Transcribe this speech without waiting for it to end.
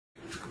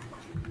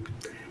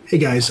Hey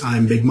guys,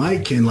 I'm Big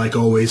Mike, and like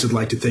always, I'd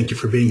like to thank you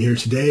for being here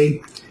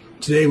today.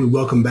 Today we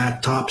welcome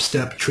back Top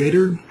Step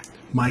Trader.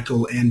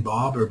 Michael and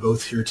Bob are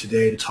both here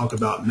today to talk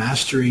about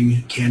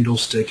mastering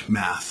Candlestick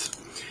Math.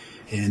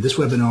 And this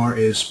webinar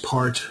is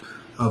part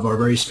of our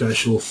very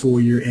special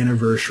 4-year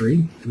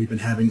anniversary that we've been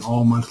having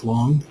all month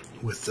long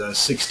with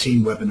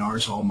 16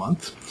 webinars all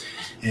month.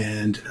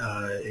 And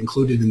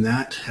included in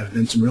that have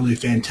been some really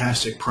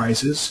fantastic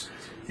prizes,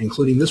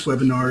 including this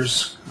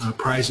webinar's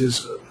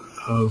prizes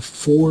of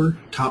 4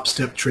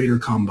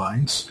 TopstepTrader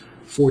Combines,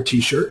 4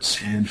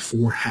 t-shirts, and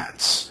 4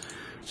 hats.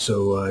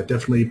 So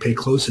definitely pay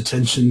close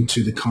attention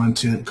to the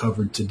content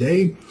covered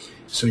today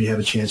so you have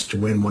a chance to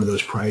win one of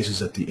those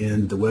prizes at the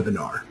end of the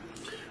webinar.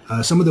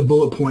 Some of the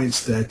bullet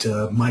points that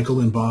Michael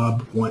and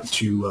Bob want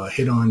to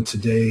hit on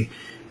today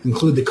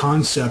include the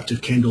concept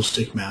of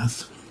candlestick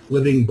math,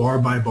 living bar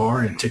by bar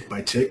and tick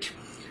by tick,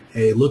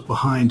 a look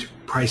behind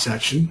price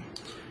action,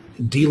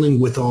 dealing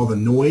with all the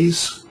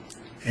noise,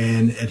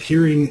 and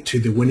adhering to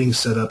the winning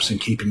setups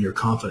and keeping your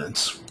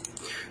confidence.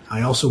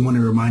 I also want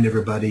to remind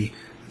everybody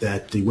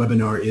that the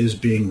webinar is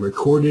being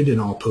recorded,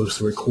 and I'll post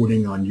the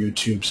recording on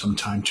YouTube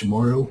sometime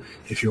tomorrow.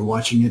 If you're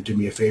watching it, do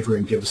me a favor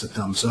and give us a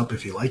thumbs up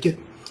if you like it.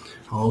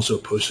 I'll also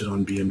post it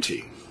on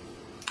BMT.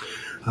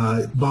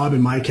 Bob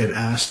and Mike have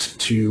asked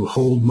to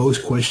hold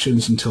most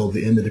questions until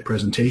the end of the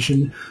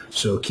presentation,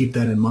 so keep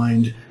that in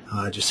mind.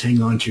 Just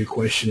hang on to your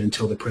question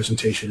until the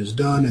presentation is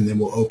done, and then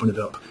we'll open it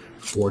up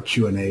for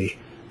Q&A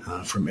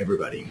from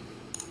everybody.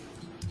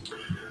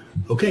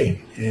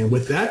 Okay, and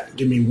with that,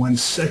 give me 1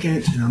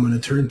 second, and I'm going to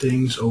turn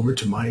things over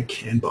to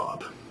Mike and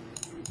Bob.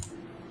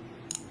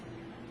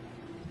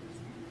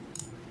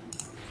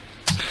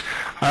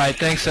 All right,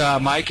 thanks,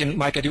 Mike. And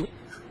Mike, I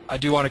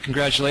do want to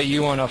congratulate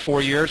you on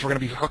 4 years. We're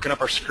going to be hooking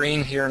up our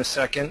screen here in a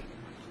second.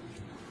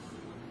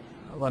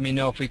 Let me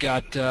know if we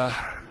got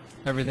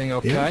everything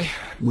okay. Yeah,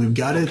 we've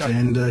got it,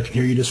 and can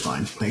hear you just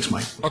fine. Thanks,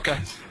 Mike. Okay.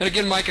 And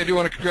again, Mike, I do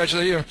want to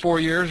congratulate you on 4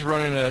 years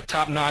running a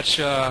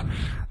top-notch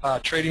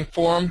trading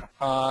forum.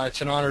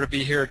 It's an honor to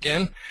be here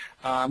again.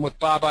 I'm with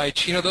Bob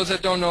Iaccino. Those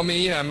that don't know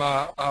me, I'm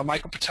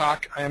Michael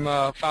Patak. I am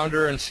a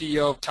founder and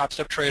CEO of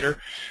TopstepTrader.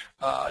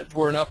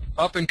 We're an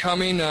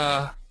up-and-coming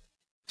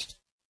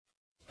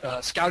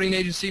scouting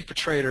agency for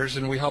traders,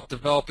 and we help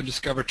develop and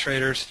discover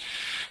traders,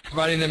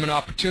 providing them an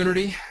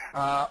opportunity.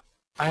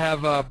 I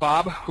have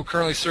Bob, who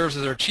currently serves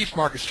as our Chief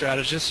Market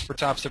Strategist for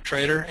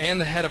TopstepTrader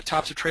and the head of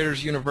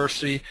TopstepTraders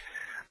University,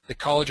 the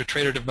College of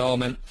Trader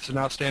Development. It's an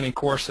outstanding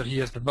course that he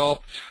has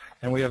developed,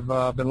 and we have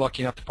been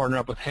lucky enough to partner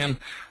up with him.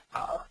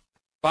 Bob,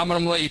 I'm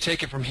going to let you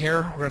take it from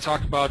here. We're going to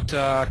talk about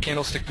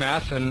candlestick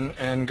math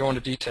and go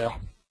into detail.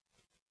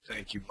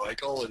 Thank you,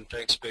 Michael, and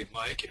thanks, Big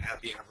Mike, and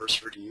happy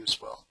anniversary to you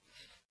as well.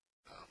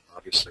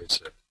 Obviously,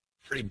 it's a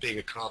pretty big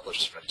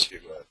accomplishment to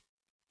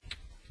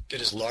get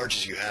as large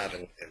as you have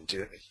and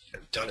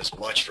done as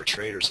much for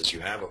traders as you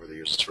have over the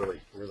years. It's really,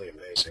 really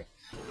amazing.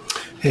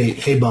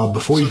 Hey, Bob,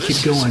 before you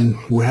keep going,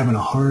 we're having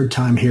a hard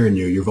time hearing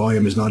you. Your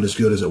volume is not as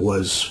good as it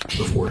was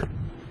before.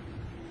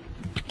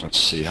 Let's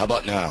see. How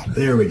about now?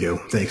 There we go.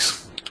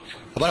 Thanks.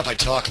 How about if I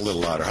talk a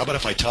little louder? How about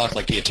if I talk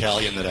like the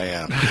Italian that I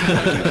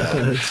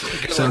am?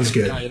 Sounds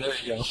good. There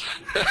you go.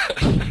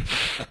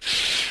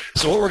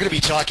 So what we're going to be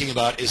talking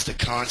about is the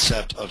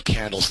concept of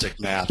candlestick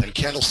math. And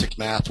candlestick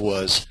math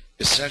was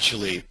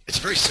essentially, it's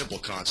a very simple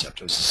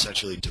concept. It was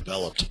essentially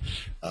developed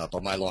by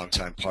my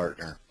longtime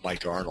partner,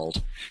 Mike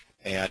Arnold.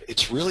 And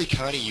it's really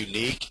kind of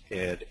unique,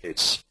 and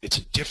it's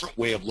a different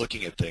way of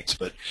looking at things,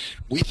 but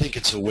we think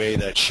it's a way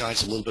that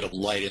shines a little bit of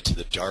light into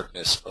the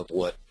darkness of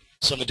what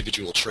some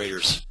individual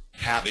traders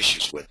have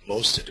issues with,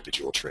 most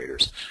individual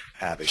traders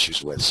have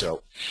issues with.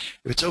 So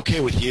if it's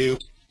okay with you,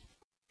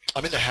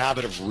 I'm in the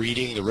habit of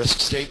reading the risk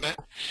statement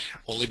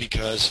only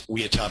because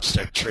we at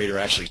TopstepTrader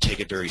actually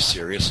take it very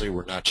seriously.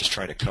 We're not just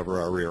trying to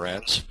cover our rear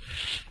ends.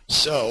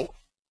 So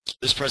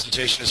this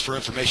presentation is for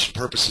information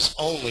purposes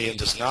only and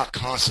does not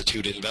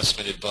constitute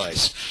investment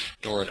advice,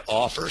 nor an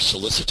offer,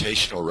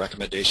 solicitation, or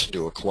recommendation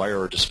to acquire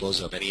or dispose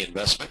of any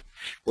investment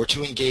or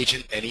to engage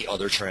in any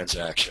other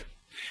transaction.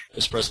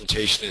 This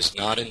presentation is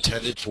not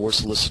intended for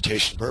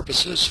solicitation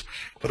purposes,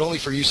 but only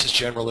for use as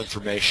general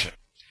information.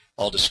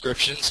 All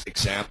descriptions,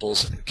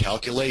 examples, and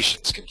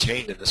calculations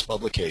contained in this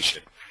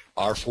publication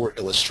are for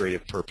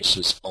illustrative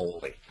purposes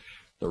only.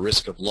 The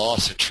risk of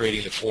loss in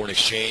trading the foreign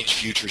exchange,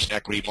 futures, and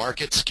equity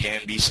markets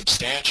can be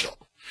substantial.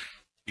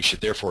 You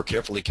should therefore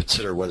carefully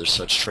consider whether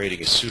such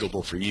trading is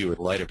suitable for you in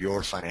light of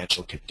your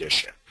financial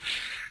condition.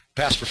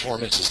 Past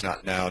performance is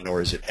not now,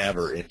 nor is it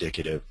ever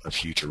indicative of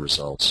future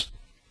results.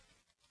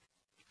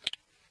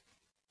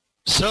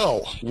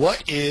 So,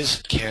 what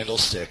is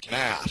candlestick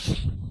math?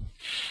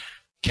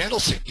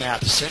 Candlestick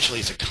math essentially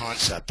is a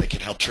concept that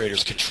can help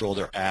traders control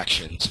their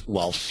actions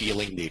while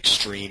feeling the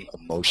extreme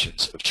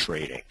emotions of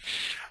trading.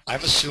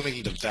 I'm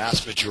assuming the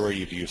vast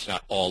majority of you, if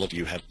not all of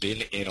you, have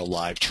been in a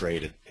live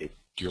trade in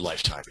your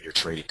lifetime, in your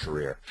trading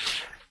career.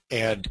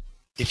 And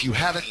if you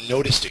haven't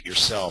noticed it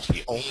yourself,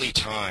 the only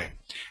time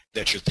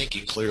that you're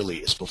thinking clearly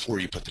is before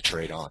you put the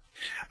trade on.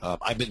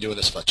 I've been doing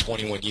this about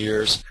 21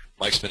 years.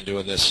 Mike's been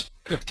doing this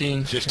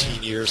 15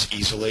 years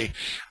easily.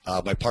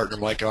 My partner,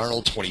 Mike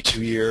Arnold,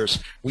 22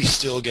 years. We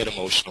still get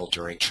emotional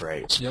during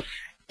trades. Yep.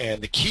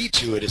 And the key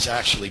to it is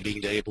actually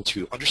being able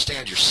to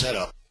understand your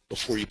setup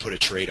before you put a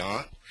trade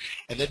on,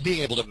 and then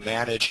being able to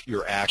manage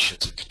your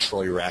actions and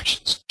control your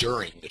actions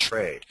during the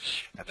trade.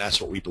 And that's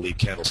what we believe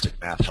Candlestick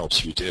Math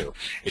helps you do.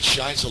 It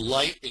shines a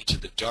light into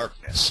the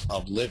darkness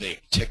of living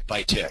tick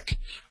by tick,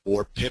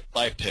 or pip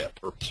by pip,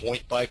 or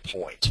point by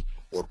point,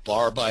 or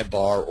bar by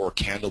bar, or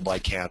candle by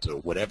candle,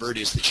 whatever it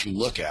is that you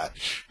look at,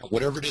 and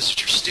whatever it is that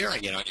you're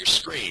staring at on your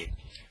screen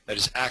that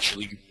is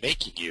actually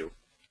making you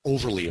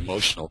overly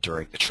emotional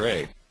during the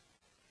trade.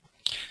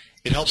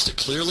 It helps to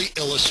clearly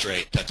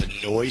illustrate that the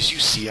noise you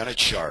see on a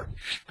chart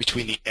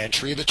between the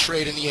entry of a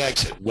trade and the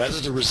exit,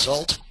 whether the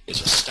result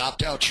is a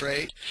stopped-out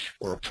trade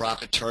or a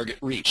profit target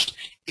reached,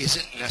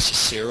 isn't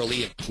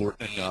necessarily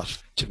important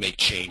enough to make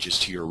changes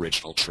to your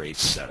original trade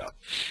setup.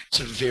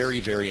 It's a very,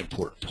 very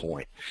important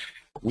point.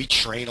 We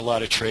train a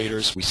lot of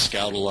traders, we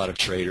scout a lot of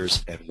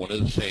traders, and one of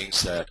the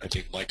things that I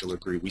think Michael will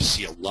agree we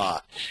see a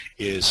lot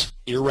is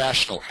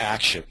irrational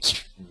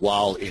actions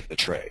while in the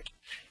trade,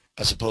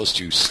 as opposed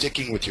to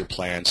sticking with your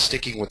plan,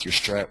 sticking with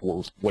your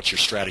what your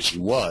strategy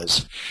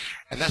was.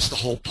 And that's the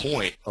whole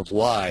point of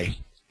why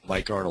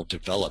Mike Arnold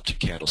developed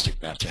Candlestick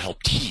Math, to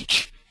help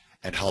teach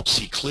and help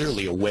see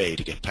clearly a way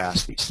to get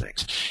past these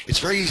things. It's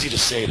very easy to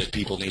say that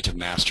people need to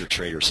master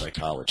trader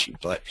psychology,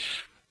 but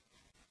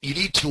you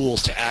need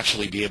tools to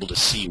actually be able to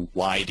see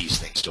why these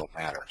things don't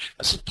matter,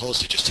 as opposed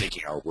to just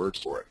taking our word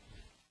for it.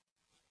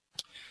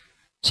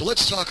 So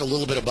let's talk a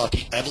little bit about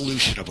the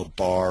evolution of a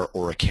bar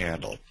or a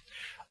candle.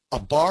 A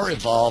bar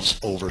evolves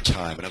over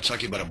time, and I'm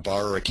talking about a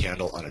bar or a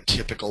candle on a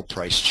typical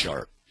price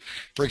chart.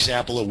 For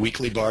example, a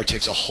weekly bar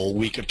takes a whole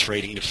week of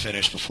trading to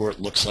finish before it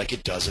looks like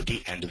it does at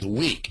the end of the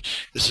week.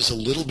 This is a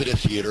little bit of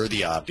theater of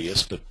the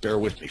obvious, but bear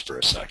with me for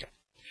a second.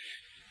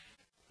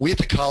 We at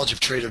the College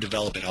of Trader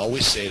Development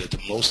always say that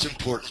the most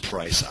important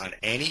price on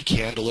any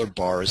candle or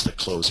bar is the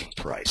closing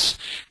price.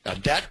 Now,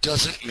 that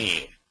doesn't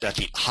mean that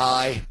the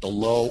high, the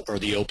low, or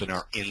the open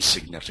are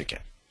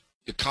insignificant.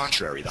 The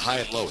contrary, the high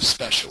and low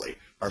especially,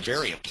 are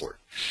very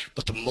important.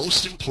 But the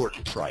most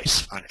important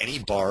price on any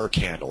bar or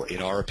candle,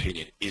 in our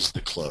opinion, is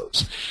the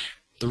close.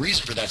 The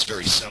reason for that's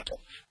very simple.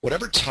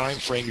 Whatever time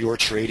frame you're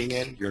trading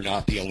in, you're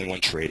not the only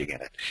one trading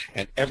in it.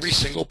 And every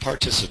single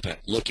participant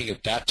looking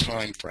at that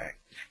time frame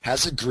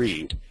has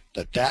agreed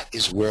that that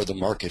is where the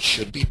market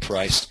should be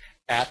priced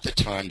at the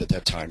time that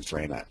that time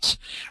frame ends.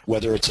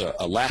 Whether it's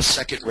a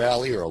last-second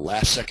rally or a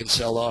last-second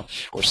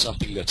sell-off or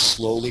something that's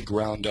slowly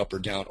ground up or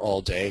down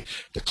all day,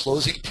 the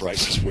closing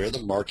price is where the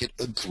market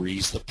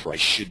agrees the price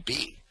should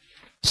be.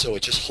 So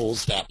it just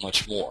holds that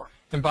much more.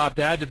 And Bob,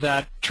 to add to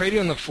that, trading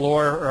on the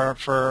floor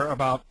for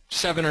about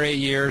 7 or 8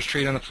 years,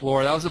 trading on the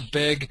floor, that was a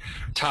big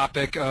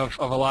topic of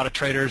a lot of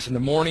traders in the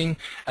morning.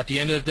 At the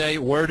end of the day,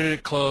 where did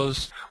it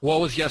close? What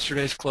was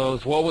yesterday's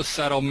close? What was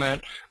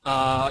settlement?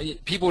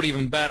 People would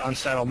even bet on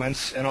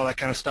settlements and all that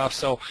kind of stuff.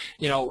 So,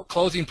 you know,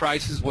 closing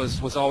prices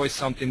was always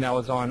something that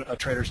was on a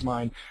trader's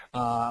mind.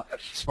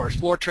 As far as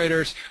floor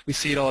traders, we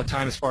see it all the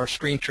time as far as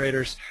screen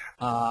traders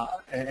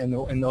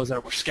and those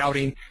that were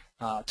scouting.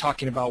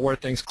 Talking about where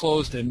things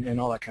closed and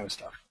all that kind of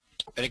stuff.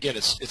 And again,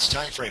 it's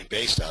time frame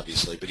based,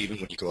 obviously, but even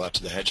when you go out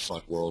to the hedge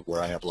fund world,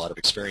 where I have a lot of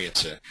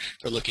experience in,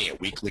 they're looking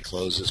at weekly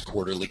closes,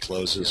 quarterly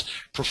closes,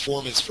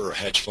 performance for a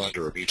hedge fund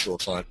or a mutual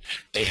fund.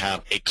 They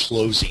have a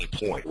closing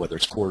point, whether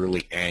it's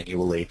quarterly,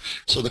 annually.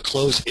 So the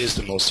close is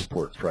the most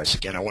important price.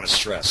 Again, I want to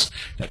stress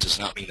that does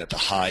not mean that the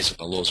highs and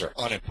the lows are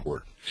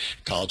unimportant.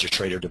 College of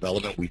Trader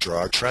Development, we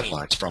draw our trend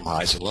lines from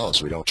highs and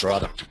lows. We don't draw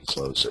them from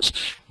closes.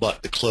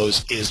 But the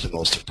close is the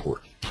most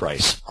important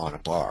price on a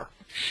bar.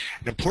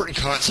 An important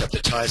concept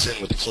that ties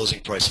in with the closing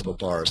price of a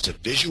bar is to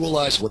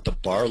visualize what the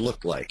bar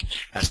looked like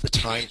as the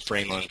time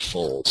frame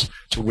unfolds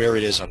to where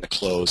it is on the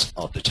close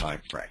of the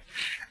time frame.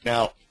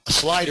 Now, a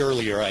slide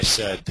earlier I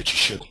said that you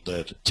shouldn't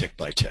live tick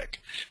by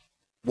tick.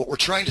 What we're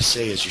trying to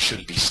say is you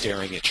shouldn't be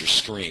staring at your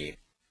screen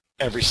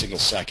every single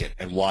second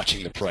and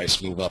watching the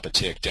price move up a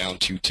tick, down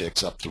 2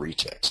 ticks, up 3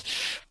 ticks.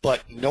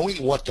 But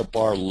knowing what the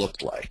bar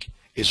looked like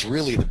is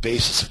really the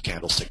basis of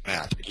Candlestick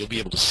Math, and you'll be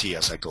able to see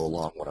as I go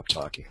along what I'm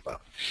talking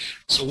about.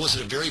 So was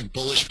it a very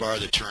bullish bar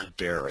that turned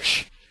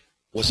bearish?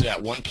 Was it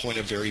at one point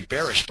a very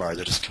bearish bar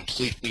that is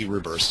completely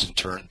reversed and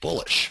turned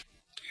bullish?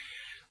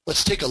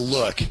 Let's take a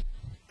look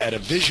at a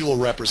visual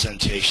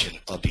representation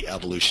of the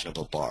evolution of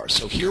a bar.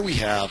 So here we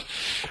have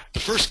the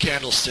first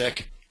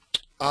candlestick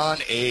on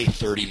a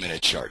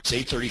 30-minute chart. It's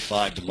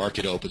 8:35, the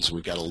market opens,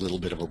 we've got a little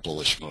bit of a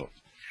bullish move.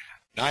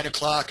 9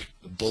 o'clock,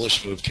 the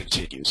bullish move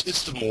continues.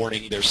 It's the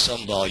morning, there's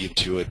some volume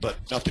to it, but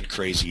nothing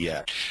crazy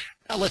yet.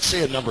 Now let's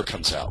say a number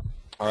comes out,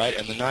 all right,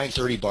 and the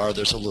 9:30 bar,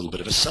 there's a little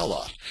bit of a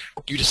sell-off.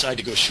 You decide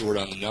to go short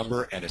on the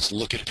number, and it's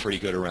looking pretty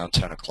good around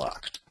 10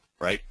 o'clock,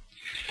 right?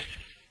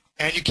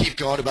 And you keep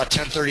going. About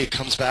 10:30, it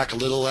comes back a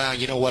little.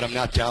 You know what, I'm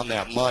not down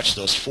that much.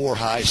 Those 4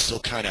 highs still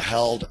kind of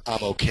held.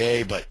 I'm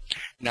okay, but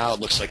now it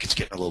looks like it's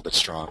getting a little bit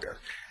stronger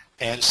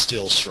and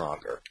still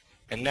stronger.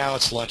 And now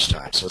it's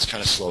lunchtime, so it's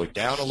kind of slowing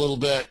down a little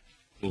bit.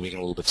 moving a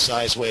little bit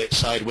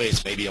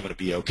sideways, maybe I'm going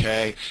to be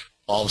okay.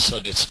 All of a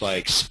sudden it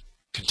spikes,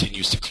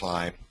 continues to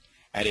climb,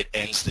 and it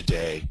ends the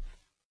day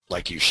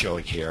like you're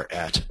showing here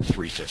at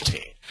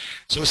 3:15.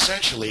 So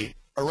essentially,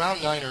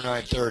 around 9 or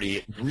 9:30,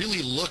 it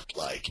really looked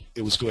like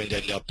it was going to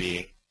end up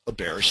being a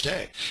bearish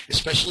day,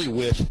 especially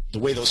with the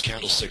way those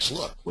candlesticks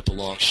look, with the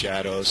long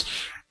shadows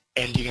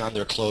ending on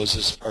their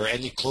closes, or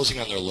closing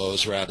on their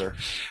lows rather.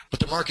 But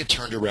the market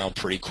turned around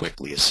pretty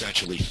quickly,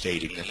 essentially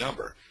fading the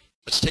number.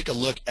 Let's take a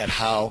look at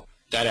how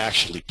that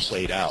actually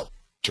played out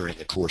during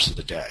the course of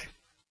the day.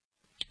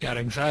 Got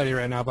anxiety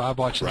right now, Bob,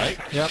 watching Right?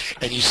 that. Yep.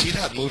 And you see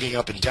that moving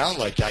up and down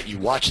like that. You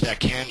watch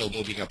that candle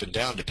moving up and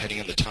down depending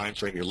on the time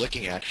frame you're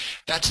looking at.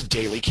 That's a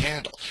daily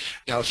candle.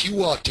 Now, if you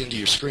walked into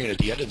your screen at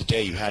the end of the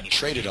day, you hadn't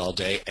traded all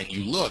day, and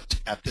you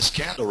looked at this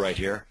candle right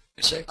here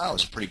and say, oh,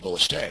 it's a pretty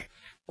bullish day.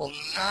 Well,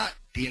 not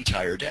the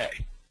entire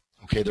day.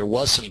 Okay, there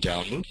was some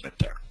down movement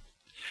there.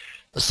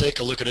 Let's take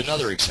a look at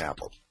another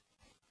example.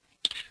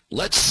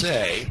 Let's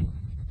say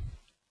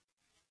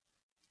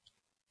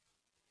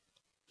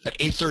at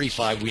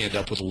 8:35 we end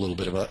up with a little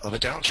bit of a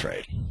down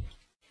trade.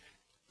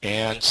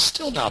 And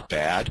still not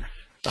bad.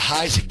 The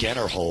highs again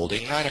are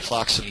holding. 9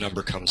 o'clock some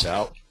number comes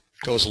out,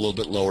 goes a little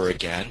bit lower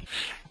again.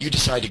 You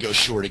decide to go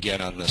short again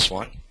on this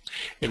one.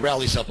 It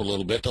rallies up a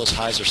little bit. Those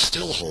highs are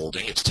still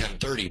holding. It's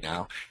 10:30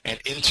 now. And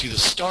into the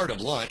start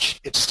of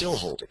lunch, it's still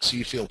holding. So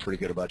you feel pretty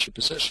good about your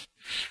position.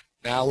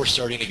 Now we're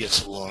starting to get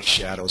some long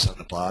shadows on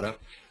the bottom.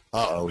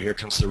 Uh-oh, here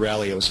comes the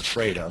rally I was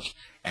afraid of.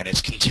 And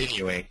it's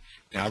continuing.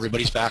 Now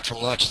everybody's back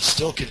from lunch. It's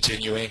still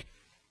continuing.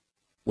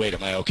 Wait,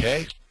 am I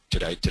okay?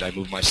 Did I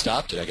move my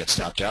stop? Did I get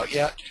stopped out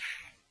yet?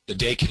 The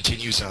day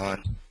continues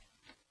on.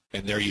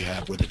 And there you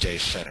have where the day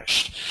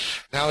finished.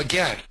 Now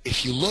again,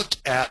 if you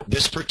looked at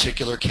this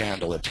particular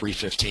candle at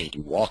 3:15,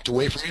 you walked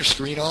away from your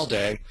screen all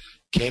day,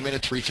 came in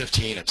at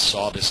 3:15 and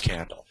saw this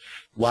candle.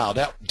 Wow,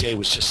 that day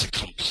was just a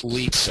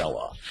complete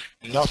sell-off.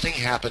 Nothing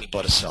happened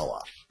but a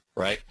sell-off,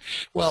 right?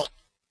 Well,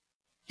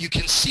 you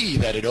can see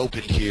that it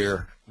opened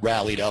here,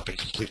 rallied up, and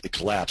completely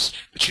collapsed,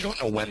 but you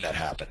don't know when that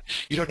happened.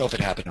 You don't know if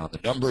it happened on the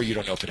number. You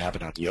don't know if it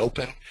happened on the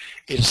open.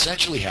 It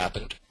essentially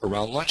happened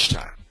around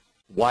lunchtime.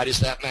 Why does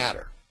that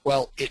matter?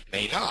 Well, it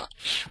may not,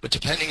 but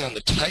depending on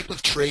the type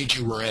of trade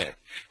you were in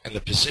and the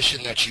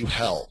position that you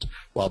held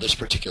while this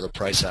particular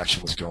price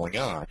action was going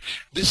on,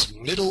 this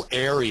middle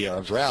area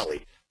of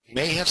rally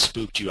may have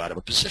spooked you out of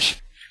a position.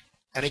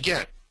 And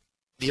again,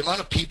 the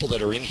amount of people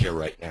that are in here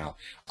right now,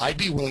 I'd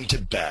be willing to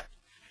bet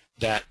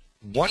that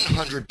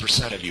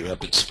 100% of you have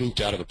been spooked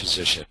out of a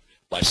position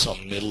by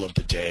some middle of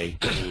the day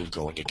move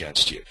going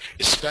against you,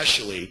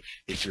 especially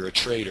if you're a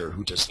trader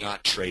who does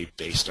not trade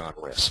based on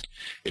risk.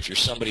 If you're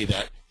somebody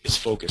that is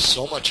focused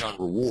so much on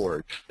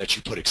reward that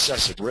you put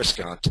excessive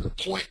risk on to the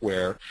point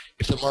where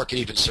if the market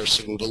even starts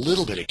to move a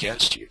little bit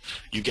against you,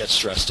 you get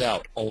stressed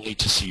out only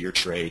to see your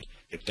trade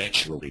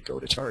eventually go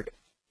to target.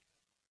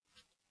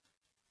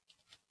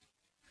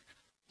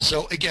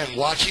 So again,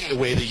 watching the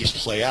way these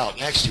play out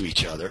next to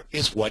each other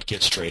is what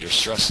gets traders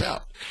stressed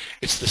out.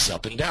 It's this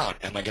up and down.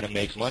 Am I going to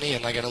make money?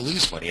 Am I going to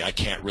lose money? I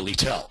can't really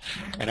tell.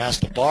 And as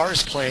the bar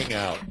is playing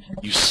out,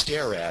 you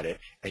stare at it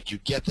and you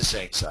get this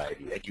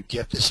anxiety and you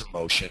get this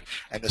emotion,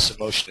 and this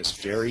emotion is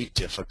very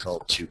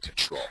difficult to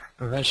control.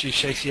 Eventually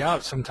shakes you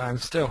out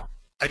sometimes too.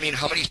 I mean,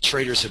 how many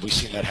traders have we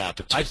seen that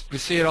happen to? We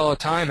see it all the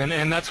time,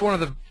 and that's one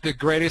of the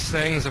greatest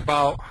things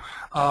about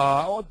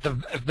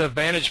the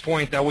vantage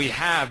point that we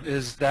have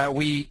is that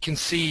we can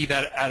see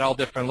that at all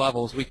different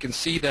levels. We can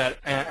see that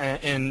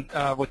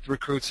with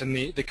recruits in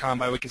the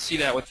combine. We can see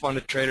that with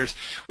funded traders.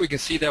 We can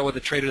see that with a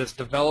trader that's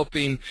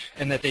developing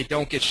and that they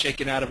don't get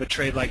shaken out of a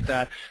trade like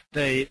that.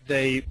 They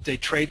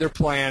trade their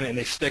plan and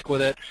they stick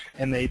with it,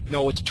 and they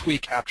know what to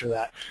tweak after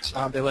that.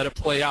 They let it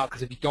play out,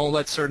 because if you don't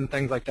let certain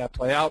things like that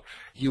play out,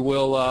 you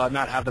will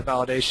not have the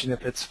validation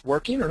if it's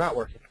working or not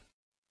working.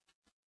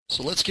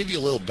 So let's give you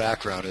a little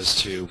background as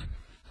to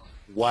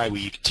why we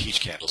even teach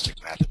candlestick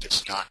math if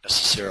it's not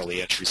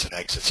necessarily entries and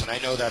exits. And I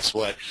know that's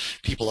what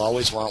people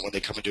always want when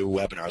they come into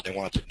a webinar. They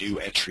want the new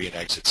entry and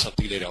exit,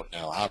 something they don't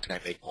know. How can I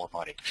make more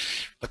money?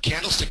 But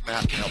candlestick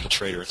math can help a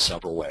trader in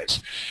several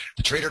ways.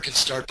 The trader can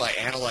start by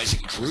analyzing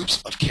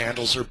groups of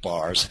candles or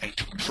bars and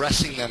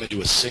compressing them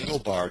into a single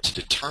bar to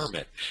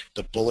determine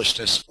the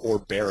bullishness or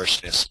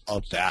bearishness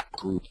of that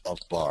group of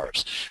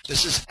bars.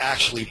 This is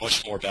actually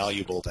much more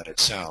valuable than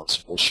it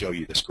sounds. We'll show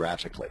you this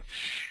graphically.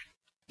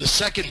 The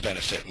second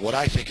benefit, and what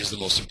I think is the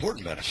most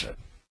important benefit,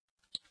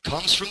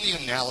 comes from the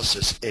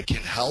analysis. It can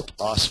help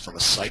us from a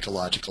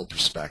psychological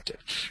perspective.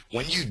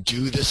 When you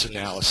do this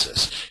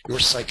analysis, your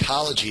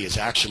psychology is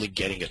actually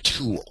getting a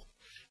tool,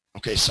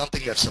 okay,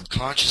 something that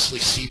subconsciously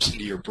seeps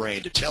into your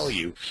brain to tell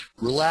you,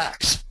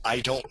 relax, I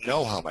don't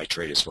know how my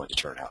trade is going to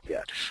turn out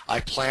yet. I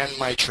planned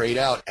my trade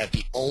out at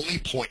the only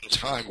point in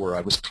time where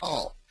I was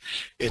calm.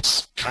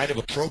 It's kind of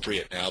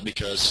appropriate now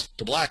because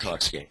the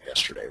Blackhawks game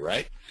yesterday,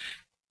 right?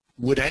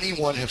 Would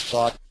anyone have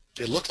thought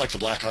it looked like the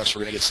Blackhawks were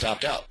going to get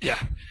stopped out? Yeah.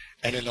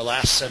 And in the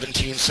last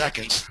 17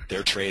 seconds,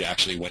 their trade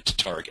actually went to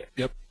target.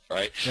 Yep.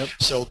 Right? Yep.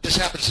 So this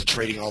happens in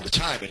trading all the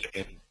time,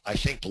 and I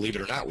think, believe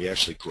it or not, we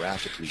actually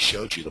graphically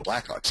showed you the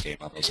Blackhawks game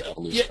on those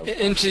evolution. Yeah,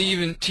 and to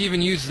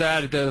even use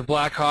that, the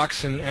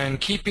Blackhawks,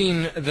 and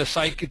keeping their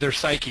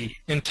psyche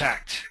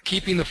intact,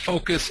 keeping the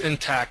focus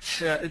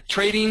intact,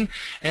 trading,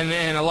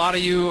 and a lot of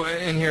you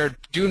in here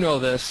do know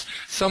this.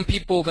 Some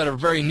people that are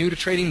very new to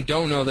trading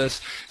don't know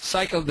this.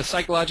 The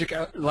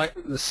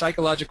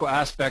psychological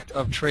aspect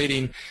of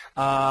trading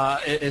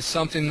is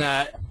something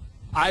that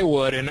I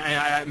would, and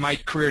my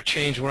career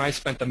changed when I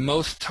spent the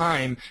most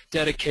time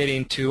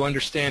dedicating to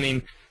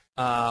understanding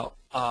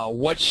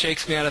what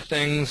shakes me out of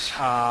things,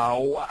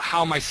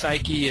 how my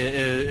psyche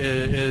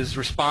is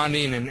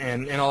responding,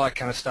 and all that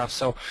kind of stuff.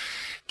 So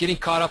getting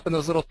caught up in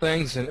those little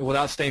things and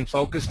without staying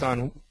focused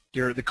on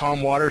the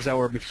calm waters that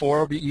were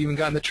before you even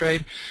got in the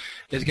trade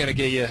is going to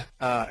get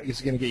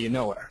you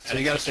nowhere. So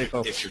you got to stay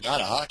focused. If you're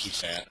not a hockey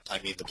fan, I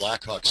mean, the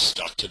Blackhawks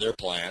stuck to their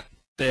plan.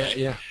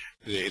 Yeah.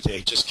 They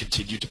just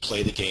continued to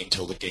play the game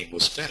till the game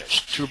was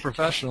finished. True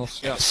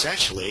professionals. Yeah.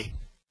 Essentially,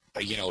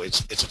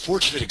 it's a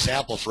fortunate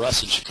example for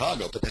us in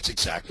Chicago, but that's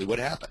exactly what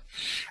happened.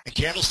 And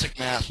Candlestick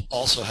Math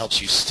also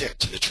helps you stick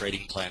to the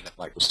trading plan that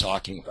Mike was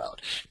talking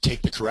about.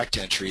 Take the correct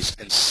entries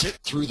and sit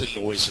through the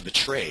noise of the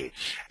trade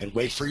and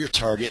wait for your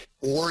target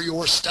or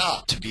your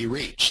stop to be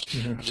reached.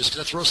 Mm-hmm. I'm just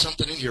going to throw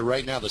something in here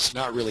right now that's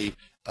not really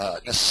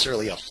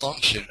necessarily a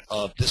function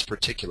of this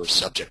particular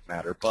subject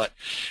matter, but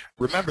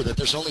remember that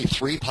there's only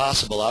 3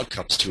 possible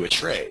outcomes to a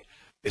trade.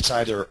 It's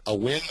either a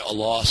win, a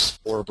loss,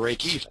 or a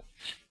break even.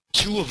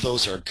 2 of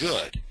those are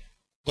good,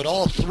 but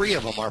all 3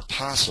 of them are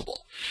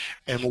possible.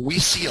 And what we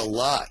see a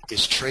lot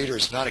is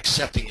traders not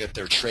accepting that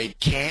their trade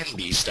can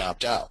be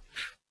stopped out.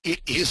 It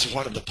is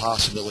one of the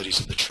possibilities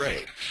of the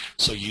trade,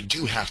 so you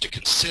do have to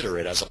consider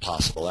it as a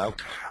possible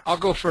outcome. I'll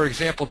go for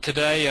example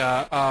today.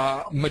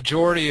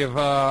 Majority of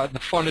the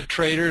funded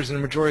traders and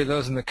the majority of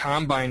those in the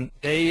Combine,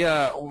 they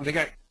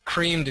got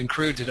creamed in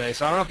crude today.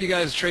 So I don't know if you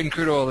guys are trading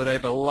crude oil today,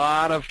 but a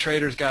lot of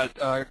traders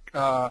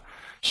got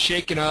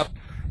shaken up,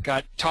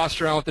 got tossed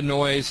around with the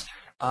noise.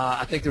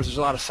 I think there was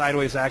a lot of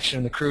sideways action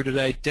in the crude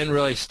today. Didn't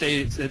really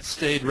it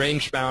stayed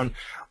range bound.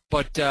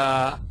 But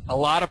a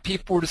lot of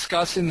people were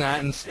discussing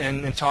that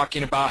and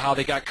talking about how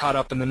they got caught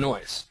up in the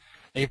noise.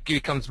 It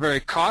becomes very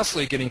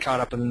costly getting caught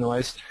up in the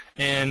noise.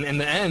 And in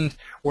the end,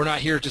 we're not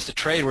here just to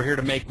trade. We're here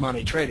to make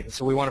money trading.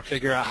 So we want to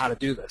figure out how to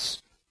do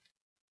this.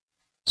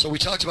 So we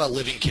talked about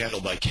living candle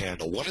by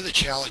candle. One of the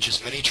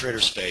challenges many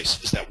traders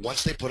face is that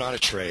once they put on a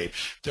trade,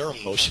 their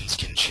emotions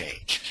can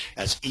change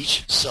as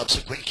each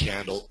subsequent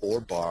candle or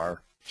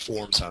bar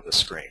forms on the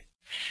screen.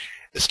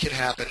 This can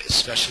happen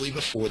especially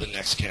before the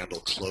next candle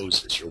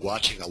closes. You're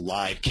watching a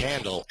live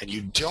candle and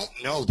you don't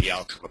know the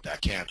outcome of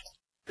that candle.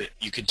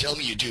 You can tell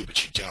me you do,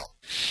 but you don't.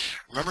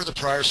 Remember the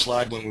prior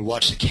slide when we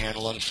watched the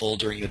candle unfold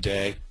during the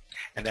day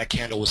and that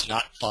candle was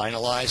not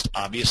finalized,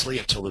 obviously,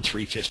 until the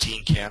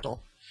 3:15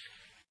 candle?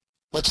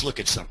 Let's look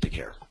at something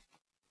here.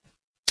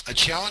 A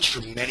challenge for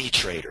many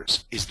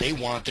traders is they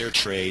want their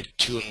trade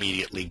to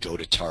immediately go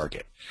to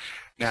target.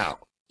 Now,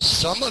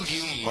 some of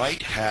you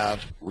might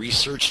have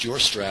researched your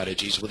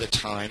strategies with a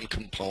time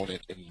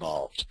component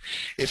involved.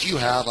 If you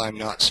have, I'm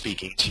not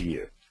speaking to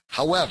you.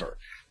 However,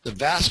 the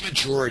vast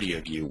majority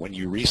of you, when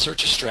you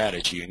research a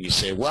strategy and you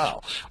say,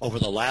 wow, over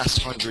the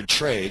last 100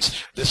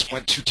 trades, this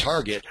went to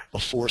target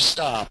before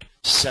stop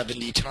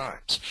 70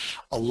 times.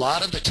 A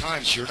lot of the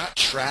times you're not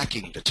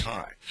tracking the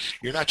time.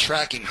 You're not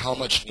tracking how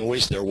much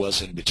noise there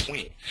was in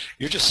between.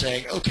 You're just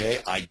saying, okay,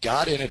 I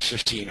got in at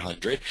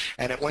 1500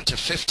 and it went to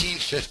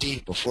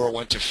 1550 before it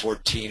went to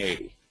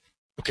 1480.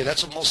 Okay,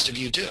 that's what most of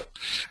you do.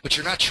 But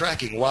you're not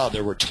tracking, wow,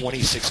 there were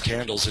 26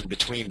 candles in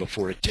between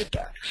before it did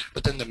that.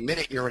 But then the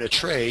minute you're in a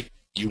trade,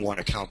 you want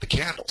to count the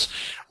candles.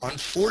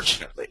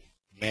 Unfortunately,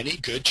 many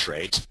good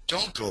trades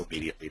don't go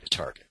immediately to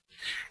target.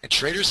 And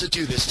traders that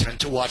do this tend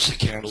to watch the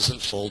candles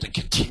unfold and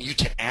continue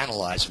to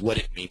analyze what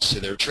it means to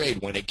their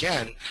trade when,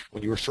 again,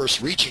 when you were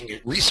first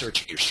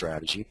researching your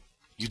strategy,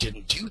 you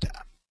didn't do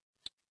that.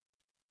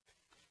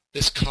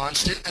 This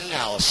constant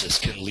analysis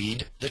can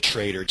lead the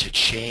trader to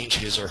change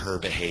his or her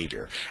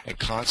behavior and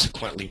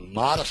consequently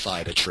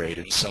modify the trade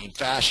in some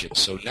fashion.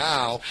 So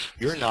now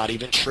you're not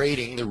even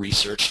trading the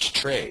researched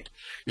trade.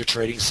 You're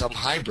trading some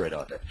hybrid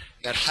of it.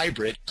 That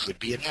hybrid could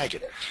be a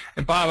negative.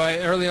 And Bob,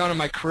 early on in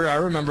my career, I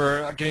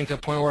remember getting to a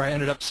point where I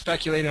ended up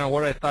speculating on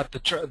what I thought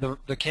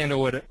the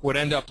candle would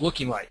end up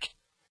looking like,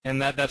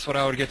 and that's what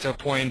I would get to a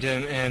point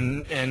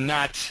and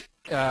not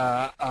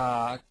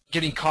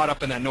getting caught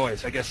up in that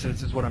noise. I guess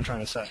this is what I'm trying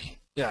to say.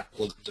 Yeah.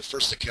 Well, the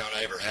first account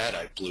I ever had,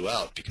 I blew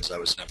out because I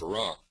was never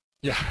wrong.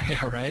 Yeah,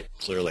 right.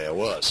 Clearly, I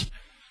was.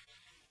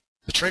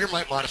 The trader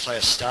might modify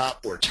a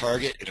stop or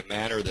target in a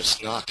manner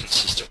that's not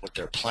consistent with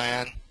their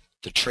plan.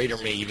 The trader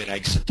may even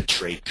exit the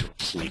trade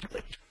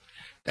completely.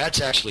 That's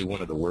actually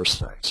one of the worst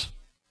things.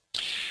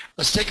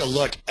 Let's take a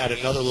look at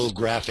another little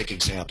graphic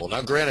example.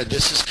 Now, granted,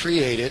 this is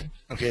created.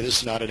 Okay,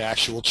 this is not an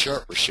actual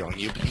chart we're showing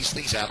you, but these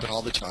things happen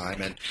all the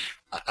time, and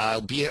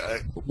I'll be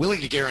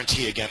willing to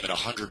guarantee again that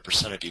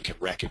 100% of you can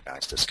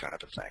recognize this kind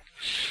of a thing.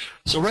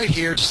 So right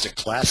here, just a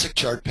classic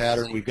chart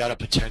pattern. We've got a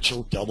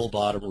potential double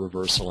bottom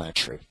reversal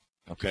entry.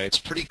 Okay, it's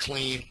pretty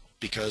clean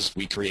because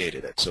we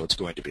created it, so it's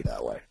going to be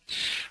that way.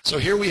 So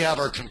here we have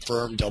our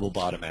confirmed double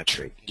bottom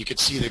entry. You can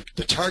see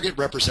the target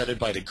represented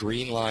by the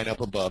green line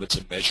up above. It's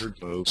a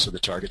measured move, so the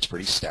target's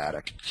pretty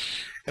static.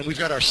 And we've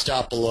got our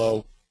stop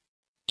below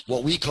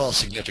what we call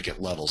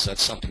significant levels.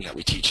 That's something that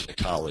we teach in the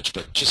college,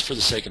 but just for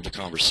the sake of the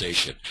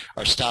conversation,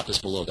 our stop is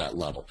below that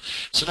level.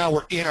 So now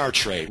we're in our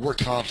trade. We're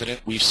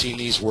confident. We've seen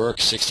these work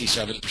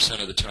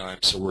 67% of the time,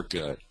 so we're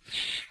good.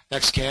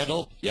 Next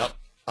candle, yep,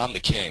 I'm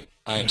the king.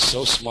 I am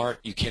so smart,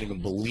 you can't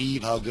even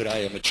believe how good I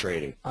am at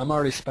trading. I'm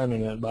already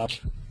spending it, Bob.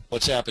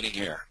 What's happening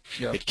here?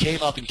 Yep. It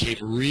came up and came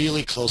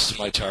really close to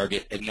my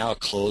target, and now it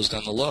closed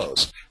on the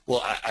lows.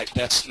 Well,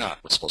 that's not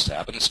what's supposed to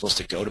happen. It's supposed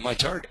to go to my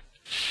target.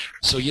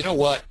 So you know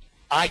what?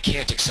 I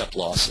can't accept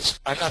losses.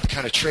 I'm not the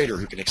kind of trader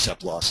who can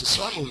accept losses,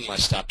 so I'm moving my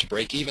stop to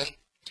break even,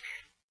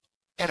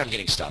 and I'm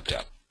getting stopped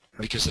out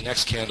because the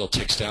next candle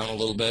ticks down a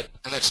little bit,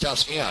 and that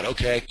stops me out.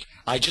 Okay,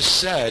 I just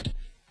said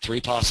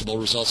 3 possible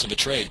results of a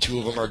trade. 2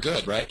 of them are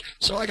good, right?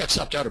 So I got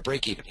stopped out at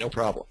break even, no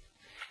problem.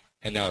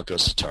 And now it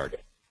goes to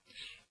target.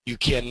 You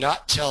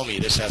cannot tell me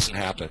this hasn't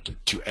happened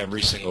to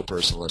every single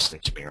person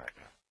listening to me right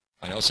now.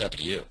 I know it's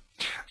happened to you.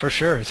 For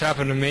sure, it's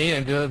happened to me,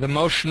 and the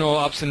emotional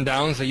ups and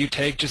downs that you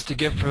take just to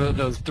get for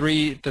the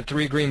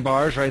three green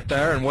bars right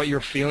there, and what you're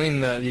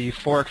feeling, the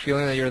euphoric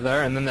feeling that you're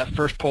there, and then that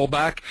first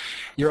pullback,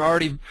 you're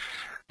already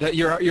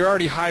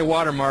high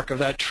watermark of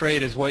that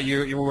trade is what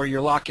where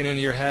you're locking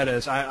into your head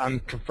as I'm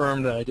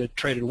confirmed that I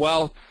traded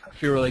well. I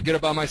feel really good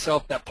about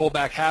myself. That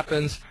pullback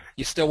happens.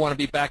 You still want to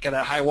be back at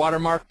that high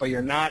watermark, but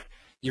you're not.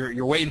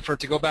 You're waiting for it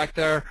to go back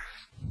there.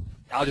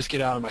 I'll just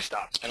get out of my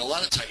stop. And a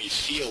lot of time you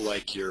feel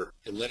like you're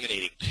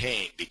eliminating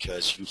pain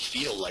because you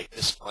feel like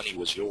this money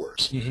was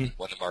yours when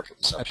the market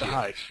was up at the here.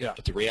 highs. Yeah.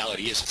 But the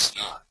reality is it's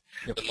not.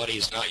 Yep. The money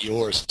is not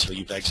yours until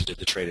you've exited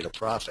the trade at a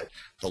profit.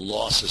 The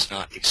loss is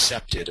not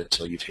accepted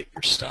until you've hit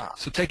your stop.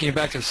 So taking you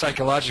back to the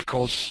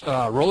psychological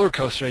roller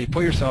coaster you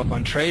put yourself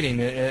on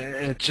trading,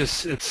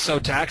 it's so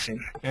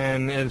taxing,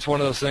 and it's one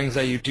of those things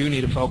that you do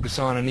need to focus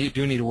on and you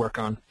do need to work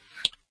on.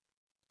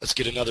 Let's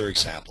get another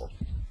example.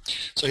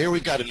 So here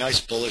we've got a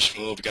nice bullish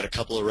move. We've got a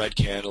couple of red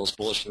candles.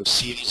 Bullish move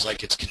seems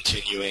like it's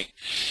continuing.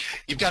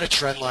 You've got a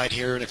trend line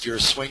here, and if you're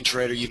a swing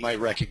trader, you might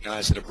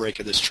recognize that a break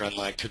of this trend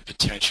line could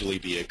potentially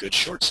be a good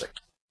short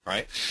signal,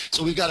 right?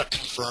 So we've got a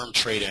confirmed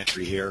trade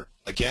entry here.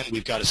 Again,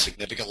 we've got a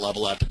significant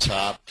level at the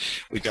top.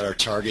 We've got our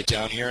target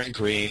down here in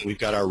green. We've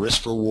got our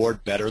risk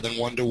reward better than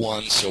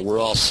 1-to-1, so we're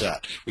all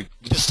set.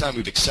 This time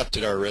we've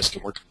accepted our risk,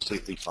 and we're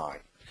completely fine.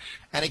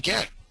 And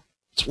again,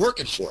 it's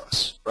working for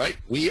us, right?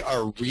 We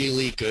are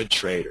really good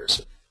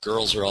traders.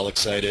 Girls are all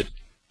excited.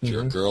 If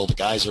you're a girl, the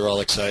guys are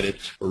all excited.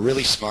 We're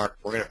really smart.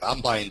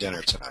 I'm buying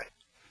dinner tonight.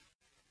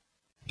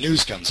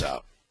 News comes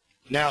out.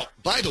 Now,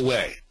 by the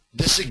way,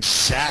 this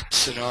exact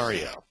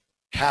scenario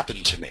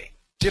happened to me.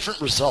 Different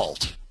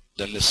result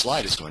than this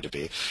slide is going to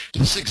be.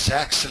 This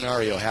exact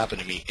scenario happened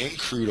to me in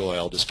crude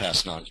oil this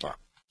past non-farm,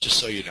 just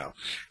so you know.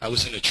 I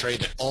was in a trade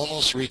that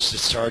almost reached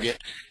its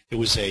target. It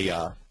was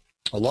a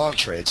long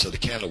trade, so the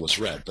candle was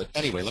red. But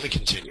anyway, let me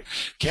continue.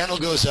 Candle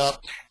goes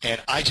up,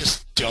 and I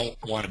just don't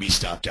want to be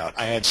stopped out.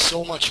 I had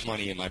so much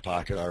money in my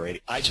pocket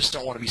already. I just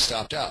don't want to be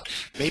stopped out.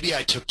 Maybe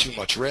I took too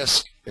much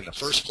risk in the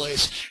first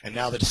place, and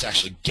now that it's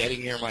actually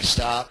getting near my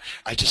stop,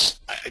 I just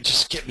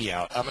get me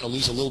out. I'm going to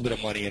lose a little bit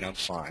of money, and I'm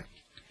fine.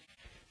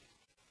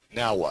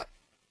 Now what?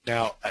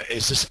 Now,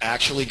 is this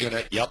actually going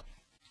to, yep,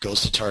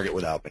 goes to target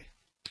without me.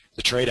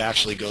 The trade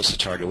actually goes to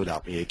target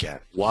without me again.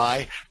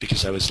 Why?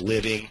 Because I was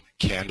living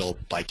candle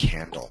by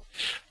candle.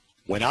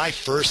 When I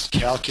first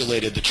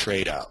calculated the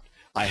trade out,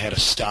 I had a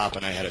stop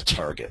and I had a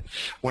target.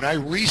 When I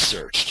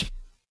researched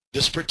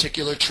this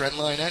particular trend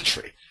line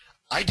entry,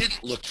 I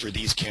didn't look for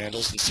these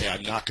candles and say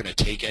I'm not going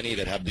to take any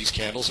that have these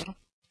candles in them.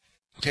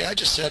 Okay, I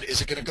just said,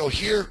 is it going to go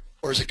here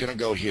or is it going to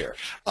go here?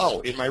 Oh,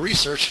 in my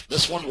research,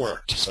 this one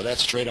worked, so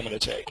that's a trade I'm going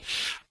to take.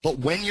 But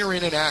when you're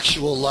in an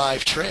actual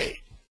live trade,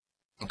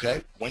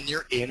 okay, when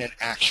you're in an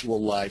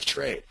actual live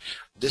trade,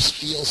 this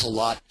feels a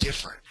lot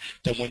different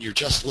than when you're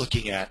just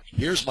looking at,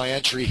 here's my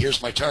entry,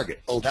 here's my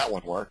target. Oh, that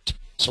one worked.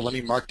 So let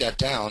me mark that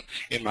down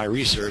in my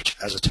research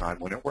as a time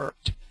when it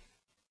worked.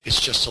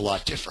 It's just a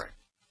lot different.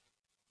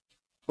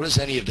 What does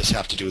any of this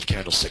have to do with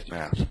candlestick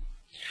math?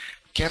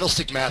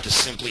 Candlestick math is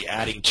simply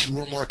adding 2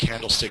 or more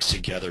candlesticks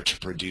together to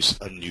produce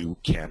a new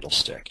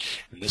candlestick.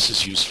 And this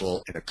is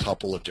useful in a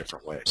couple of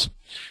different ways.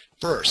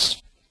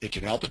 First, it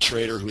can help a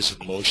trader who is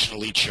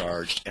emotionally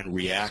charged and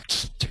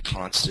reacts to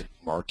constant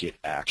market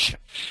action.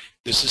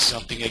 This is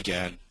something,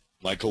 again,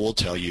 Michael will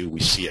tell you, we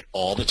see it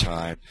all the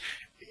time.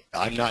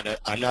 I'm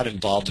not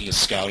involved in the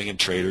scouting of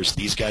traders.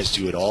 These guys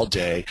do it all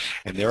day,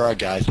 and there are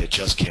guys that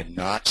just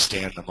cannot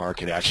stand the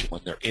market action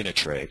when they're in a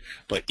trade,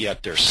 but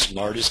yet they're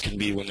smart as can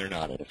be when they're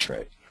not in a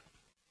trade.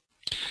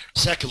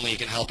 Secondly, it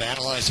can help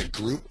analyze a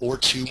group of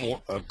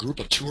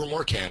 2 or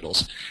more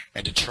candles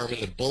and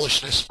determine the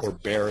bullishness or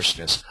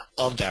bearishness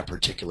of that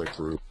particular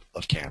group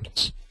of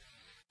candles.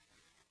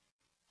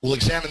 We'll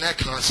examine that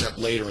concept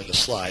later in the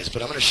slides,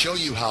 but I'm going to show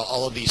you how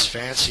all of these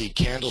fancy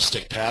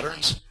candlestick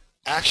patterns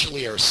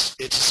actually it's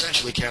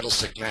essentially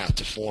candlestick math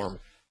to form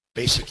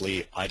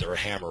basically either a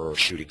hammer or a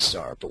shooting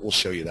star, but we'll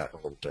show you that in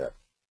a little bit.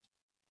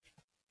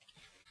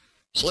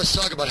 So let's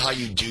talk about how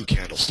you do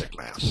candlestick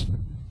math.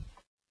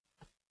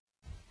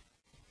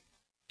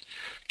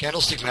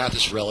 Candlestick math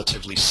is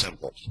relatively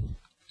simple.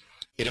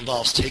 It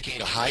involves taking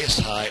the highest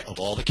high of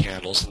all the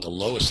candles and the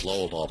lowest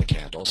low of all the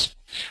candles,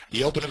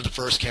 the open of the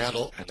first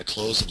candle and the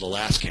close of the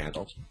last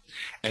candle,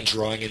 and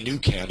drawing a new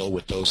candle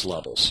with those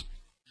levels.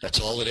 That's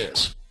all it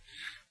is.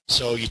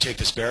 So you take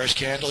this bearish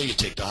candle, you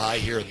take the high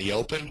here in the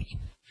open,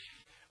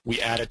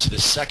 we add it to the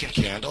second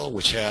candle,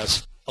 which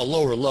has a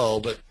lower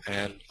low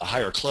and a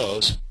higher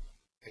close,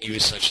 and you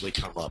essentially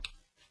come up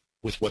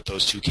with what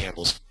those two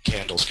candles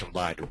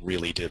combined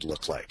really did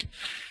look like.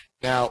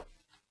 Now,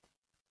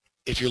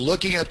 if you're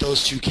looking at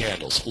those two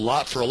candles,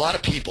 for a lot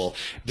of people,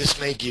 this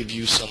may give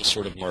you some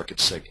sort of market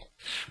signal.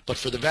 But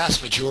for the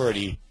vast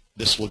majority,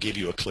 this will give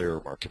you a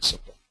clearer market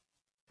signal.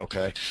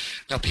 Okay?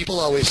 Now, people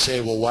always say,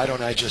 well, why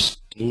don't I just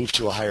move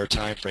to a higher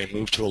time frame,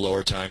 move to a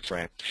lower time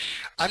frame?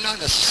 I'm not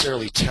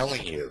necessarily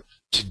telling you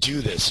to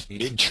do this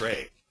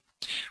mid-trade.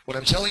 What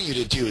I'm telling you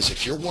to do is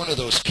if you're one of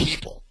those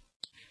people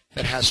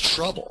that has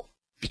trouble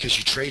because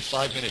you trade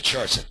 5-minute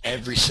charts and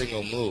every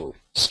single move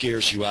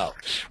scares you out,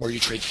 or you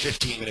trade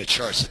 15-minute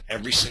charts and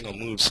every single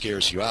move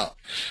scares you out.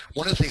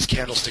 One of the things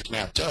Candlestick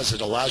Math does, it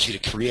allows you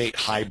to create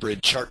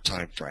hybrid chart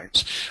time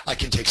frames. I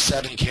can take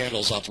 7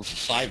 candles off of a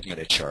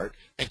 5-minute chart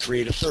and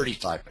create a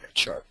 35-minute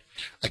chart.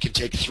 I can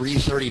take 3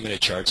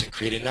 30-minute charts and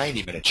create a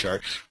 90-minute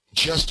chart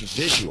just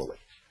visually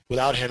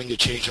without having to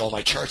change all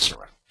my charts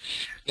around.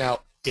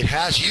 Now, it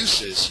has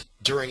uses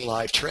during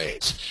live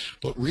trades,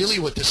 but really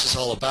what this is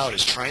all about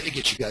is trying to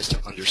get you guys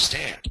to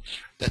understand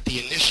that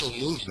the initial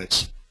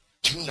movements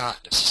do not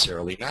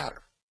necessarily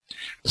matter.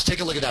 Let's take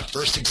a look at that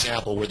first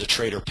example where the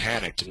trader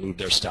panicked and moved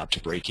their stop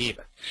to break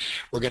even.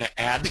 We're going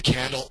to add the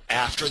candle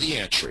after the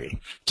entry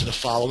to the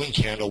following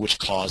candle which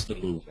caused the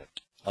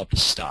movement of the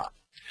stop.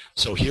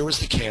 So here was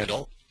the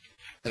candle,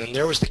 and then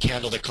there was the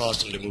candle that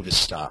caused him to move his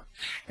stop.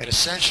 And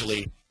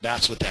essentially,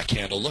 that's what that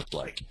candle looked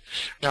like.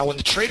 Now, when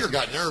the trader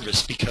got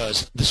nervous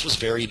because this was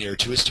very near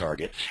to his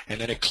target, and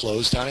then it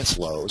closed on its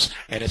lows,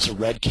 and it's a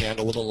red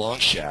candle with a long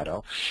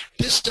shadow,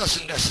 this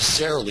doesn't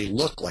necessarily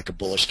look like a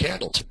bullish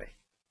candle to me.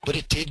 But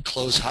it did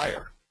close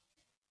higher.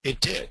 It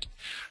did.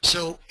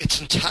 So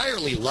it's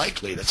entirely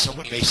likely that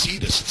someone may see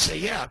this and say,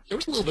 yeah, there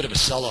was a little bit of a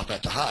sell-off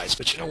at the highs,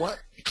 but you know what?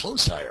 It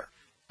closed higher.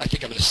 I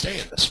think I'm going to stay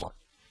in this one.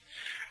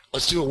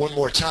 Let's do it one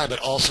more time, but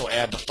also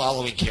add the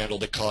following candle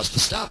that caused the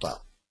stop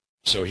out.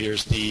 So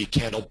here's the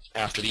candle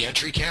after the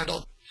entry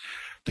candle,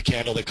 the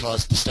candle that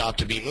caused the stop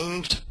to be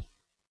moved,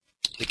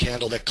 the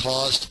candle that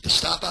caused the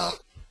stop out.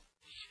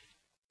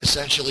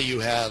 Essentially, you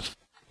have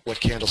what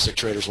candlestick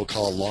traders will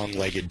call a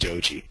long-legged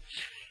doji.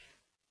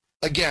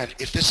 Again,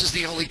 if this is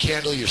the only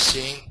candle you're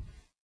seeing,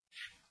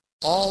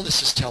 all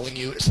this is telling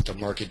you is that the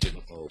market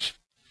didn't move.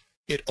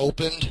 It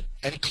opened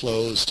and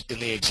closed in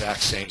the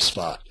exact same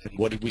spot. And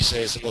what did we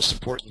say is the most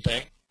important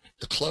thing?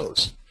 The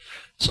close.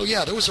 So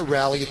yeah, there was a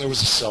rally and there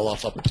was a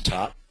sell-off up at the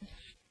top,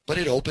 but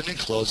it opened and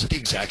closed at the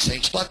exact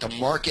same spot. The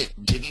market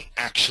didn't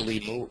actually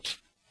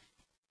move.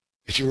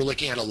 If you were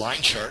looking at a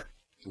line chart,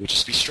 it would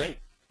just be straight.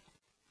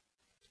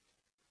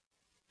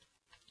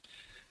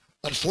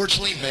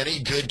 Unfortunately, many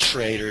good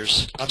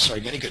trades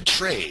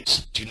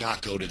do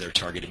not go to their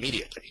target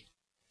immediately.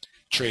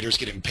 Traders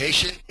get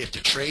impatient if the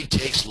trade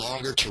takes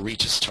longer to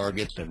reach its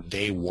target than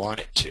they want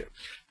it to.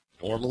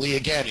 Normally,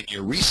 again, in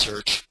your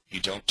research, you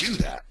don't do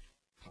that.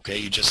 Okay,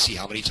 you just see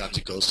how many times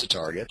it goes to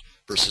target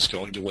versus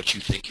going to what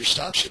you think your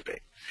stop should be.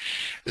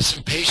 This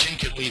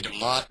impatience can lead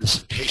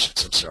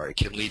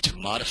to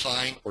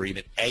modifying or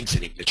even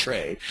exiting the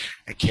trade,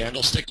 and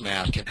Candlestick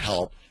Math can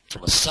help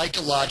from a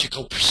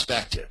psychological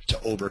perspective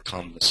to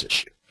overcome this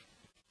issue.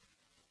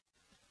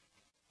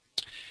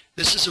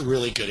 This is a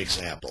really good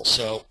example.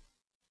 So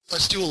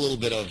let's do a little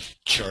bit of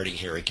charting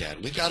here again.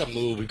 We've got a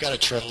move. We've got a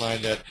trend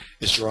line that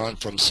is drawn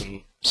from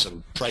some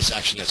price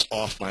action that's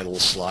off my little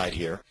slide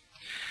here.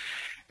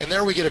 And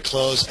there we get a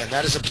close, and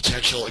that is a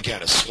potential,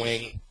 again, a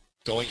swing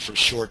going from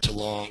short to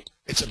long.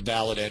 It's a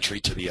valid entry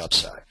to the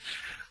upside.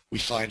 We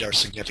find our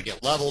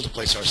significant level to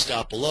place our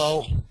stop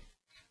below.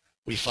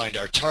 We find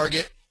our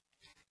target,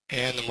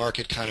 and the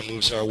market kind of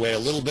moves our way a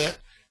little bit,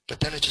 but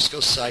then it just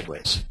goes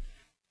sideways.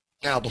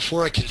 Now,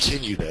 before I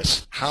continue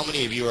this, how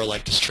many of you are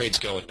like, this trade's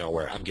going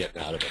nowhere, I'm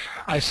getting out of it?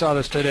 I saw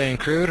this today in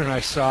crude, and I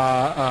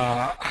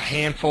saw a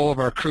handful of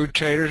our crude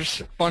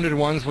traders, funded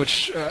ones,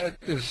 which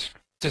is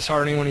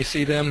disheartening when you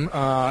see them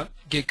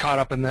get caught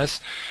up in this.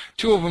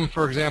 2 of them,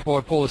 for example,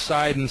 I pulled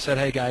aside and said,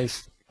 hey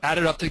guys, add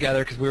it up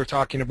together, because we were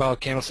talking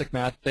about Candlestick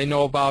Math. They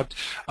know about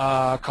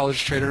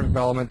college trader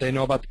development. They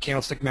know about the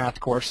Candlestick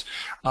Math course.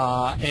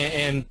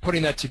 And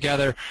putting that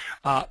together,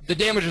 the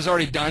damage was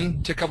already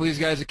done to a couple of these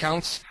guys'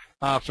 accounts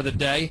for the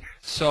day.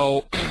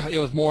 So it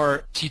was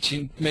more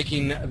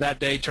making that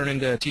day turn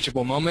into a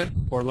teachable moment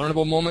or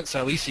learnable moment, so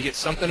at least you get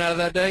something out of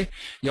that day.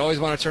 You always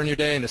want to turn your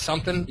day into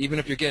something, even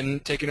if you're getting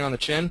taken on the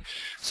chin.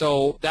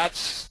 So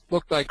that's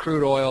looked like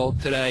crude oil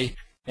today.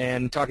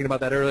 And talking about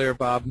that earlier,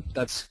 Bob,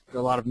 that's a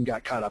lot of them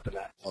got caught up in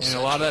that. And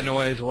a lot of that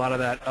noise, a lot of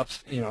that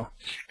ups, And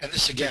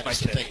this, again, is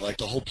the thing. Like,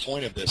 the whole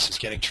point of this is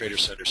getting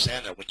traders to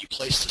understand that when you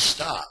place the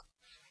stop,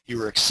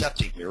 you are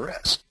accepting your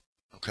risk,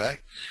 okay?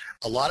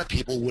 A lot of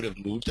people would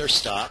have moved their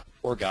stop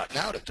or gotten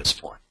out at this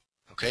point,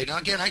 okay? Now,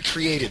 again, I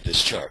created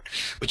this chart,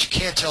 but you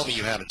can't tell me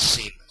you haven't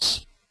seen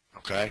this,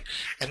 okay?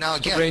 And now,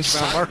 again,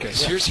 range-bound market.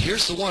 Yeah.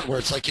 Here's the one where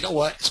it's like, you know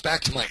what? It's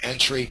back to my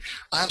entry.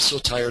 I'm so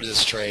tired of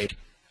this trade.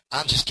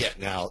 I'm just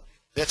getting out.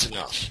 That's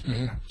enough.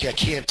 Okay, I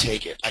can't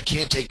take it. I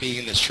can't take being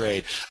in this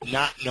trade,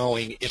 not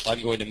knowing if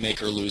I'm going to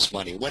make or lose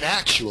money. When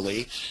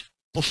actually,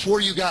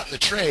 before you got in the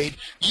trade,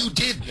 you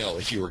did know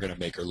if you were going to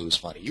make or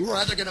lose money. You were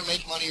either going to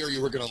make money or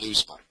you were going to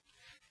lose money.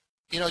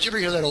 Did you ever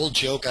hear that old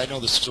joke, I know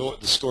the score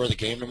of the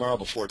game tomorrow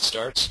before it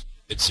starts?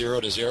 It's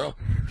 0-0.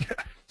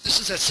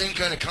 This is that same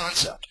kind of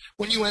concept.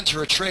 When you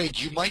enter a trade,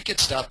 you might get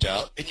stopped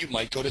out and you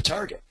might go to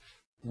target.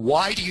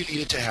 Why do you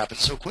need it to happen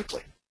so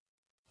quickly?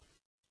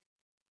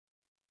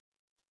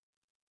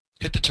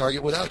 Hit the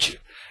target without you.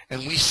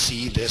 And we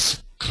see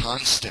this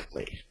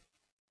constantly.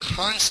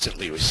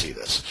 Constantly we see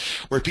this,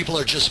 where people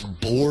are just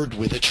bored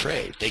with a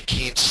trade. They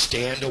can't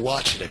stand to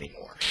watch it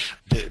anymore.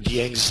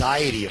 The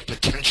anxiety of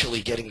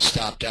potentially getting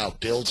stopped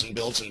out builds and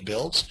builds and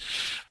builds,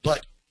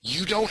 but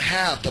you don't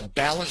have the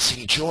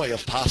balancing joy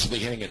of possibly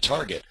hitting a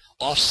target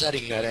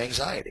offsetting that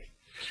anxiety.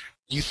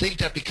 You think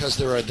that because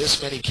there are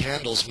this many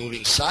candles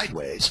moving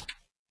sideways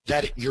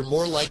that you're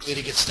more likely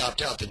to get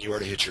stopped out than you are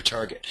to hit your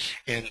target.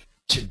 And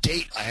to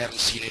date, I haven't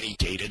seen any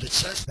data that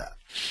says that.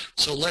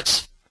 So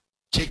let's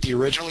take the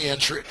original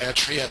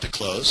entry at the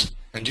close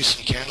and do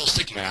some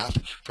candlestick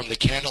math from the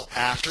candle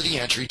after the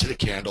entry to the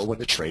candle when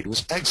the trade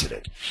was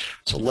exited.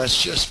 So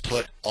let's just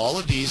put all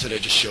of these that I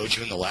just showed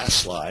you in the last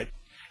slide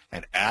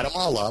and add them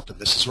all up, and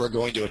this is where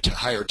going to a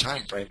higher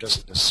time frame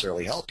doesn't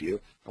necessarily help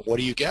you. And what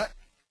do you get?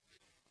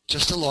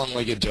 Just a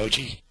long-legged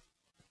doji.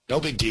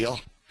 No big deal.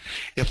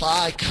 If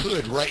I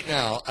could right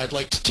now, I'd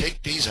like to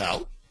take these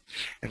out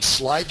and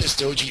slide this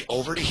doji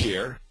over to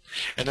here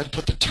and then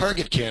put the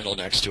target candle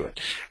next to it.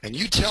 And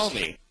you tell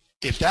me,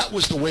 if that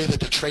was the way that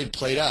the trade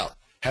played out,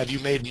 have you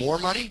made more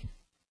money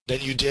than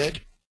you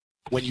did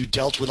when you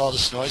dealt with all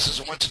this noises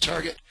and went to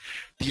target?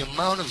 The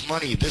amount of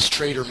money this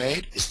trader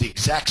made is the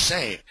exact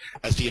same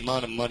as the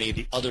amount of money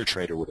the other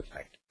trader would have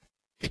made.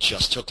 It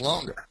just took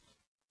longer.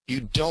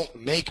 You don't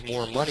make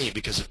more money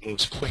because it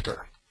moves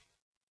quicker.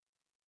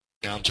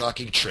 Now I'm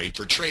talking trade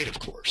for trade, of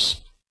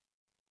course.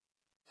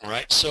 All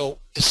right, so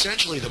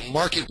essentially the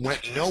market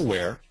went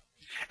nowhere,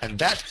 and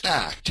that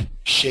fact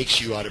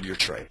shakes you out of your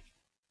trade.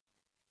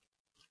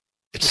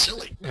 It's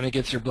silly. And it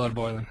gets your blood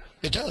boiling.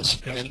 It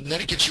does. Yep. And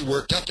then it gets you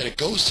worked up that it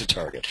goes to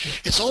target.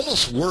 It's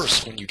almost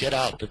worse when you get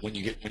out than when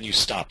you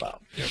stop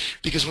out. Yep.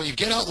 Because when you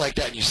get out like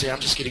that and you say, I'm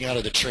just getting out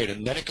of the trade,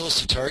 and then it goes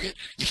to target,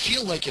 you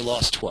feel like you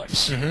lost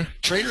twice.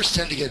 Traders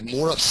tend to get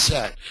more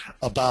upset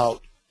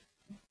about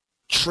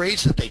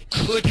trades that they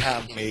could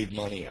have made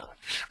money on.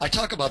 I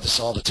talk about this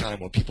all the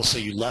time when people say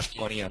you left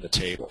money on the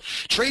table.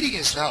 Trading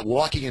is not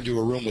walking into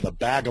a room with a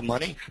bag of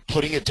money,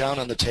 putting it down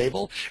on the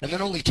table, and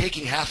then only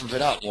taking half of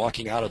it out and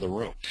walking out of the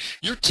room.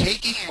 You're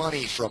taking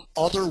money from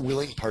other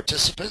willing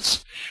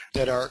participants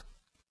that are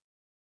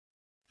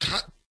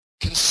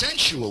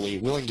consensually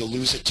willing to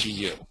lose it to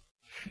you.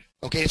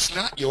 Okay, it's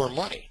not your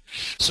money.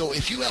 So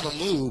if you have a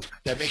move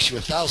that makes you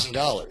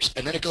 $1,000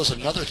 and then it goes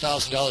another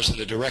 $1,000 in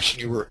the direction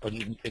you were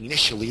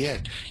initially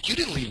in, you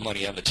didn't leave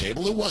money on the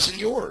table. It wasn't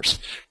yours.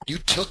 You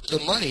took the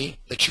money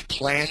that you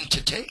planned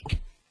to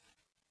take.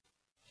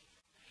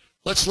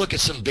 Let's look at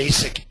some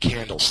basic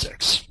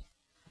candlesticks.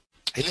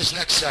 In this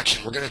next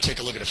section, we're going to take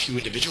a look at a few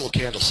individual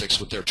candlesticks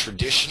with their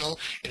traditional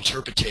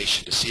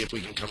interpretation to see if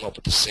we can come up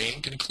with the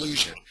same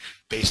conclusion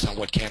based on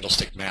what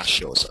candlestick math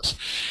shows us.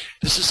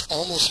 This is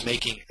almost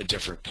making a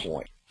different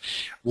point.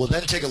 We'll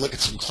then take a look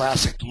at some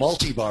classic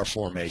multi-bar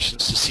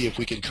formations to see if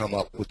we can come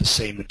up with the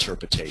same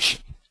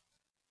interpretation.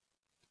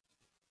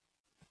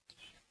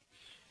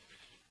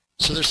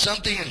 So there's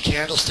something in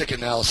candlestick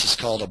analysis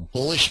called a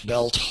bullish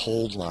belt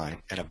hold line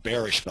and a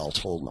bearish belt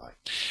hold line.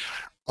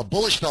 A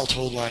bullish belt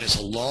hold line is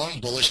a long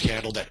bullish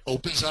candle that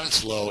opens on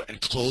its low and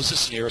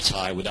closes near its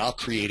high without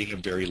creating a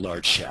very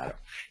large shadow.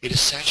 It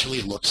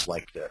essentially looks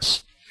like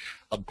this.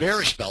 A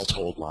bearish belt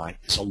hold line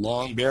is a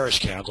long bearish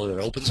candle that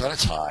opens on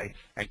its high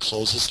and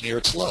closes near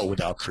its low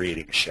without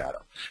creating a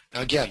shadow.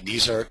 Now again,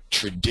 these are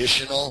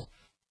traditional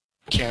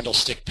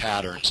candlestick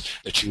patterns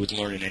that you would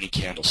learn in any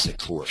candlestick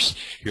course.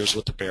 Here's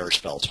what the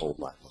bearish belt hold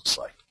line looks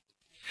like.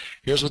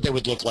 Here's what they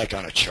would look like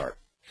on a chart.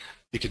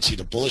 You can see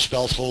the bullish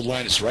belt hold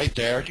line is right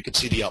there. You can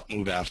see the up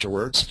move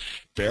afterwards.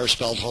 Bearish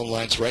belt hold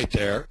line's right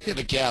there. We have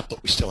a gap,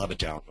 but we still have a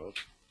down move.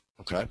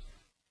 Okay?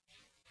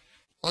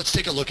 Let's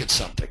take a look at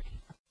something.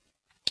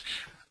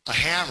 A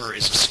hammer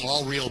is a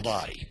small real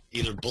body,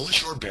 either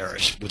bullish or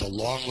bearish, with a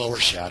long lower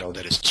shadow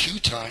that is 2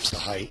 times the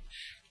height,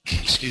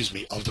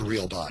 of the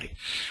real body,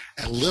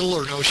 and little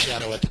or no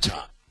shadow at the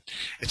top.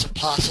 It's a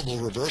possible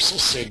reversal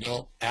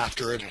signal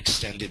after an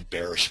extended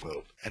bearish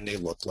move, and they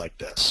look like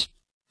this.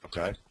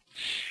 Okay?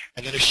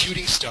 And then a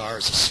shooting star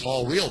is a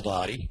small real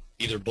body,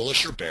 either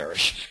bullish or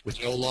bearish,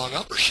 with no long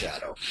upper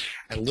shadow,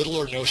 and little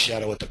or no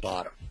shadow at the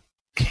bottom.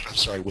 I'm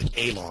sorry, with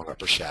a long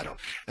upper shadow,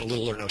 and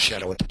little or no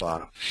shadow at the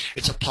bottom.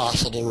 It's a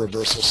possible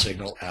reversal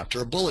signal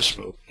after a bullish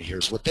move. And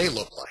here's what they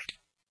look like.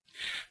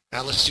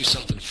 Now let's do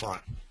something fun.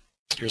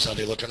 Here's how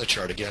they look on the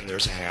chart. Again,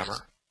 there's a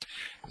hammer,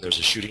 and there's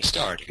a shooting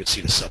star. And you can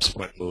see the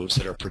subsequent moves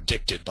that are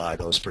predicted by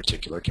those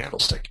particular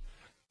candlestick.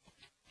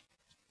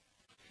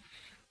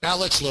 Now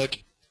let's look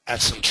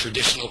at some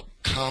traditional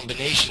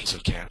combinations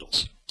of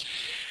candles.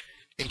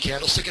 In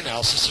candlestick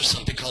analysis, there's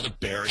something called a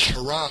bearish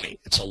harami.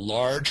 It's a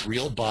large,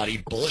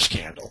 real-bodied bullish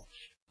candle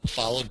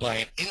followed by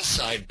an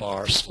inside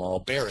bar small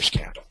bearish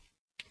candle.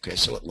 Okay,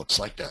 so it looks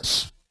like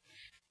this.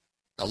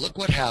 Now look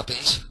what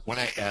happens when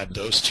I add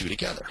those two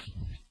together.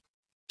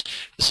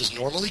 This is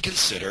normally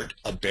considered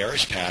a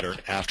bearish pattern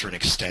after an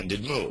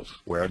extended move.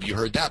 Where have you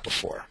heard that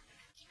before?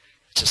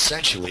 It's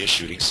essentially a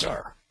shooting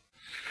star.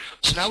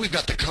 So now we've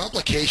got the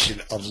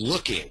complication of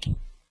looking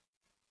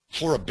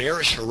for a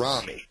bearish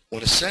harami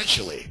when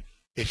essentially,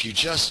 if you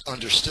just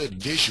understood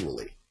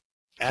visually,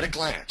 at a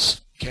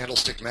glance,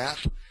 candlestick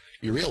math,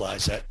 you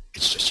realize that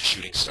it's just a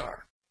shooting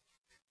star.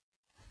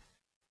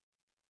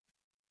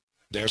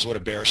 There's what a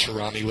bearish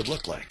harami would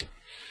look like.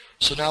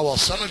 So now while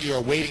some of you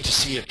are waiting to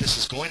see if this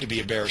is going to be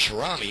a bearish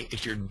harami,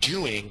 if you're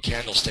doing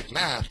candlestick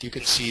math, you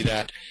can see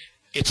that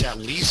it's at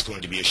least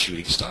going to be a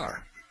shooting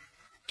star,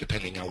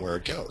 depending on where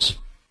it goes.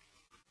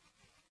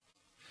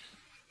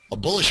 A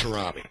bullish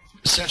harami,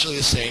 essentially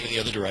the same in the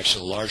other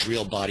direction, a large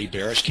real body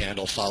bearish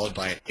candle followed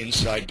by an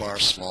inside bar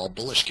small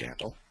bullish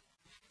candle.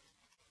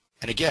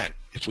 And again,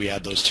 if we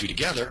add those two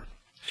together,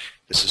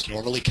 this is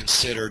normally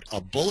considered a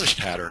bullish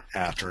pattern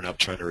after an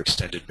uptrend or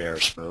extended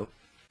bearish move,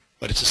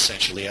 but it's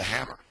essentially a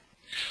hammer.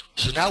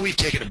 So now we've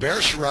taken a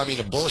bearish harami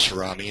and a bullish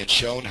harami and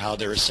shown how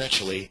they're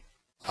essentially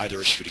either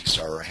a shooting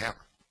star or a hammer.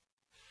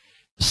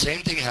 The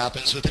same thing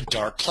happens with a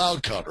dark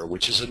cloud cover,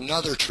 which is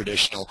another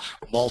traditional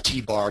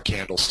multi-bar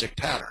candlestick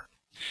pattern.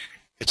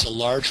 It's a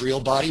large real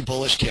body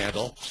bullish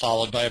candle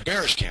followed by a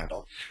bearish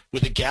candle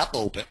with a gap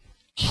open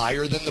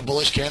higher than the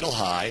bullish candle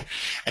high,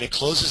 and it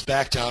closes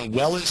back down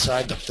well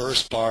inside the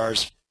first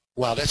bars.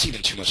 Wow, that's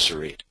even too much to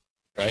read,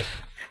 right?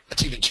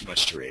 That's even too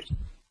much to read.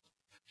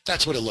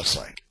 That's what it looks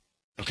like,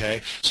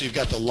 okay? So you've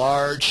got the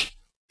large,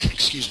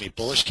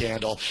 bullish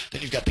candle,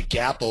 then you've got the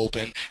gap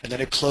open, and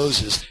then it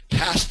closes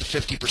past the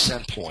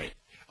 50% point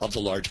of the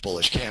large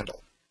bullish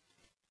candle.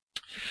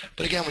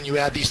 But again, when you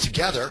add these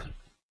together,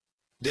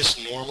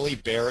 this normally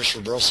bearish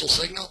reversal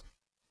signal,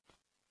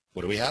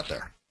 what do we have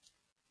there?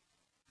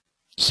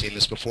 Seen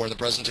this before in the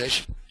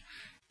presentation?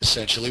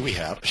 Essentially, we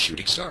have a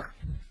shooting star.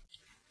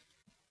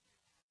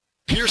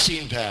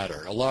 Piercing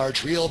pattern, a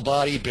large real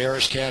body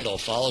bearish candle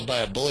followed by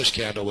a bullish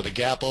candle with a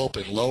gap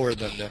open lower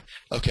than the,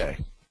 okay,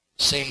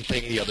 same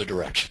thing the other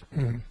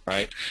direction,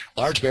 right?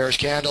 Large bearish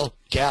candle,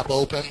 gap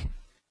open,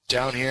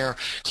 down here,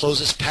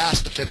 closes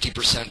past the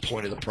 50%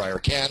 point of the prior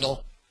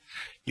candle.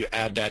 You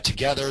add that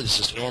together, this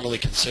is normally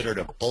considered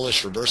a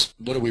bullish reverse.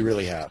 What do we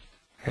really have?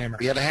 Hammer.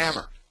 We have a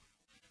hammer.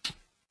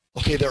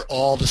 Okay, they're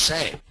all the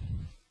same.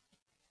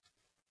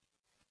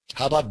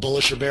 How about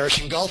bullish or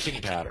bearish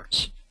engulfing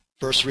patterns?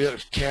 First real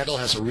candle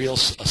has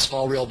a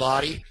small real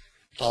body,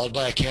 followed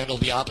by a candle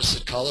the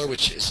opposite color,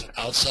 which is an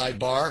outside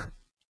bar.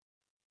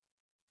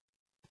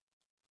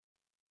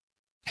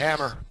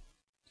 Hammer.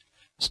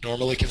 It's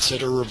normally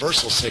considered a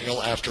reversal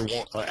signal after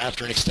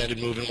an extended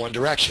move in one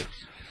direction.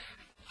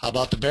 How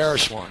about the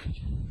bearish one?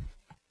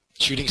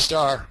 Shooting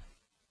star.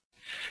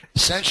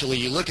 Essentially,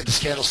 you look at this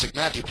candlestick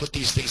math, you put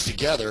these things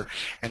together,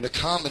 and the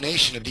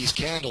combination of these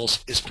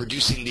candles is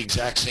producing the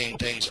exact same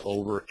things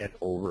over and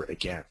over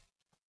again.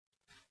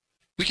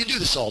 We can do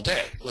this all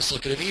day. Let's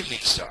look at an evening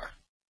star.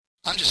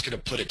 I'm just going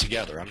to put it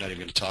together. I'm not even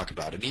going to talk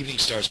about it. An evening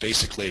star is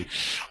basically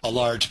a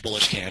large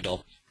bullish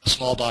candle, a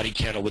small bodied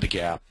candle with a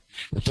gap.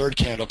 The third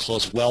candle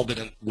closed well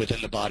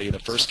within the body of the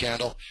first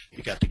candle.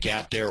 You got the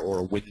gap there, or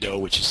a window,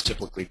 which is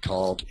typically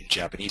called in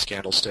Japanese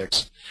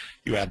candlesticks.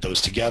 You add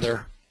those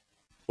together.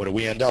 What do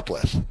we end up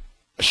with?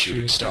 A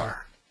shooting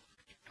star.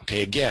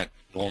 Okay, again,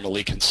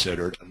 normally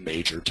considered a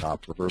major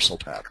top reversal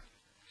pattern.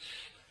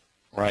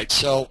 All right,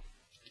 so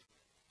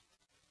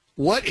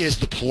what is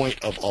the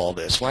point of all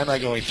this? Why am I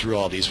going through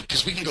all these?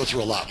 Because we can go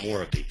through a lot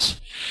more of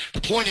these.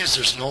 The point is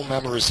there's no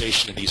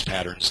memorization of these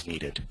patterns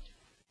needed.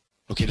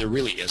 Okay, there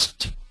really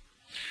isn't.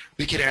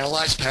 We could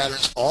analyze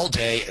patterns all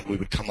day and we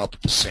would come up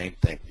with the same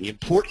thing. The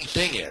important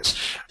thing is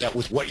that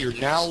with what you're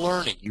now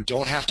learning, you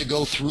don't have to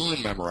go through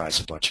and memorize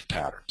a bunch of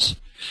patterns.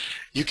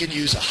 You can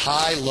use a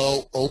high,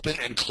 low, open,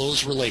 and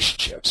close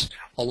relationships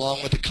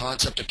along with the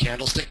concept of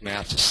candlestick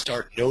math to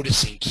start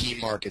noticing key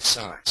market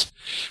signs.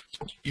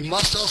 You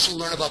must also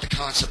learn about the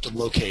concept of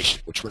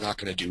location, which we're not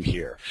going to do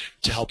here,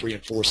 to help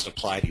reinforce and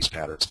apply these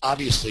patterns.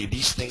 Obviously,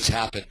 these things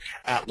happen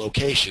at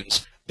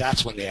locations.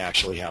 That's when they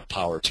actually have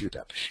power to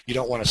them. You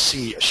don't want to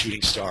see a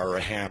shooting star or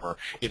a hammer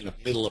in the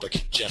middle of a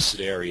congested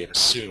area and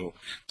assume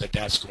that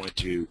that's going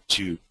to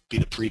be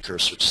the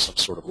precursor to some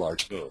sort of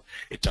large move.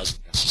 It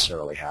doesn't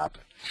necessarily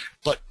happen.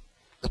 But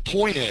The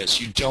point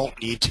is, you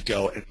don't need to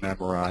go and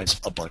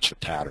memorize a bunch of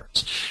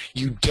patterns.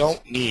 You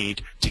don't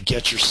need to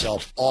get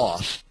yourself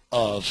off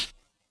of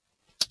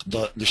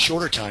the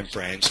shorter time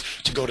frames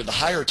to go to the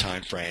higher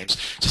time frames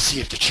to see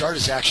if the chart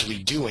is actually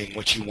doing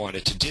what you want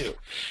it to do.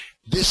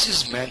 This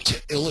is meant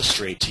to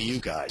illustrate to you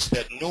guys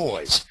that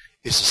noise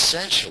is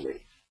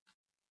essentially,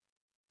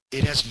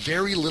 it has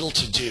very little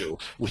to do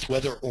with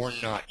whether or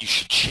not you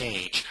should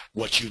change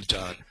what you've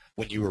done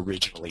when you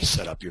originally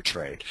set up your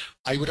trade.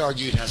 I would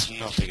argue it has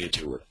nothing to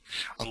do with it.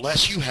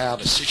 Unless you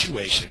have a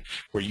situation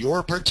where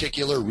your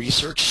particular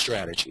research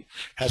strategy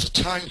has a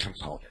time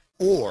component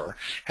or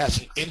has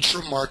an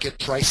intra-market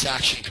price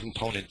action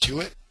component to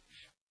it,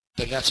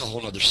 then that's a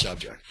whole other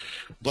subject.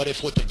 But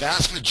if what the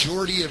vast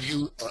majority of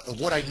you, of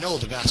what I know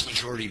the vast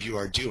majority of you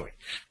are doing,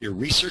 you're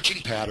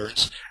researching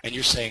patterns and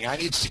you're saying, I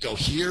need to go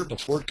here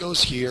before it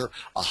goes here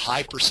a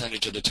high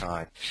percentage of the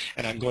time,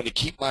 and I'm going to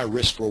keep my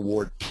risk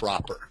reward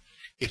proper.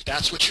 If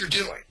that's what you're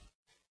doing,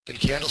 then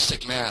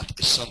Candlestick Math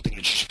is something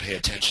that you should pay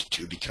attention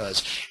to,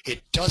 because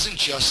it doesn't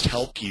just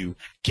help you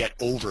get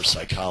over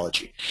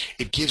psychology.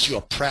 It gives you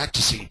a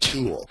practicing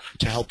tool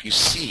to help you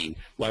see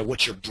why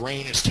what your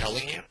brain is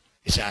telling you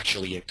is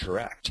actually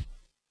incorrect.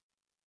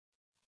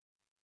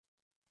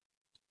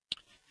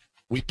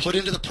 We put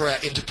into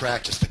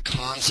practice the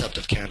concept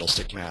of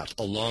Candlestick Math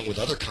along with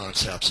other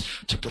concepts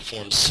to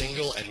perform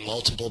single and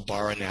multiple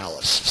bar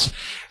analysis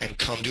and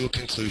come to a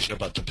conclusion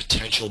about the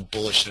potential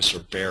bullishness or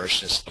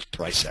bearishness of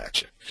price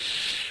action.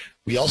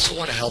 We also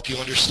want to help you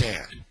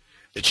understand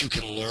that you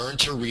can learn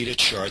to read a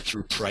chart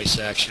through price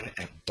action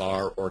and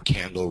bar or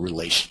candle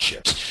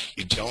relationships.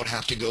 You don't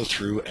have to go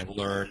through and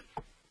learn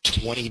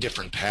 20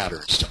 different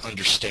patterns to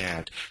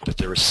understand that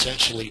they're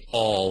essentially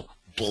all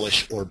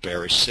bullish or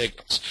bearish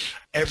signals.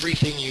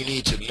 Everything you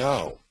need to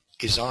know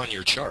is on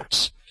your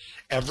charts.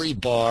 Every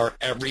bar,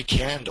 every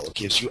candle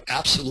gives you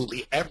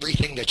absolutely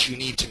everything that you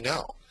need to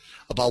know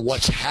about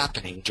what's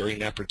happening during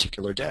that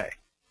particular day.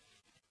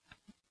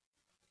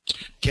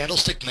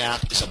 Candlestick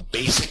Math is a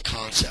basic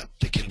concept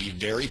that can be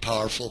very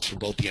powerful for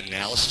both the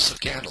analysis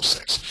of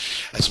candlesticks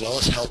as well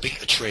as helping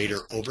a trader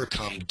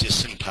overcome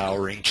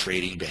disempowering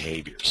trading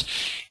behaviors.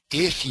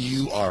 If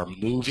you are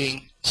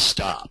moving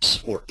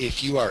stops or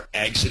if you are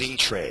exiting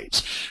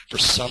trades for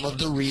some of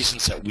the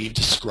reasons that we've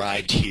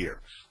described here,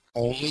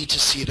 only to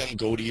see them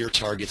go to your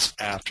targets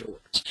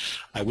afterwards,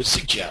 I would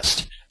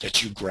suggest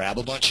that you grab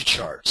a bunch of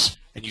charts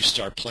and you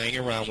start playing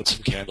around with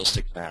some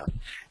Candlestick Math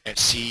and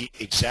see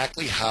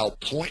exactly how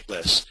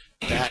pointless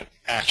that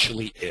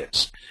actually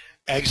is.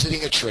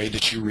 Exiting a trade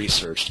that you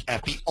researched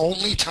at the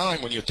only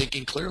time when you're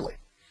thinking clearly,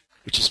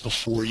 which is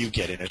before you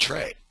get in a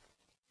trade.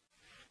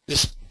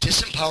 This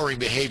disempowering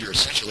behavior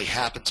essentially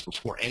happens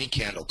before any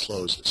candle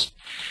closes.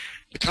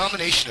 The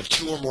combination of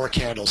two or more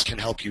candles can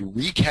help you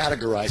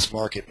recategorize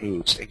market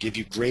moves and give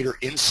you greater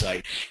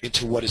insight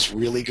into what is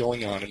really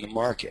going on in the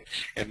market,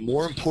 and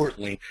more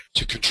importantly,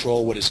 to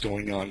control what is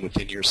going on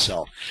within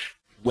yourself.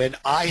 When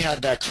I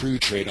had that crew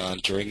trade on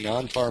during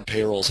non-farm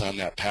payrolls on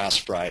that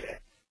past Friday,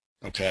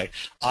 okay,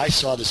 I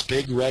saw this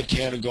big red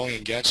candle going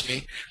against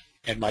me,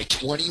 and my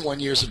 21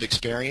 years of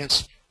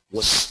experience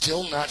was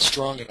still not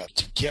strong enough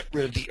to get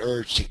rid of the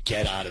urge to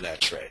get out of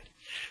that trade.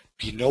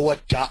 You know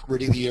what got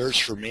rid of the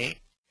urge for me?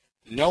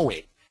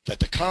 Knowing that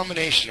the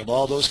combination of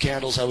all those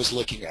candles I was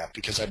looking at,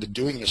 because I've been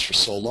doing this for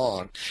so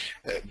long,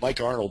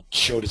 Mike Arnold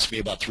showed it to me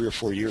about 3 or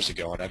 4 years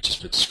ago, and I've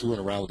just been screwing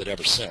around with it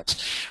ever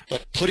since.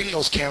 But putting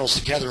those candles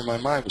together in my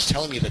mind was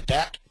telling me that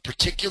that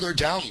particular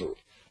down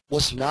move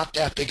was not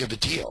that big of a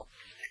deal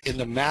in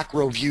the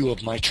macro view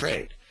of my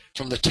trade.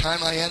 From the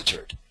time I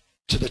entered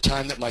to the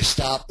time that my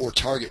stop or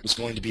target was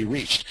going to be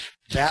reached,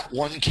 that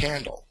one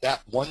candle,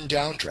 that one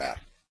downdraft,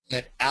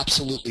 meant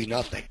absolutely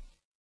nothing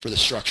for the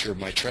structure of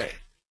my trade.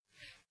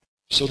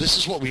 So this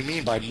is what we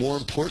mean by, more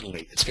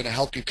importantly, it's going to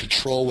help you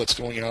control what's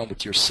going on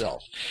with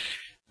yourself.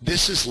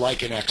 This is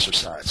like an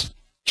exercise.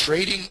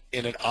 Trading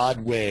in an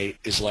odd way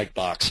is like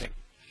boxing.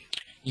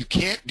 You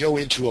can't go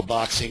into a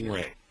boxing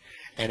ring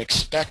and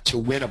expect to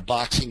win a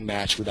boxing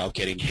match without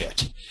getting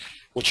hit.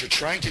 What you're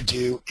trying to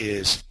do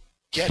is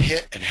get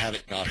hit and have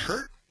it not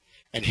hurt,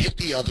 and hit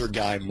the other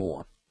guy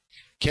more.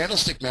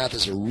 Candlestick Math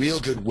is a real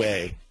good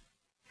way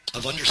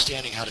of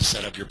understanding how to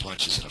set up your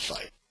punches in a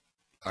fight,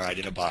 all right,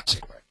 in a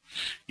boxing ring.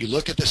 You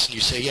look at this and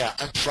you say, yeah,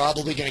 I'm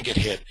probably going to get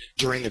hit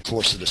during the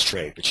course of this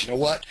trade. But you know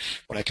what?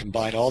 When I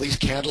combine all these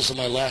candles in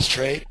my last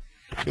trade,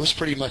 it was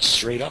pretty much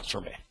straight up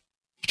for me.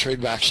 The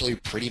trade actually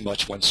pretty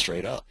much went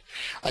straight up.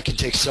 I can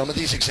take some of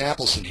these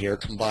examples in here,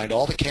 combine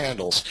all the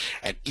candles,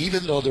 and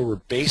even though there were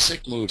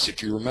basic moves,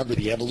 if you remember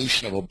the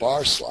evolution of a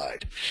bar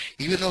slide,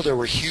 even though there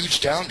were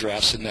huge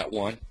downdrafts in that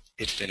one,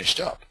 it finished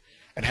up.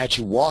 And had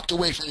you walked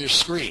away from your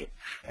screen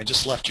and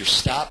just left your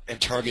stop and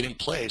target in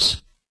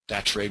place,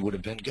 that trade would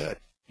have been good.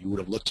 You would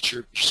have looked at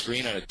your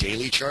screen on a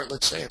daily chart,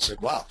 let's say, and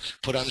said, wow,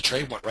 put on the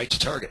trade, went right to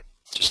target.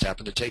 Just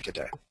happened to take a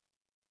day.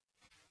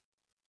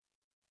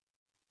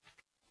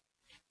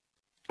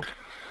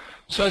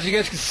 So as you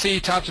guys can see,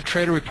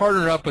 TopstepTrader, we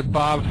partnered up with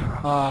Bob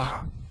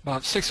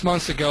about 6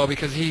 months ago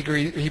because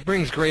he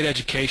brings great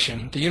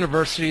education. The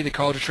university, the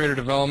College of Trader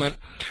Development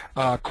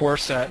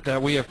course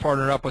that we have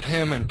partnered up with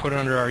him and put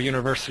under our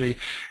university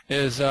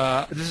is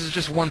this is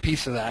just one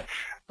piece of that.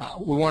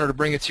 We wanted to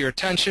bring it to your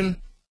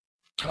attention.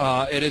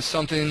 It is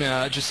something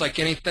just like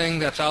anything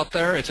that's out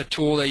there. It's a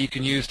tool that you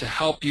can use to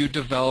help you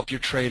develop your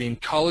trading.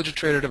 College of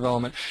Trader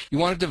Development. You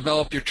want to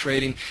develop your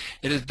trading.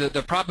 It is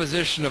the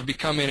proposition of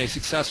becoming a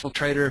successful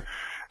trader.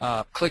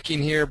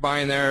 Clicking here,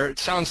 buying there. It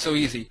sounds so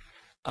easy.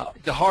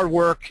 The hard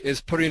work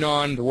is putting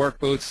on the work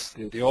boots,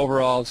 the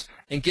overalls,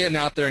 and getting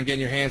out there and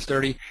getting your hands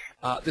dirty.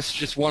 This is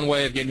just one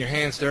way of getting your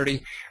hands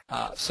dirty.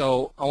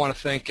 So I want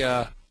to thank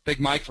Big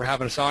Mike for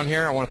having us on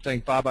here. I want to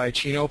thank Bob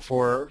Iaccino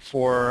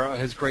for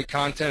his great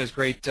content, his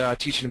great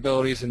teaching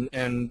abilities,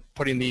 and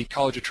putting the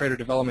College of Trader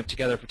Development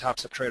together for Top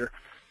Step Trader.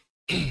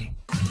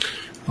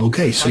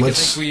 Okay, so Mike, let's.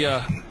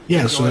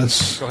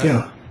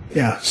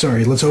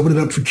 Sorry. Let's open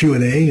it up for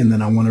Q&A, and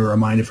then I want to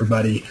remind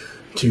everybody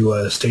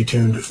to stay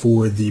tuned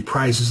for the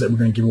prizes that we're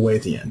going to give away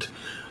at the end.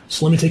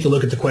 So let me take a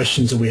look at the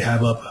questions that we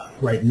have up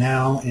right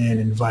now and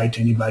invite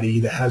anybody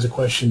that has a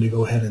question to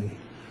go ahead and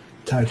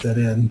type that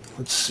in.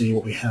 Let's see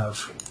what we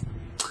have.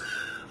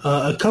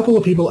 A couple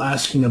of people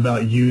asking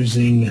about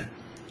using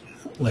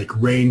like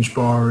range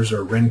bars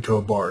or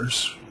Renko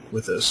bars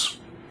with this.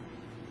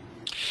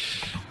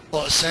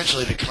 Well,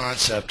 essentially the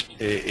concept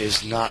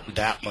is not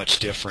that much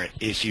different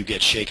if you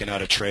get shaken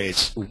out of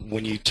trades.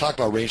 When you talk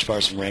about range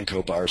bars and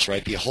Renko bars,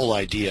 right, the whole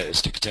idea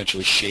is to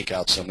potentially shake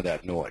out some of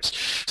that noise.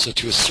 So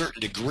to a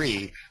certain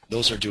degree,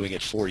 those are doing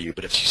it for you.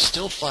 But if you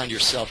still find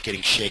yourself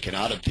getting shaken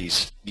out of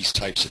these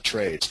types of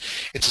trades,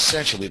 it's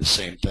essentially the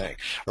same thing.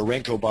 A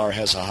Renko bar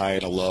has a high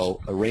and a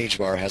low, a range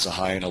bar has a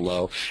high and a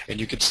low, and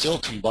you can still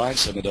combine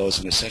some of those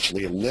and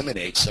essentially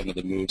eliminate some of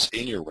the moves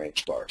in your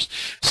range bars.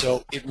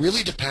 So it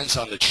really depends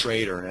on the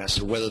trader and as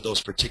to whether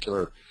those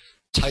particular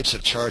types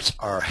of charts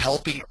are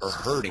helping or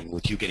hurting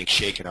with you getting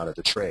shaken out of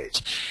the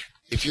trades.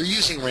 If you're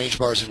using range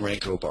bars and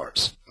Renko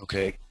bars,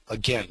 okay,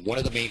 again, one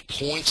of the main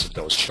points of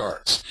those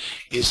charts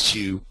is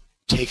to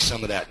take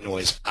some of that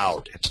noise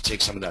out and to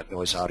take some of that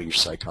noise out of your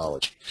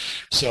psychology.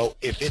 So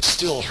if it's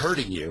still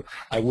hurting you,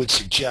 I would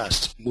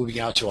suggest moving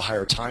out to a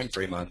higher time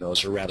frame on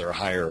those, or rather a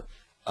higher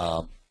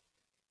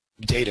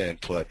data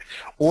input,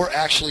 or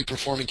actually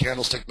performing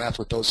candlestick math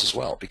with those as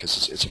well,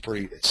 because it's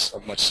a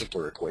much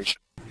simpler equation.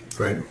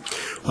 Right.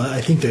 Well,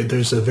 I think that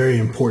there's a very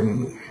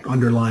important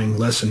underlying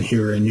lesson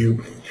here, and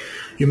you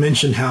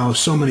mentioned how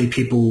so many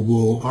people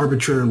will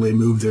arbitrarily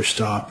move their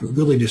stop,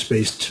 really just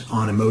based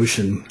on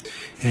emotion,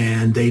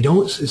 and they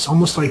don't. It's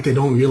almost like they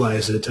don't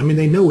realize it. I mean,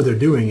 they know they're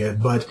doing it,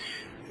 but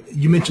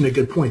you mentioned a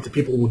good point that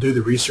people will do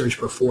the research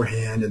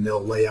beforehand and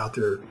they'll lay out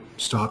their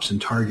stops and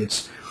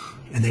targets,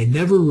 and they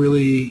never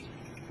really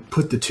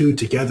put the two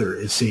together.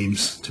 It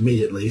seems to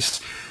me, at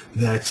least,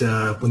 that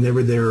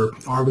whenever they're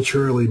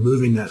arbitrarily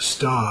moving that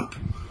stop,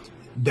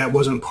 that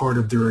wasn't part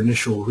of their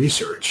initial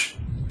research.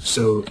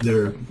 So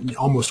they're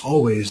almost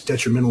always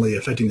detrimentally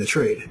affecting the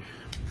trade.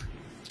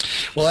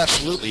 Well,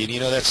 absolutely. And, you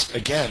know, that's,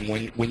 again,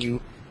 when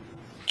you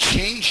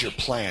change your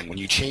plan, when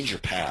you change your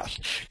path,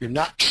 you're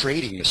not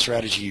trading the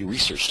strategy you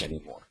researched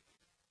anymore.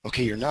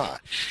 Okay, you're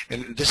not.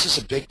 And this is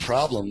a big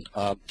problem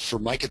for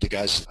Mike and the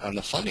guys on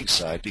the funding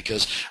side,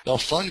 because they'll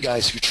fund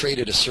guys who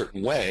traded a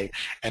certain way,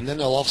 and then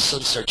they'll all of a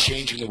sudden start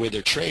changing the way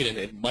they're trading.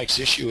 And Mike's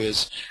issue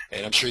is,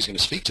 and I'm sure he's going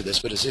to speak to this,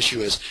 but his issue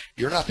is,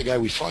 you're not the guy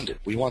we funded.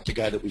 We want the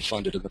guy that we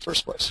funded in the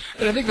first place.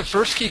 And I think the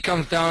first key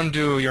comes down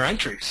to your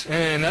entries,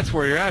 and that's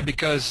where you're at,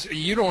 because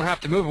you don't have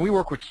to move. And we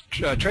work with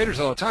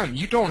traders all the time.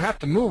 You don't have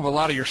to move a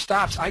lot of your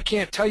stops. I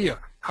can't tell you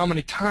how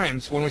many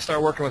times when we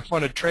start working with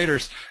funded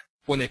traders,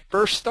 when they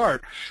first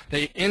start,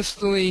 they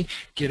instantly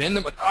get in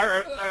them.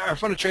 Our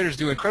funded traders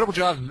do an incredible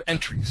job of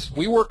entries.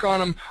 We work on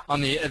them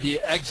on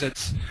the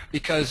exits,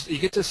 because you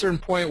get to a certain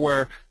point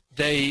where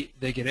they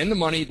get in the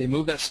money, they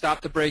move that stop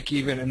to break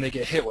even, and they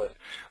get hit with it.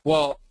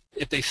 Well,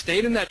 if they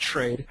stayed in that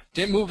trade,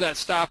 didn't move that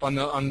stop on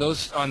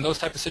those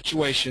type of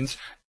situations,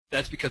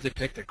 that's because they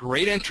picked a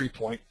great entry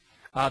point.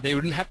 They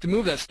wouldn't have to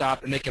move that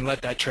stop, and they can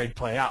let that trade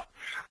play out.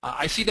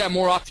 I see that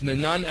more often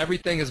than none.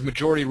 Everything is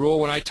majority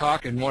rule when I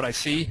talk, and what I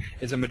see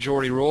is a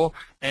majority rule.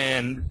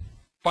 And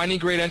finding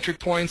great entry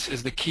points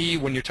is the key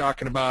when you're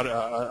talking about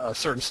a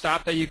certain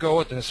stop that you go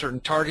with and a certain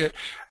target,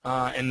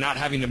 and not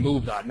having to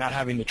move that, not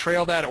having to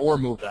trail that or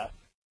move that.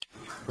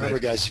 Remember,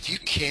 guys, if you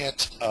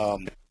can't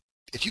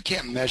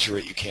measure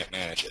it, you can't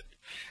manage it.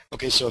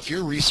 Okay, so if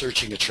you're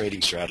researching a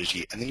trading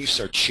strategy and then you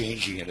start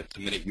changing it at the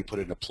minute you put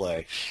it into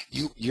play,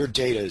 your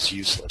data is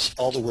useless.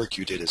 All the work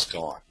you did is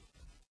gone.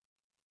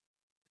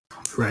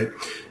 Right.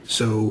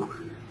 So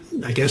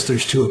I guess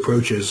there's two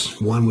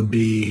approaches. One would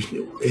be,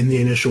 in the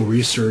initial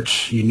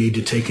research, you need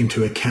to take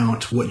into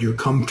account what you're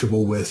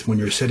comfortable with when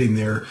you're sitting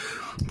there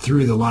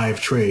through the live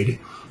trade,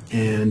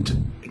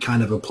 and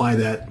kind of apply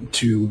that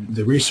to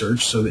the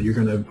research so that you're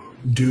going to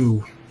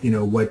do,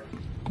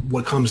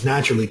 what comes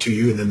naturally to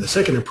you. And then the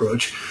second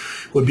approach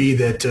would be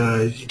that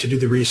to do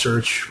the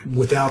research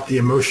without the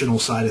emotional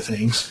side of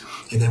things,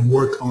 and then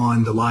work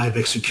on the live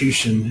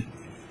execution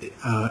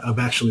of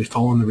actually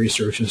following the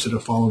research instead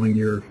of following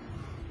your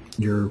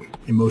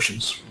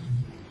emotions.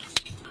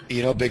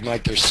 You know, Big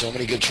Mike, there's so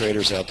many good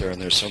traders out there,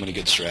 and there's so many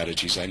good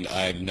strategies.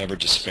 I've never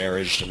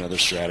disparaged another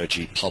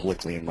strategy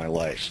publicly in my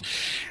life.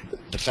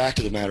 The fact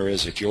of the matter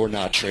is, if you're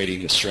not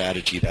trading the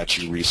strategy that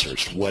you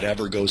researched,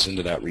 whatever goes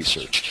into that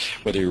research,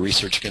 whether you're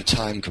researching a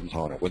time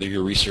component, whether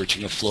you're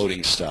researching a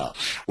floating style,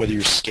 whether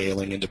you're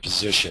scaling into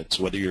positions,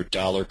 whether you're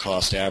dollar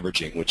cost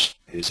averaging, which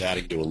is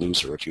adding to a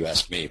loser if you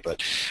ask me,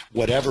 but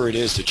whatever it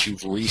is that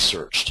you've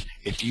researched,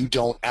 if you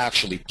don't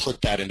actually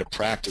put that into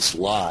practice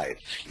live,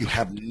 you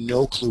have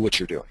no clue what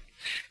you're doing.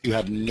 You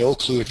have no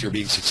clue if you're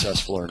being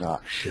successful or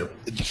not. Yep.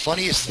 The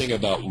funniest thing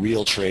about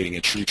real trading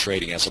and true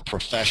trading as a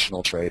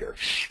professional trader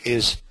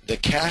is the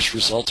cash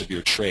result of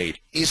your trade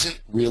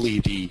isn't really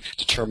the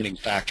determining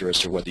factor as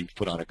to whether you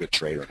put on a good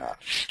trade or not.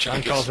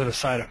 John calls it a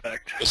side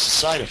effect. It's a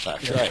side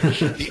effect, right?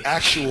 The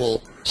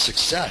actual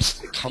success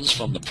that comes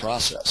from the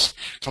process,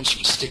 comes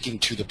from sticking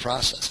to the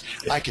process.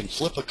 I can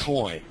flip a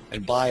coin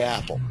and buy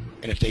Apple,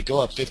 and if they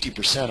go up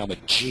 50%, I'm a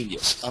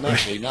genius. I'm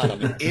actually not.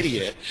 I'm an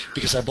idiot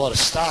because I bought a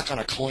stock on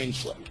a coin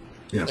flip.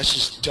 Yeah. That's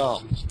just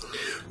dumb.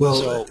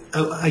 Well,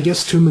 I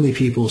guess too many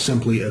people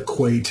simply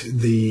equate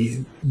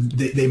they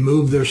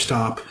move their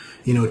stop,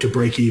 to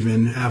break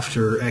even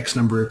after X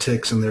number of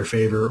ticks in their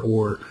favor,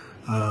 or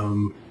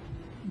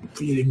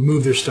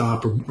move their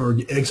stop or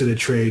exit a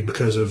trade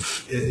because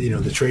of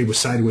the trade was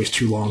sideways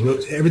too long.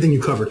 Everything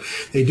you covered,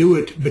 they do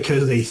it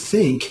because they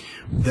think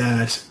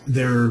that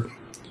they're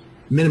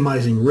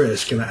minimizing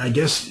risk, and I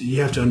guess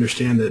you have to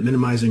understand that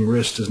minimizing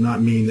risk does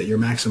not mean that you're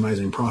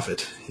maximizing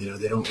profit. They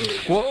don't really.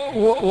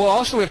 Well,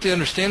 also we have to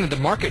understand that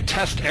the market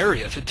tests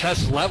areas, it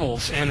tests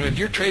levels, and if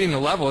you're trading the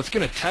level, it's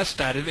going to test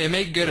that. It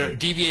may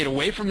deviate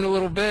away from it a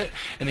little bit,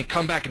 and then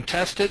come back and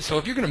test it. So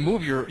if you're going to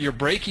move your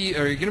break or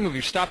you're going to move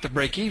your stop to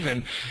break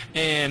even,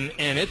 and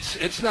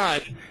it's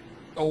not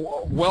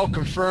well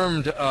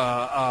confirmed in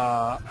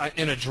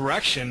a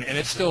direction, and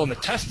it's still in the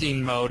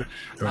testing mode,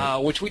 right,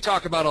 which we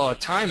talk about all the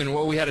time. And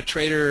what we had a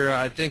trader,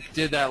 I think,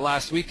 did that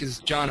last week is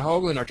John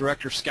Hoagland, our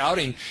director of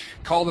scouting,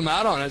 called him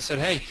out on it and said,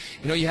 hey,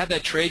 you had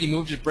that trade, you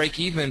moved to break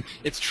even.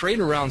 It's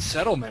trading around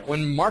settlement.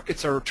 When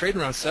markets are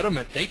trading around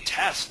settlement, they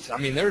test. I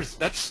mean,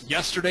 that's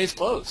yesterday's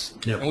close.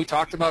 Yep. And we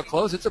talked about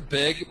close. It's a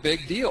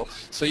big deal.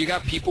 So you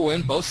got people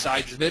in both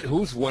sides of it.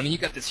 Who's winning? You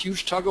got this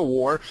huge tug of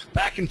war,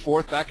 back and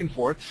forth,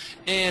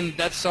 and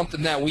that's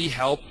something that we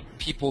help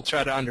people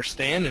try to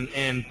understand,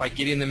 and by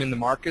getting them in the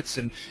markets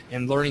and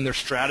learning their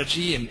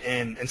strategy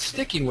and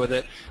sticking with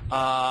it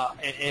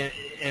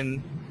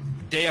and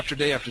day after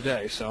day after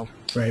day. So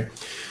right.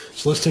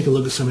 So let's take a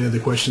look at some of the other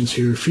questions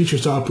here.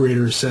 Futures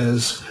Operator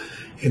says,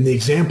 in the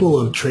example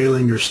of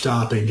trailing your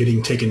stop and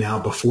getting taken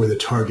out before the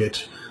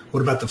target,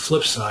 what about the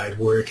flip side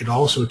where it could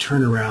also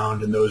turn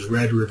around in those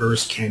red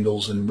reverse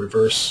candles and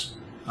reverse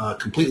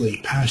completely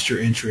past your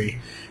entry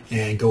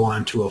and go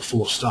on to a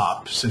full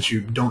stop? Since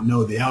you don't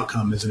know the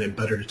outcome, isn't it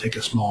better to take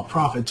a small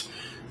profit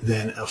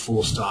than a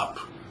full stop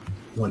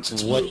once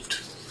it's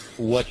moved?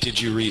 What did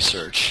you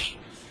research?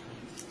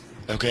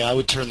 Okay, I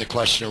would turn the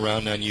question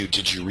around on you.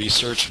 Did you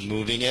research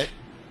moving it,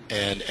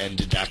 and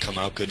did that come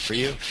out good for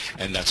you?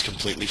 And that's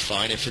completely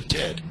fine if it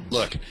did.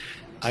 Look,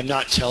 I'm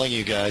not telling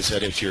you guys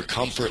that if your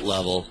comfort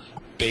level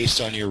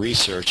based on your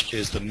research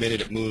is the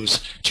minute it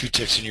moves 2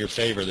 ticks in your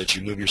favor that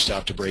you move your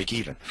stop to break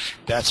even.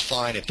 That's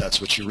fine if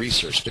that's what you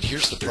researched. But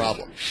here's the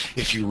problem.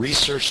 If you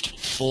researched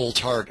full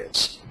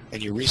targets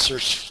and you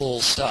researched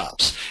full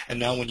stops, and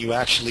now when you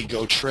actually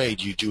go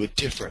trade, you do it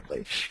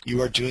differently.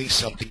 You are doing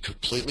something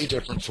completely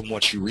different from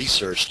what you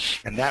researched,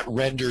 and that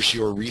renders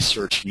your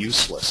research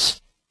useless.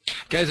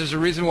 Guys, there's a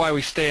reason why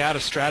we stay out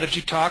of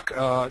strategy talk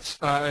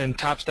in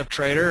Top Step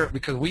Trader,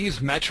 because we use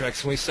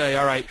metrics and we say,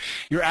 all right,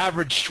 your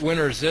average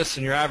winner is this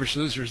and your average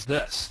loser is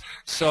this.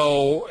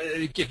 So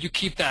if you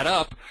keep that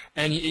up,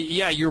 and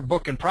yeah, you're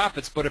booking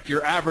profits, but if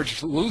your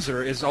average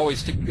loser is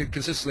always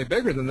consistently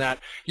bigger than that,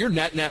 you're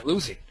net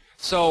losing.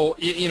 So,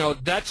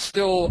 that's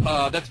still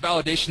that's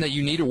validation that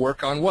you need to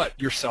work on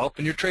yourself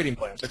and your trading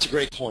plans. That's a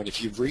great point.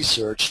 If you've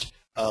researched,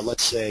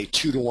 let's say,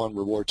 2-to-1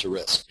 reward to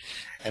risk,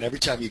 and every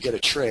time you get a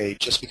trade,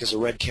 just because a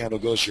red candle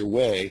goes your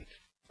way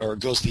or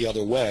goes the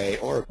other way,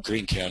 or a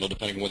green candle,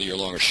 depending on whether you're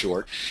long or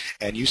short,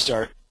 and you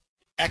start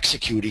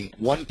executing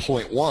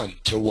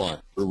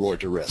 1.1-to-1 reward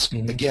to risk.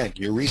 Mm-hmm. Again,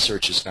 your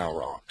research is now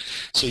wrong.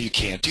 So you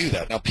can't do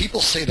that. Now, people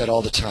say that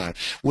all the time.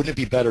 Wouldn't it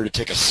be better to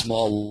take a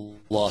small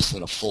loss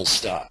than a full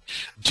stop?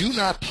 Do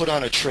not put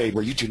on a trade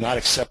where you do not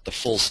accept the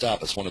full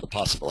stop as one of the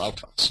possible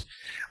outcomes.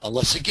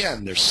 Unless,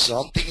 again, there's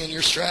something in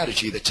your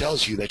strategy that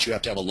tells you that you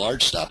have to have a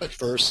large stop at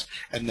first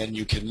and then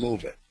you can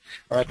move it.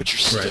 All right, but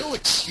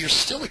you're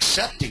still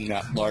accepting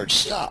that large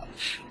stop.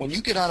 When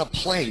you get on a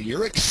plane,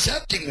 you're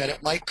accepting that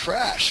it might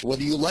crash,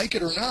 whether you like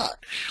it or not.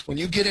 When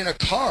you get in a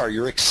car,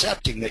 you're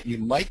accepting that you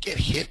might get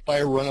hit by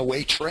a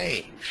runaway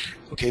train.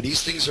 Okay,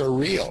 these things are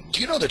real.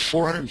 Do you know that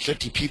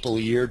 450 people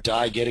a year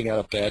die getting out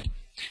of bed?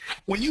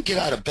 when you get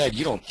out of bed,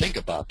 you don't think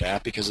about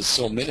that because it's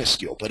so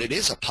minuscule, but it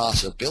is a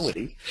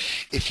possibility.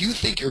 If you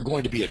think you're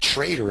going to be a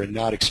trader and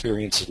not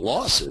experience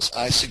losses,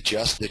 I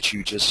suggest that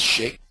you just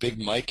shake Big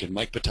Mike and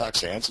Mike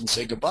Patak's hands and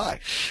say goodbye,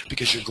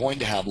 because you're going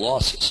to have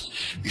losses.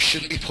 You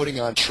shouldn't be putting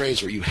on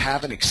trades where you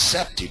haven't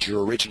accepted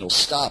your original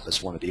stop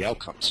as one of the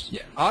outcomes.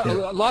 Yeah.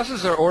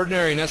 Losses are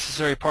ordinary,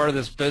 necessary part of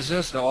this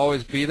business. They'll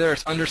always be there.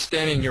 It's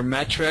understanding your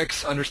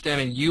metrics,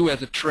 understanding you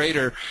as a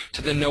trader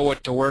to then know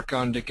what to work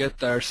on to get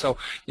there. So,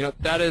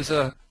 that is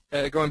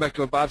going back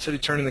to what Bob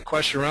said, turning the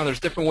question around. There's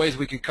different ways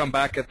we can come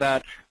back at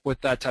that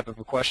with that type of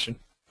a question.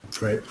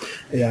 Right.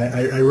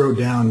 Yeah, I wrote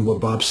down what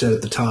Bob said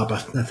at the top.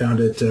 I found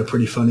it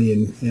pretty funny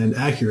and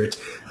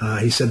accurate.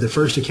 He said, the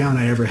first account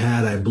I ever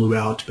had, I blew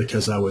out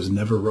because I was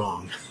never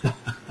wrong.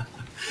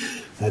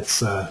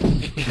 That's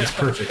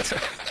perfect.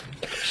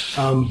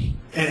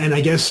 And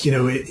I guess,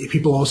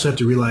 people also have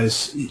to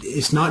realize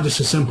it's not just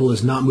as simple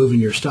as not moving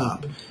your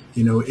stop.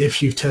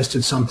 If you've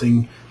tested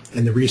something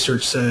and the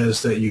research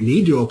says that you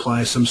need to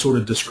apply some sort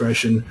of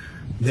discretion,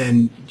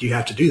 then you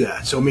have to do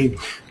that. So,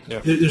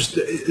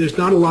 there's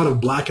not a lot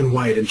of black and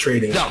white in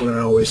trading. That's what I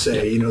always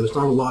say. There's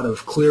not a lot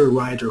of clear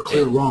right or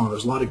clear wrong.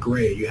 There's a lot of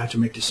gray. You have to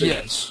make decisions.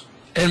 Yes.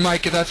 And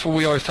Mike, that's what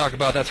we always talk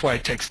about. That's why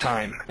it takes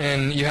time.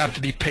 And you have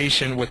to be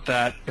patient with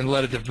that and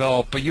let it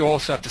develop. But you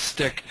also have to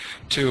stick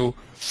to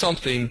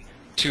something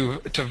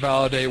to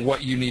validate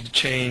what you need to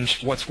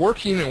change, what's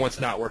working and what's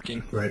not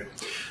working. Right.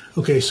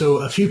 Okay, so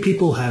a few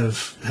people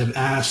have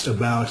asked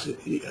about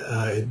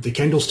the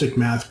candlestick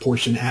math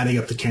portion, adding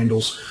up the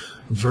candles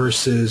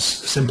versus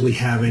simply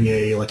having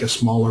a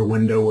smaller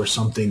window or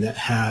something that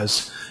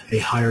has a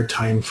higher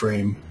time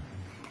frame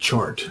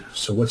chart.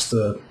 So what's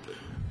the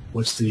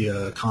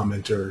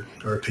comment or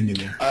opinion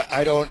there?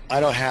 I don't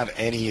have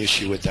any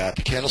issue with that.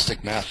 The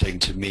candlestick math thing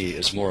to me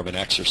is more of an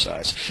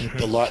exercise.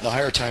 Mm-hmm. The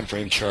higher time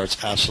frame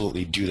charts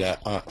absolutely do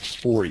that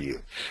for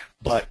you,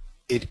 but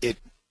it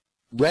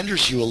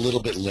renders you a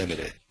little bit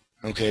limited.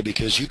 Okay,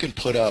 because you can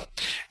put up,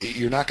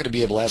 you're not going to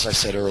be able, as I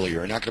said earlier,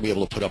 you're not going to be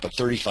able to put up a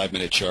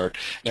 35-minute chart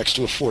next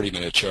to a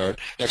 40-minute chart,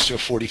 next to a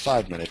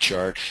 45-minute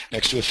chart,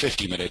 next to a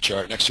 50-minute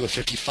chart, next to a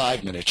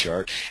 55-minute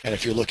chart. And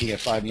if you're looking at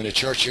 5-minute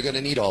charts, you're going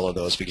to need all of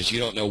those because you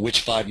don't know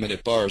which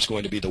 5-minute bar is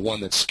going to be the one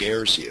that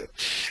scares you.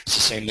 It's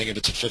the same thing if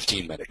it's a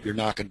 15-minute. You're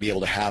not going to be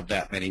able to have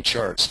that many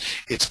charts.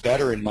 It's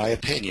better, in my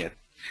opinion,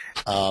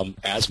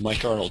 as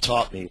Mike Arnold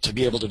taught me, to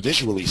be able to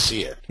visually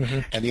see it.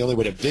 Mm-hmm. And the only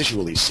way to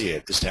visually see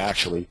it is to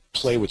actually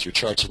play with your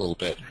charts a little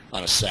bit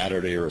on a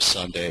Saturday or a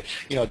Sunday.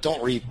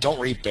 Don't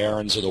read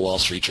Barron's or the Wall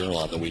Street Journal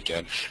on the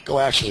weekend. Go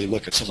actually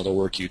look at some of the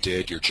work you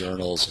did, your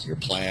journals and your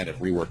plan, and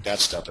rework that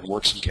stuff and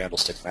work some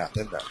candlestick math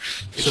in there.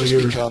 It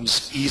just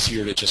becomes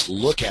easier to just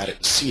look at it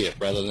and see it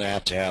rather than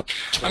have to have.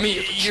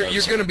 You're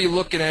going to be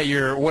looking at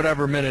your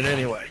whatever minute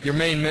anyway. Your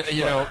main,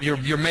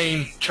 your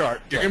main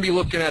chart. You're going to be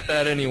looking at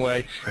that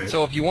anyway. Right.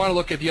 So if you want to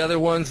look at the other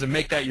ones, then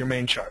make that your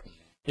main chart.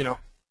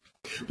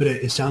 But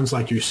it sounds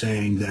like you're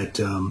saying that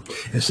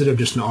instead of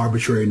just an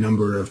arbitrary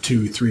number of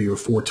 2, 3, or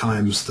 4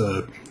 times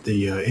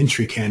the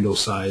entry candle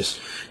size,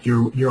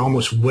 you're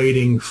almost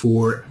waiting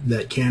for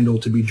that candle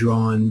to be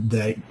drawn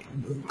that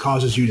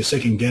causes you to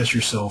second guess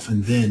yourself,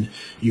 and then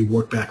you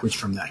work backwards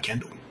from that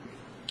candle.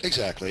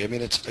 Exactly.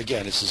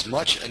 It's as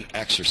much an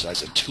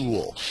exercise, a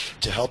tool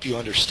to help you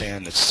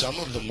understand that some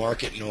of the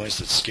market noise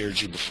that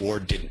scared you before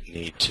didn't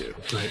need to.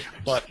 Right.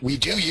 But we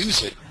do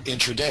use it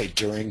intraday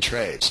during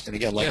trades. And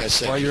again, like I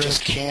said, you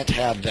just can't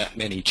have that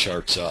many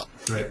charts up.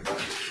 Right.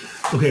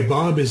 Okay,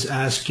 Bob is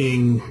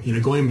asking,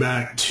 going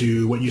back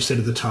to what you said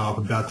at the top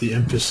about the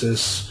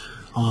emphasis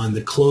on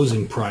the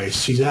closing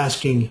price, he's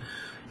asking,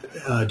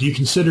 do you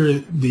consider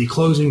the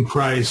closing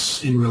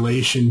price in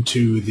relation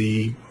to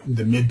the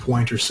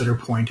midpoint or center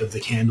point of the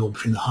candle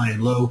between the high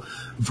and low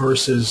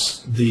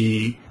versus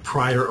the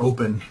prior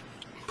open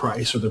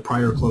price or the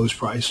prior close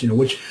price?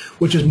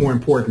 Which is more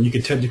important? You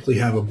could technically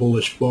have a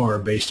bullish bar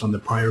based on the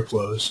prior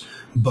close,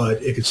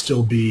 but it could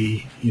still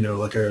be,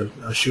 like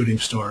a shooting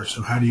star.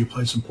 So how do you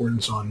place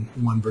importance on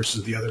one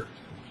versus the other?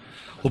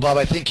 Well, Bob,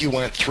 I think you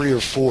went 3 or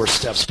 4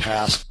 steps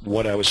past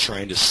what I was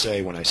trying to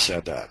say when I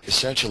said that.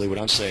 Essentially, what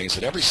I'm saying is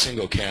that every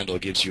single candle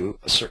gives you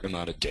a certain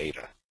amount of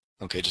data.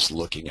 Okay, just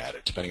looking at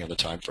it, depending on the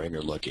time frame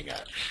you're looking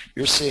at.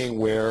 You're seeing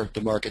where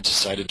the market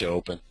decided to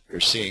open.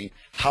 You're seeing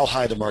how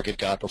high the market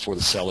got before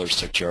the sellers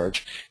took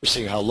charge. You're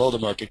seeing how low the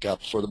market got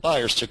before the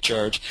buyers took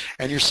charge.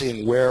 And you're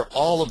seeing where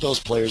all of those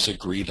players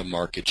agree the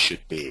market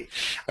should be.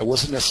 I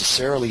wasn't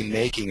necessarily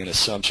making an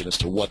assumption as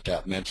to what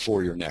that meant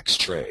for your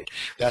next trade.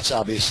 That's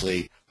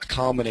obviously a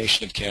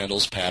combination of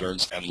candles,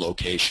 patterns, and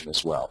location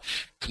as well.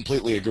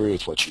 Completely agree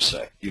with what you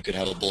say. You can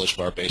have a bullish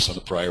bar based on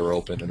the prior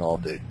open and all.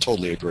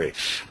 Totally agree.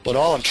 But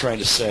all I'm trying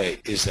to say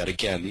is that,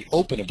 again, the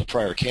open of the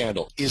prior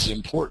candle is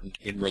important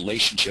in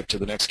relationship to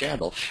the next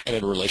candle and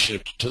in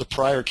relationship to the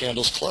prior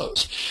candle's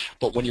close.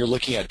 But when you're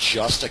looking at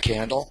just a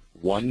candle,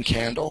 one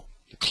candle,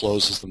 the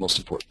close is the most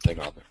important thing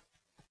on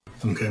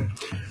there. Okay.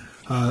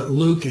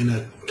 Luke and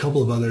a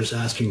couple of others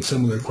asking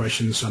similar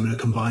questions, so I'm going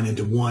to combine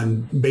into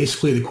one.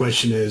 Basically, the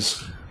question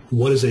is,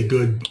 what is a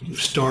good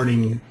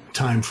starting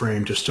time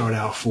frame to start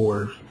out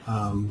for?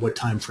 What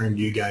time frame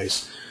do you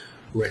guys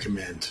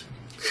recommend?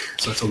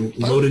 So that's a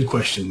loaded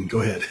question.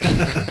 Go ahead.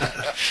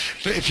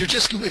 If you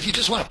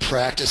just want to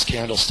practice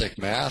candlestick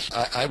math,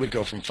 I would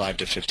go from 5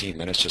 to 15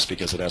 minutes just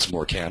because it has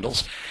more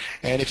candles.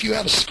 And if you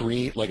have a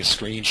screen, like a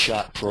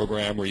screenshot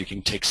program where you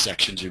can take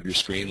sections of your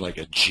screen, like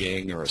a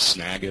Jing or a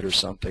Snagit or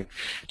something,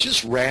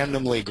 just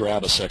randomly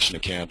grab a section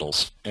of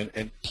candles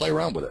and play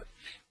around with it.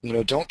 You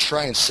know, don't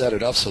try and set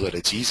it up so that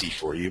it's easy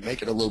for you.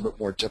 Make it a little bit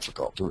more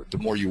difficult. The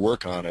more you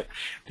work on it,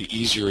 the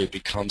easier it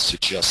becomes to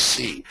just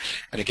see.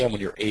 And again, when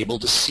you're able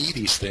to see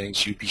these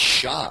things, you'd be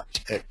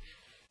shocked.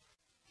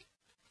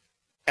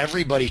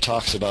 Everybody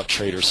talks about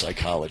trader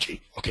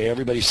psychology. Okay,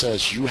 everybody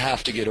says you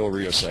have to get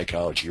over your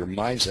psychology. Your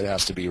mindset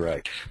has to be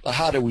right. But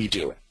how do we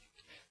do it?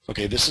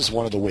 Okay, this is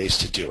one of the ways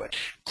to do it.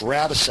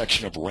 Grab a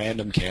section of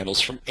random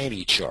candles from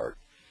any chart.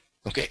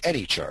 Okay,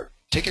 any chart.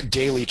 Take a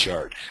daily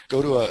chart,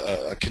 go to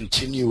a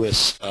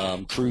continuous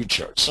crude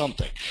chart,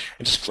 something,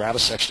 and just grab a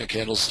section of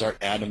candles, start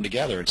adding them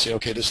together and say,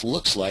 okay, this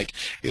looks like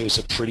it was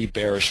a pretty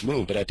bearish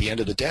move, but at the end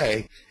of the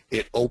day,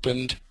 it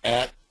opened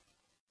at,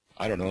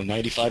 I don't know,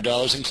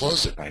 $95 and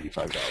closed at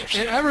 $95.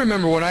 And I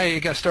remember when I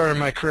got started in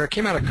my career, I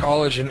came out of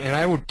college and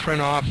I would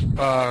print off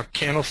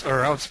candles,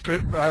 or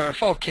I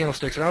followed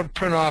candlesticks, and I would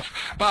print off.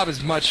 Bob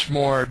is much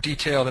more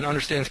detailed and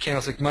understands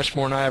candlesticks much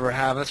more than I ever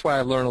have. That's why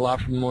I learn a lot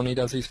from him when he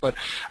does these. But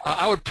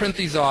I would print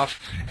these off,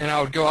 and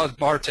I would go out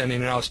bartending,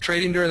 and I was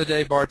trading during the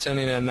day,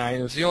 bartending at night.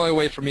 It was the only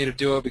way for me to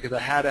do it because I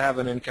had to have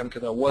an income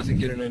because I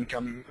wasn't getting an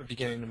income at the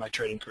beginning of my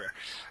trading career.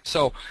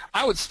 So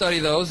I would study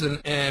those,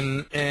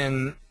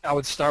 and I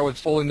would start with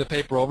folding the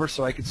paper over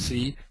so I could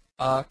see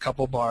a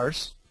couple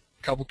bars,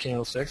 a couple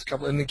candlesticks,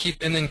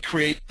 and then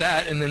create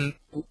that, and then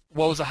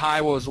what was a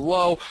high, what was a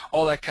low,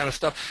 all that kind of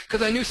stuff.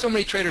 Because I knew so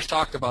many traders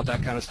talked about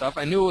that kind of stuff.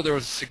 I knew there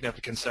was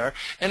significance there,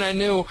 and I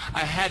knew I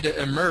had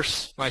to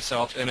immerse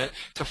myself in it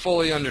to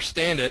fully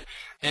understand it.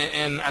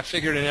 And I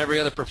figured in every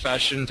other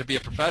profession, to be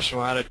a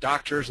professional, out of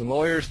doctors and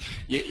lawyers,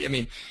 I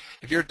mean,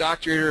 if you're a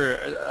doctor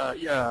or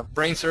a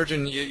brain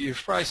surgeon, you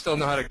probably still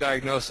know how to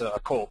diagnose a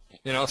cold.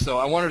 You know, so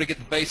I wanted to get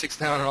the basics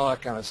down and all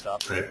that kind of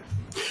stuff. Right.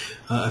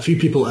 A few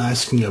people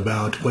asking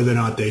about whether or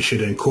not they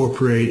should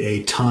incorporate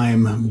a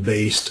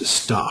time-based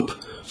stop.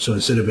 So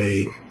instead of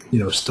a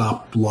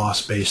stop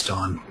loss based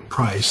on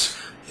price,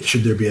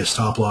 should there be a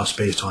stop loss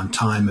based on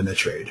time in the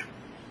trade?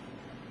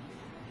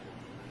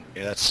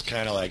 Yeah, that's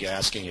kind of like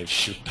asking if you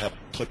should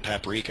put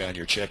paprika on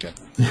your chicken.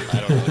 I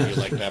don't know if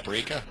you like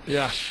paprika.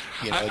 Yeah.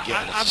 You know,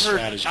 again, it's a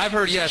strategy. I've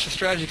heard, yeah, it's a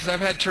strategy because I've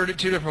had turned it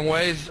two different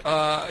ways.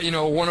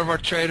 One of our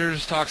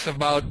traders talks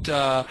about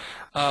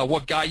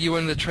what got you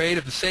in the trade.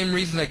 If the same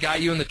reasons that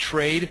got you in the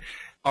trade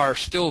are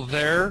still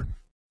there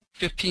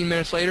 15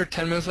 minutes later,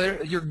 10 minutes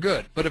later, you're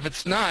good. But if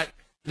it's not,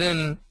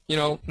 then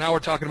now we're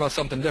talking about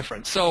something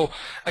different. So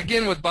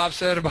again, what Bob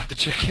said about the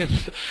chicken,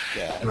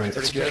 yeah, right.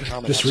 That's good.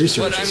 Just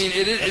research. But I mean,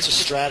 it's a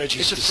strategy.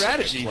 It's a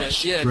strategy. Right.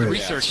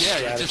 Research.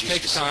 Yeah, it just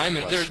takes time,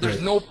 and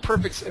there's no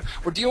perfect.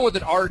 We're dealing with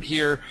an art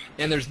here,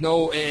 and there's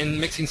and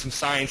mixing some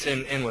science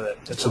in with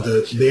it. So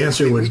the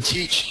answer would. We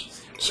teach.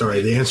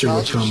 Sorry, the answer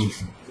would come.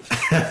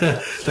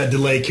 That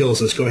delay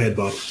kills us. Go ahead,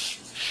 Bob.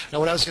 Now,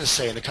 what I was going to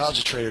say, in the College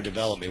of Trader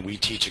Development, we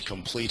teach a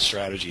complete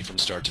strategy from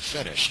start to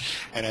finish.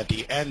 And at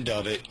the end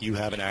of it, you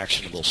have an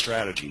actionable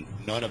strategy.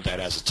 None of that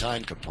has a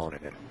time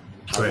component in it.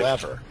 Right.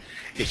 However,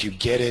 if you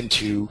get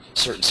into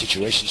certain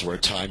situations where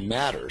time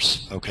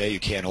matters, okay, you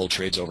can't hold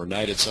trades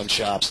overnight at some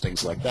shops,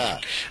 things like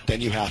that,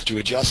 then you have to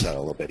adjust that a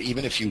little bit.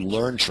 Even if you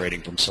learn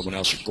trading from someone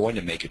else, you're going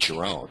to make it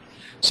your own.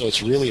 So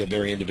it's really a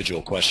very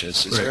individual question.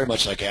 It's right. very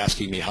much like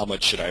asking me how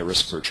much should I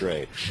risk per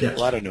trade. Yeah.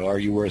 Well, I don't know. Are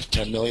you worth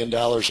 $10 million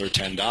or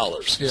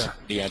 $10? Yeah.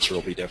 The answer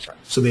will be different.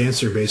 So the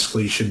answer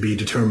basically should be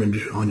determined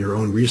on your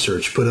own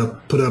research. Put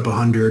up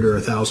 100 or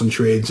 1,000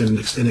 trades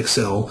in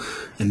Excel,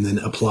 and then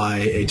apply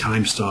a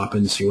time stop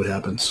and see what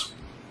happens.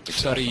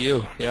 Study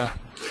you, yeah.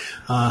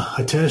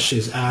 Hitesh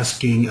is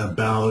asking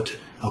about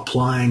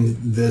applying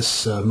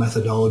this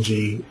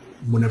methodology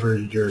whenever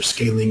you're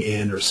scaling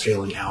in or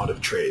scaling out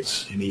of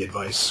trades. Any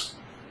advice?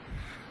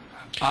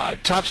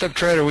 Top Step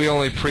Trader, we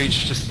only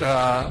preach just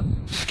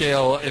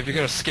scale. If you're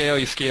going to scale,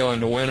 you scale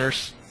into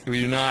winners. We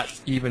do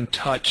not even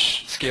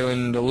touch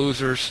scaling into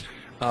losers.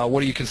 What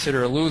do you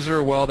consider a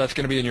loser? Well, that's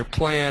going to be in your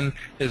plan,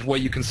 is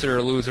what you consider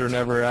a loser,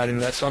 never adding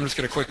that. So I'm just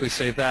going to quickly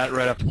say that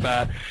right off the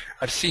bat.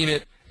 I've seen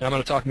it, and I'm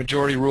going to talk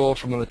majority rule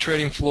from the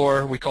trading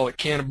floor. We call it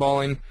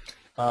cannonballing.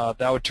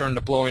 That would turn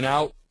to blowing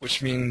out,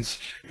 which means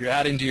you're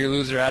adding to your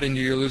loser, adding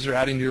to your loser,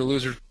 adding to your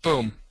loser,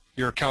 boom.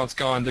 Your account's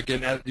gone.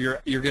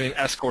 You're getting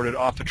escorted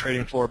off the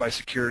trading floor by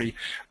security.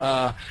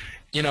 Our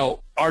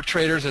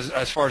traders,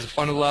 as far as the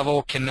funded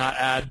level, cannot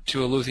add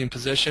to a losing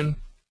position.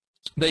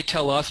 They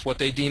tell us what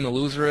they deem a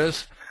loser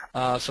is,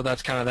 so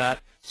that's kind of that.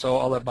 So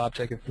I'll let Bob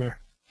take it from here.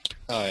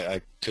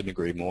 I couldn't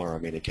agree more. I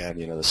mean, again,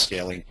 the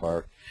scaling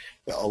part,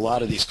 A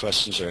lot of these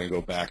questions are going to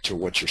go back to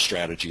what your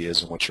strategy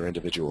is and what your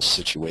individual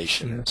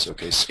situation is.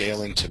 Okay,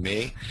 scaling to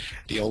me,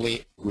 the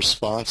only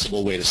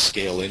responsible way to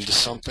scale into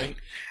something,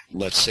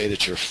 let's say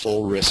that your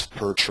full risk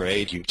per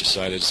trade, you've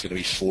decided it's going to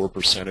be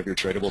 4% of your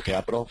tradable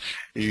capital.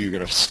 You're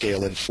going to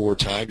scale in 4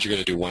 times. You're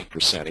going to do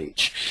 1%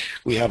 each.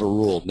 We have a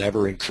rule,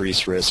 never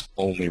increase risk,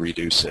 only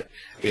reduce it.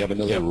 We have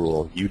another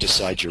rule, you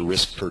decide your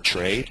risk per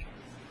trade,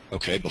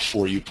 okay,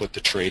 before you put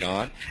the trade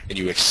on, and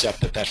you accept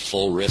that that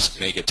full risk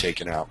may get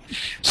taken out.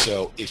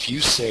 So if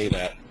you say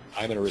that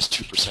I'm going to risk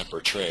 2% per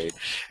trade,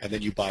 and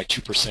then you buy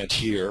 2%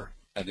 here,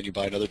 and then you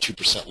buy another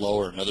 2%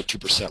 lower, another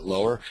 2%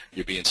 lower,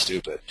 you're being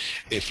stupid.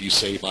 If you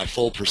say my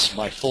full risk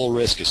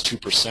is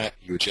 2%,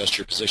 you adjust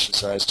your position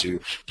size to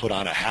put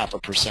on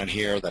 0.5%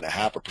 here, then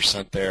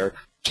 0.5% there,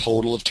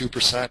 total of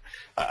 2%,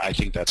 I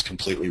think that's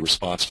completely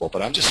responsible.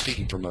 But I'm just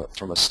speaking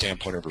from a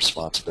standpoint of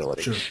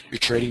responsibility. Sure. You're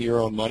trading your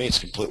own money. It's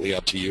completely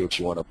up to you if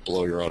you want to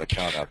blow your own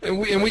account up. And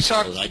we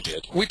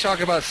talk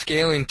about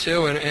scaling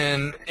too,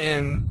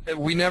 and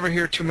we never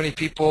hear too many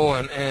people,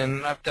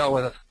 and I've dealt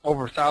with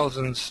over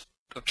thousands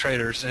of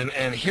traders,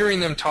 and hearing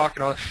them talk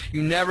and all,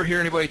 you never hear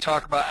anybody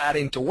talk about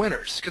adding to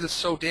winners because it's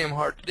so damn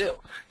hard to do.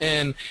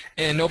 And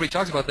nobody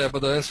talks about that,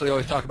 but they instantly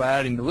always talk about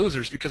adding to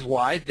losers because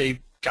why?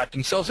 They got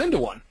themselves into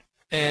one.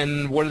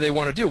 And what do they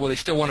want to do? Well, they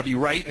still want to be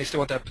right, and they still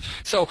want that.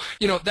 So,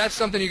 that's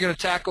something you're going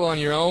to tackle on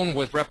your own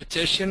with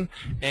repetition,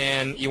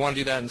 and you want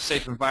to do that in a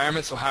safe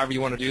environment, so however you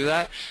want to do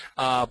that.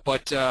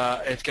 But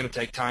it's going to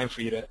take time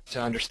for you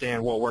to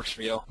understand what works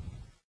for you.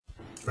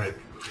 Right.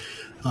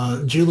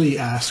 Julie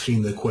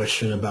asking the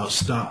question about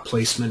stop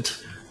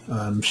placement.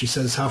 She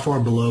says, how far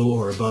below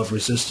or above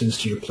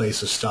resistance do you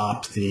place a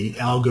stop? The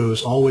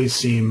algos always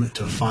seem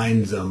to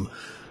find them.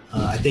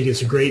 I think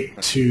it's a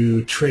great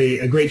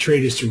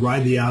trade is to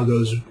ride the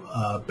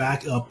algos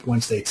back up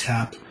once they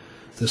tap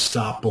the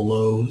stop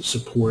below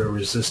support or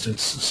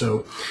resistance.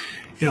 So,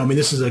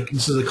 this is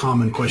a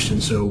common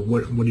question. So,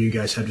 what do you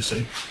guys have to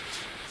say?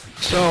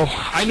 So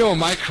I know in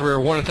my career,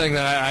 one thing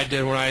that I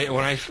did when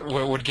I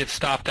would get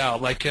stopped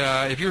out, like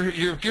if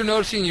you're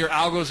noticing your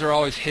algos are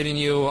always hitting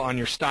you on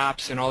your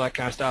stops and all that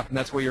kind of stuff, and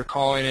that's what you're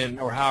calling it,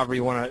 or however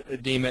you want to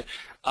deem it.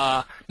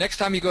 Next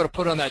time you go to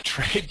put on that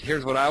trade,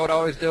 here's what I would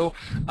always do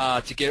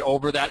to get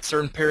over that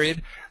certain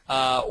period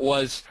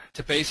was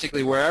to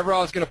basically wherever I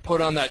was going to put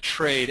on that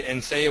trade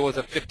and say it was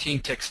a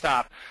 15-tick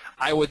stop,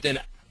 I would then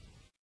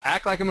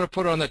act like I'm going to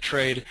put on that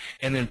trade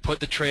and then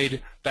put the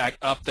trade back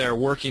up there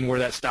working where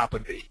that stop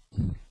would be.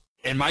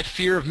 And my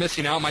fear of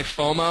missing out, my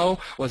FOMO,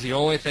 was the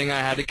only thing I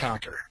had to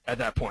conquer at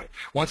that point.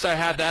 Once I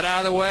had that out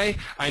of the way,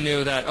 I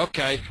knew that,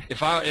 okay,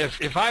 if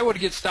I would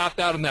get stopped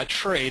out in that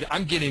trade,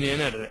 I'm getting in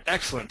at an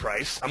excellent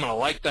price. I'm going to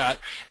like that.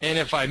 And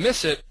if I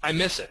miss it, I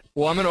miss it.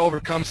 Well, I'm going to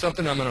overcome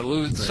something. I'm going to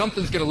lose. Right.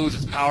 Something's going to lose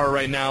its power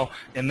right now.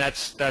 And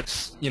that's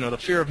the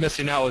fear of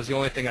missing out was the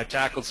only thing I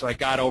tackled, so I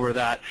got over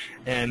that.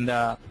 And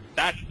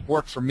that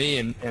worked for me.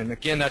 And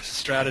again, that's a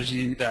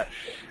strategy that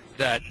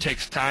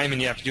takes time, and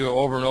you have to do it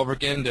over and over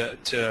again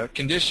to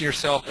condition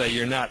yourself that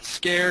you're not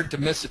scared to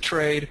miss a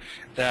trade,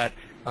 that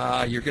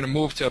you're going to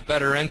move to a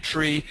better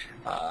entry.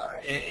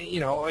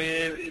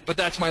 But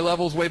that's my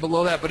levels way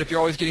below that. But if you're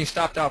always getting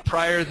stopped out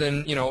prior,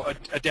 then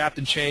adapt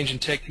and change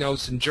and take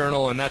notes and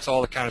journal, and that's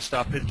all the kind of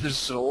stuff.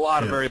 There's a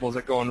lot of variables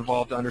that go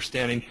involved to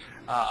understanding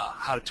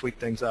how to tweak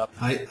things up.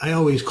 I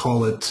always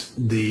call it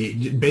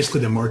basically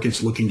the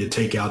market's looking to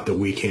take out the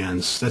weak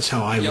hands. That's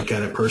how I look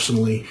at it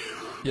personally.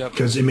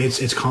 Because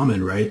it's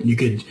common, right? You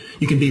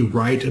can be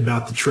right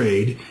about the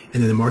trade,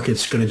 and then the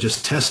market's going to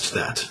just test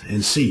that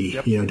and see,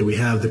 do we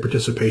have the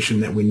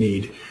participation that we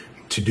need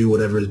to do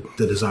whatever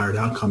the desired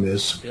outcome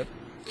is.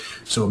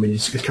 So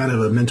it's kind of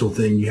a mental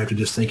thing. You have to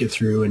just think it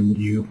through, and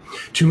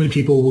too many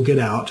people will get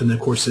out, and of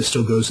course it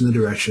still goes in the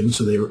direction,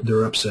 so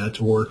they're upset,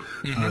 or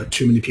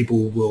too many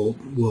people will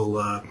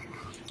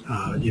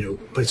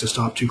place a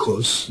stop too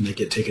close and they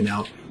get taken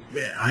out.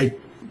 I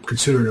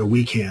consider it a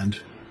weak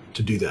hand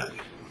to do that.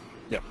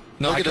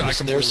 No, in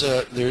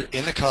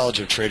the College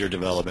of Trader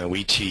Development,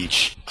 we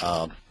teach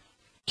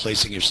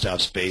placing your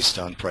stops based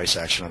on price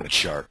action on the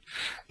chart,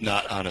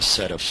 not on a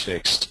set of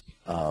fixed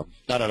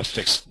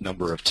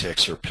number of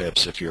ticks or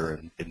pips if you're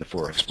in the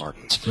forex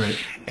markets. Right.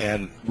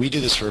 And we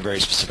do this for a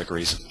very specific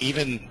reason.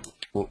 Even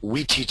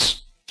we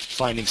teach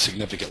finding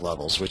significant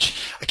levels,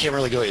 which I can't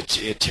really go.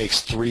 It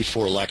takes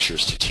 3-4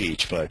 lectures to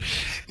teach, but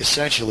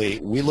essentially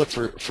we look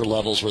for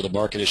levels where the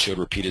market has showed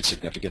repeated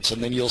significance,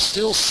 and then you'll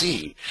still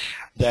see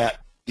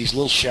that these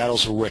little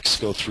shadows or wicks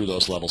go through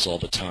those levels all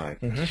the time.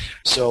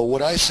 So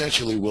what I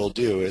essentially will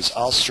do is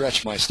I'll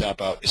stretch my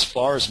stop out as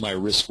far as my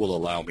risk will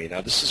allow me.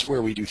 Now, this is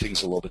where we do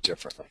things a little bit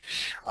differently.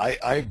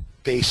 I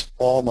base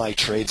all my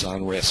trades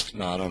on risk,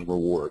 not on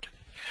reward.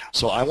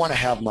 So I want to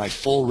have my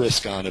full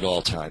risk on at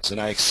all times, and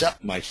I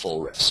accept my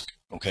full risk.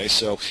 Okay,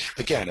 so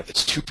again, if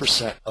it's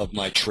 2% of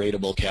my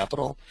tradable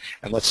capital,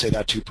 and let's say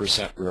that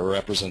 2%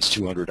 represents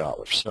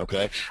 $200,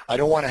 okay, I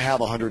don't want to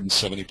have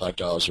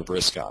 $175 of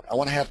risk on. I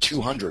want to have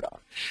 $200 on.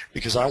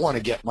 because I want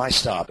to get my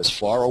stop as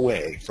far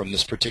away from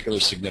this particular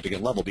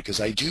significant level,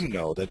 because I do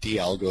know that the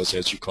algos,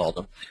 as you call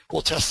them,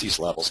 will test these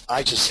levels.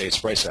 I just say it's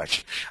price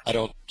action. I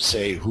don't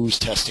say who's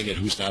testing it,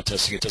 who's not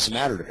testing it. It doesn't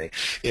matter to me.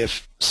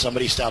 If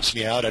somebody stops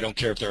me out, I don't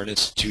care if they're an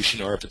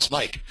institution or if it's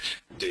Mike.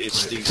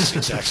 It's the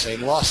exact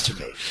same loss to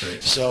me.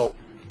 Right. So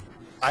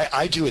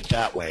I do it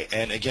that way.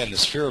 And again,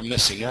 this fear of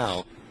missing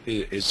out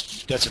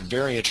that's a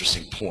very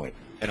interesting point.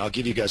 And I'll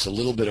give you guys a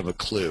little bit of a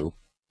clue,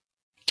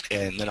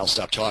 and then I'll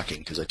stop talking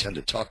because I tend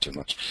to talk too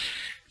much.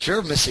 Fear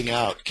of missing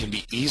out can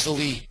be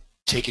easily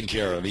taken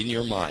care of in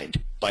your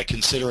mind by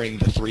considering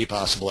the 3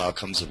 possible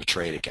outcomes of a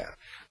trade again: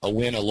 a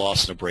win, a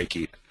loss, and a break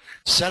even.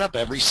 Set up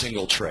every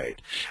single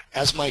trade.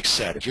 As Mike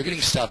said, if you're getting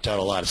stopped out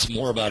a lot, it's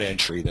more about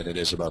entry than it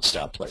is about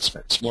stop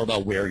placement. It's more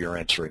about where you're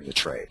entering the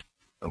trade.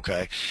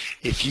 Okay?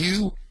 If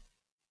you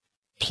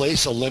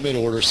place a limit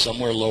order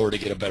somewhere lower to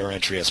get a better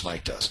entry, as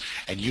Mike does,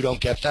 and you don't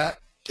get that,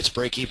 it's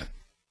break even.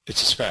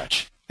 It's a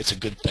scratch. It's a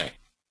good thing.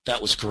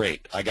 That was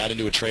great. I got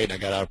into a trade and I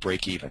got out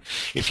break even.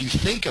 If you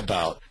think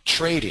about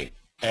trading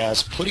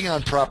as putting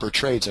on proper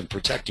trades and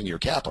protecting your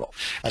capital,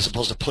 as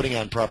opposed to putting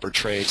on proper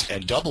trades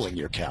and doubling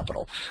your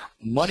capital,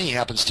 money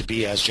happens to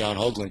be, as John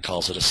Hoagland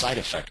calls it, a side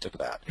effect of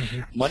that.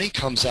 Mm-hmm. Money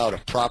comes out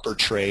of proper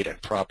trade and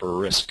proper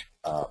risk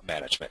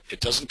management. It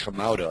doesn't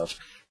come out of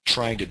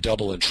trying to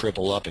double and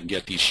triple up and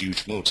get these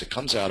huge moves. It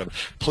comes out of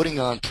putting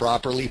on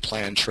properly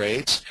planned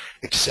trades,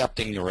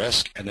 accepting the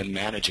risk, and then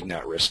managing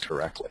that risk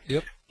correctly.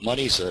 Yep.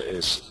 Money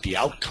is the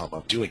outcome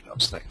of doing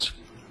those things.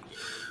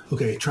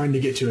 Okay, trying to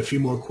get to a few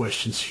more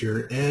questions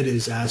here. Ed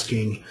is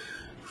asking,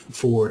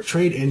 for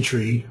trade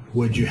entry,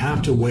 would you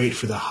have to wait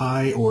for the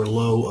high or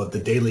low of the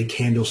daily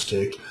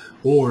candlestick,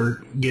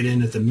 or get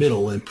in at the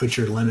middle and put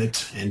your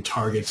limit and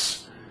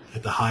targets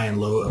at the high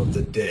and low of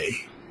the day?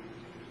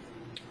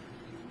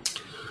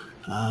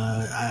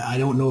 I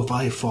don't know if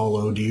I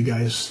follow. Do you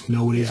guys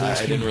know what he's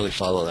asking? I didn't really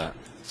follow that.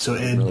 So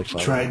Ed, really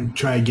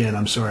try again.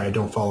 I'm sorry, I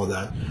don't follow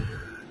that.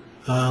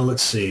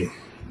 Let's see.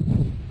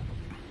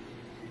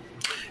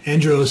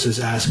 Andros is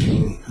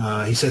asking,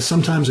 he says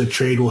sometimes a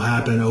trade will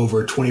happen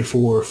over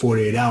 24 or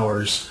 48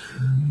 hours,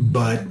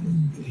 but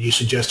you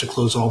suggest to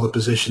close all the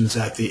positions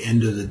at the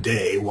end of the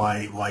day.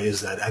 Why is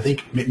that? I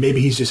think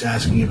maybe he's just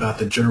asking about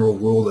the general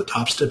rule that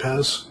TopStep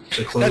has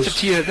to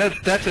close.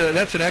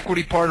 That's an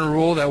equity partner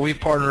rule that we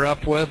partner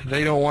up with.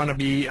 They don't want to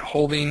be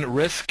holding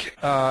risk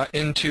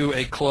into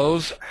a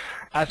close.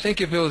 I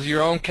think if it was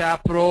your own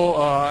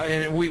capital,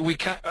 and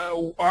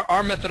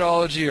our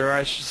methodology, or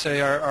I should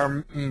say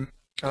our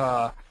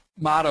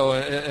motto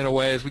in a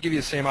way, is we give you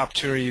the same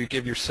opportunity you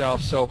give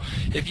yourself. So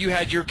if you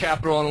had your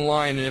capital on the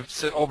line, and if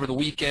it's over the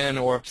weekend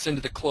or if it's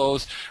into the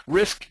close,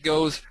 risk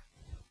goes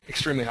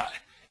extremely high.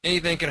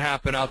 Anything can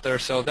happen out there.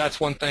 So that's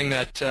one thing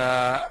that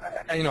a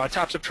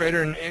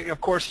TopstepTrader, and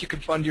of course you can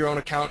fund your own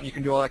account and you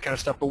can do all that kind of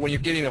stuff, but when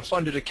you're getting a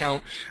funded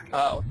account,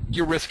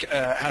 your risk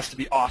has to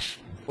be off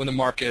when the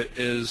market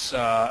is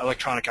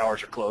electronic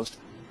hours are closed.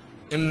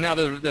 And now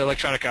the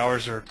electronic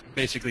hours are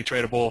basically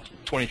tradable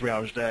 23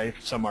 hours a day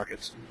for some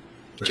markets.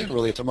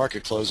 Generally, if the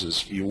market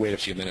closes, you wait a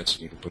few minutes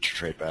and you can put your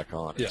trade back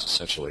on. Yeah. It's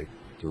essentially,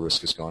 the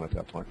risk is gone at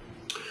that point.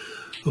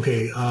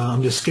 Okay,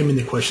 I'm just skimming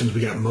the questions.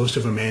 We got most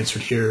of them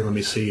answered here. Let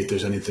me see if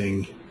there's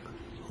anything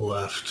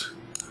left.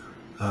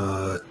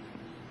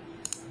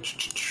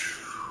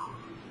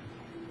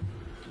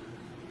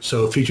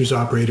 So Features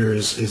Operator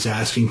is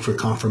asking for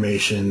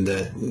confirmation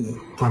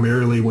that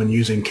primarily when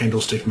using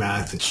Candlestick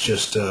Math, it's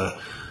just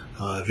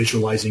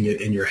visualizing it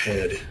in your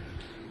head.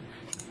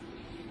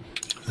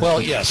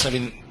 Well, yes. I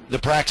mean, the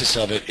practice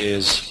of it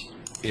is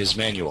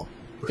manual.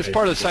 It's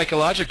part of the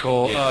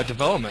psychological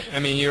development. I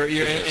mean,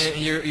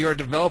 you're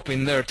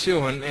developing there too,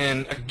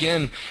 and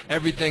again,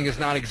 everything is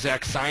not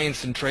exact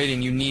science in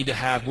trading. You need to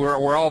have.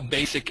 We're all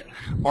basic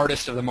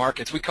artists of the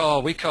markets. We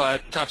call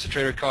at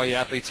TopstepTrader call you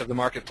athletes of the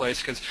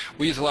marketplace, because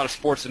we use a lot of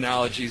sports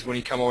analogies when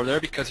you come over there,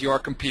 because you are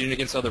competing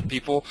against other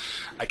people.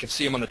 I can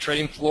see them on the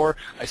trading floor.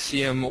 I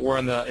see them. We're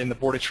in the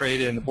board of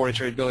trade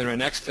building right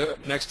next to.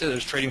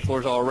 There's trading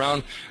floors all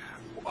around.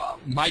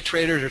 My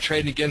traders are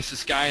trading against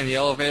this guy in the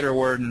elevator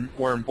wearing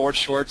board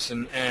shorts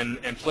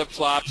and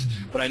flip-flops,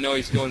 but I know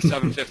he's doing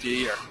 $750 a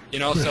year.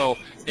 So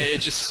it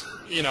just,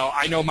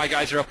 I know my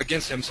guys are up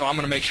against him, so I'm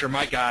going to make sure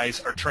my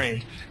guys are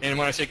trained. And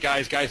when I say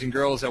guys and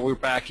girls that we're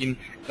backing,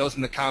 those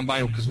in the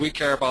combine, because we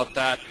care about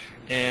that,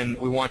 and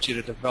we want you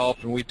to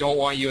develop, and we don't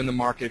want you in the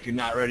market if you're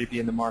not ready to be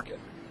in the market.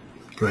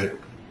 Right.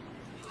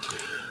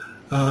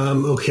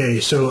 Okay,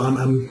 so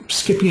I'm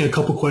skipping a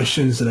couple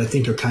questions that I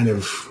think are kind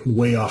of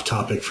way off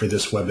topic for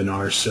this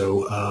webinar.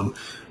 So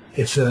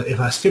if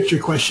I skipped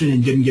your question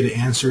and didn't get it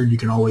answered, you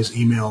can always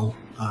email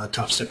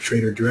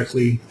TopstepTrader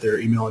directly. Their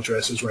email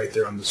address is right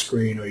there on the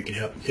screen, or you can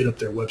hit up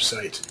their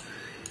website.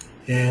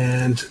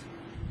 And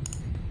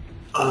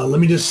let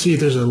me just see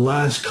if there's a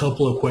last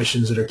couple of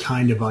questions that are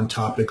kind of on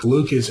topic.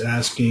 Luke is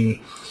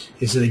asking,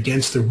 is it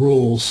against the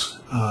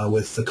rules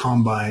with the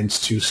combines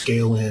to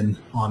scale in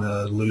on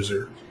a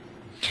loser?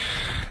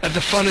 At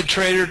the funded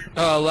trader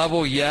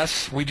level,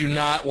 yes, we do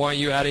not want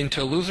you adding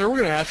to a loser. We're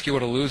going to ask you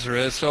what a loser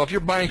is. So if you're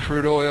buying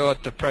crude oil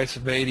at the price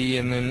of 80,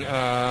 and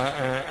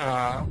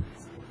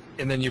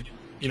then you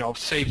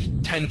say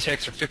 10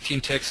 ticks or 15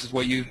 ticks is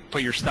what you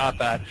put your stop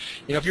at.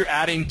 If you're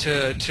adding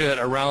to it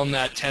around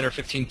that 10 or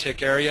 15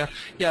 tick area,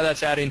 yeah,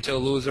 that's adding to a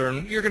loser,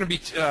 and you're going to be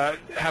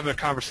having a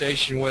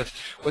conversation with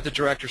the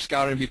director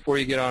scouting before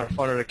you get on a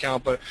funded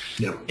account. But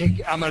yep.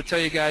 I'm going to tell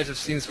you guys, I've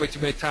seen this way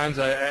too many times,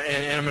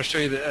 and I'm going to show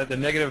you the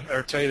negative,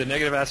 or tell you the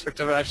negative aspect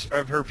of it.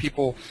 I've heard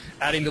people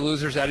adding to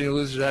losers, adding to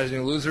losers, adding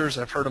to losers.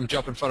 I've heard them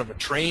jump in front of a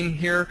train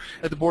here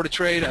at the Board of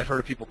Trade. I've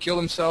heard of people kill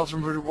themselves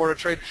from the Board of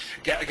Trade.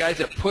 Guys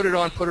that put it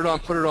on,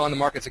 the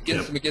market's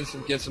against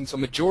them. So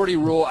majority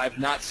rule, I've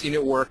not seen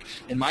it work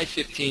in my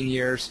 15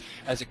 years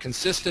as a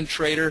consistent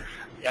trader.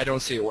 I don't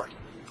see it working.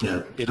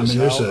 Yeah, I mean,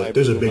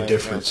 there's a big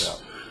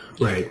difference,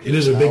 right? It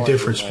is a big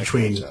difference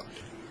between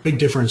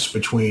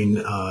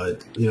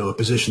a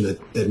position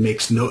that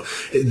makes no.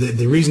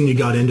 The reason you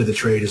got into the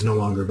trade is no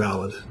longer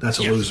valid. That's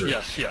a loser.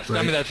 Yes. Right?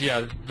 I mean, that's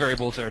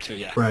variables there too.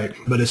 Yeah. Right,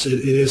 but it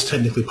is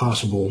technically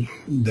possible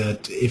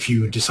that if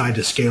you decide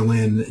to scale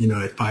in,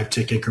 at 5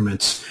 tick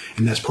increments,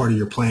 and that's part of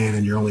your plan,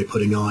 and you're only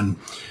putting on,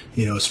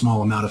 a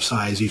small amount of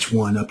size each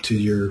one up to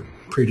your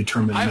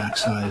predetermined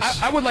max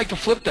size. I would like to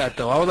flip that,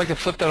 though. I would like to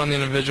flip that on the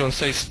individual and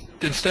say,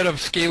 instead of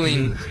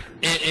scaling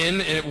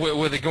in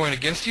with it going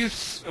against you,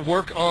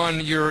 work on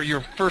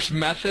your first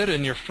method,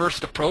 and your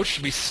first approach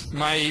should be,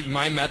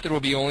 my method will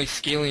be only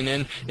scaling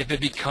in if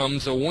it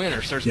becomes a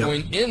winner, starts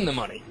going in the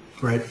money.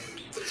 Right.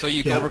 So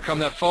you can overcome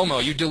that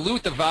FOMO. You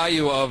dilute the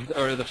value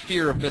or the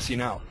fear of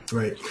missing out.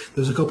 Right.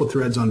 There's a couple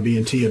threads on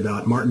BNT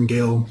about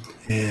martingale,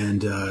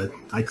 and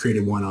I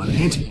created one on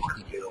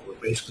anti-martingale. We're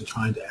basically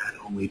trying to add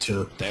only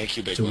to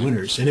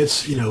winners, and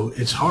it's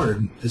it's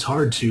hard. It's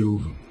hard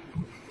to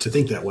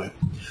think that way.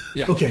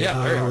 Yeah. Okay.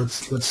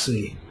 Let's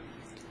see.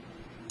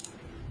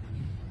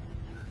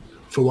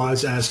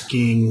 Fawaz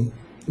asking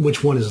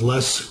which one is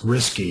less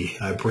risky,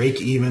 a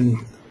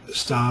break-even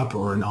stop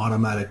or an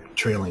automatic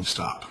trailing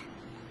stop.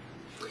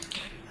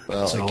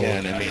 Well,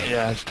 again, I mean,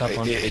 it's tough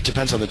one. It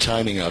depends on the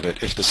timing of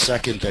it. If the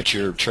second that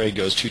your trade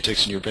goes 2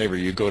 ticks in your favor,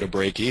 you go to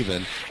break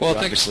even, you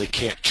obviously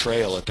can't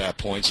trail at that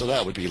point, so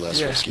that would be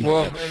less risky.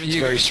 Well, it's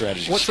very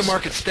strategy. What's the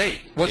market state?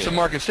 What's the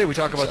market state? We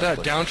talk about that.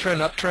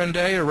 Downtrend, uptrend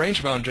day, or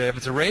range-bound day. If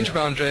it's a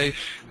range-bound day,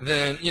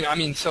 then, you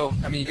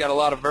got a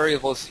lot of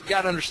variables. You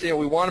got to understand,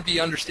 we want to be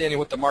understanding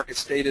what the market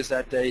state is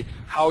that day,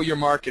 how your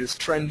market is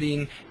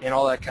trending, and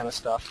all that kind of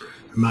stuff.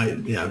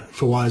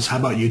 Fawaz, how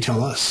about you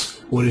tell us?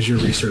 What does your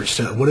research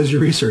say? What does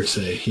your research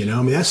say?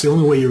 That's the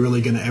only way you're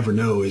really going to ever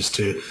know is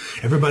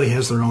everybody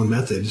has their own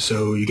method,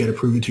 so you got to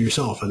prove it to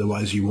yourself.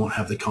 Otherwise, you won't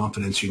have the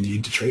confidence you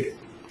need to trade it.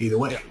 Either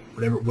way,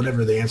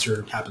 whatever the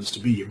answer happens to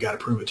be, you've got to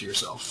prove it to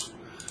yourself.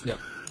 Yeah.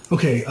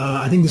 Okay,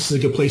 I think this is a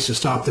good place to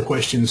stop the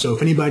question. So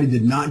if anybody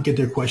did not get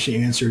their question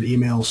answered,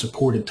 email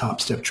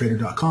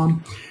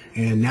support@topsteptrader.com.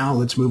 And now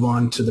let's move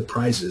on to the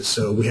prizes.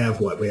 So we have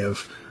what? We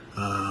have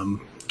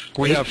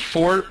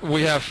four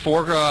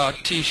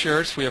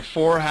T-shirts. We have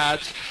 4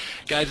 hats.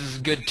 Guys, this is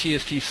good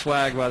TST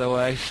swag, by the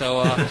way.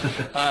 So,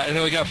 and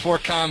then we got 4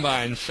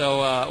 combines.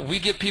 So we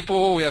have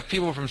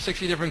people from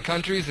 60 different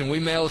countries, and we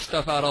mail this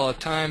stuff out all the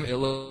time. It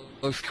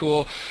looks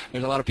cool.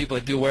 There's a lot of people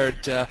that do wear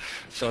it,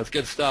 so it's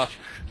good stuff.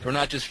 We're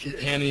not just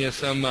handing you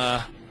some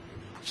what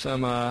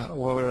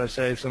would I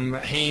say? Some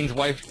Hanes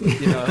wife,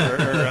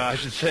 or I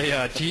should say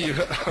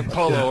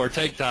polo or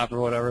tank top or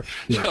whatever.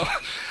 Yeah.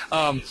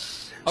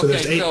 So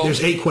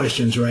there's 8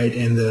 questions, right?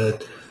 And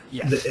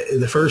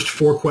the first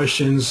 4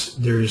 questions,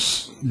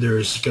 there's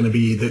going to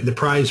be the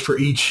prize for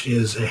each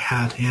is a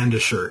hat and a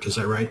shirt. Is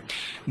that right?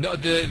 No,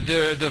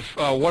 the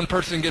one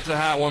person gets a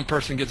hat, one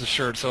person gets a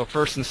shirt. So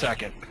first and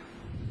second.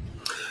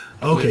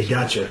 Okay,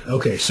 gotcha.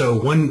 Okay, so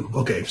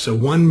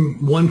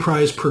one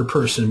prize per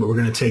person, but we're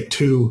going to take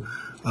 2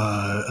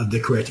 of the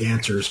correct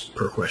answers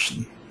per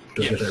question.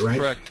 Do I get that right?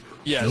 Correct.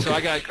 Yeah. Okay. So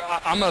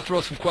I'm going to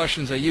throw some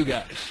questions at you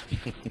guys.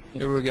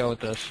 Here we go with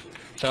this.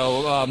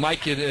 So,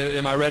 Mike,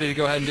 am I ready to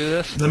go ahead and do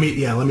this? Let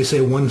me say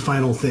one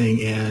final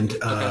thing. And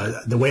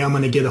the way I'm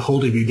going to get a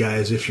hold of you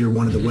guys, if you're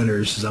one of the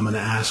winners, is I'm going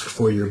to ask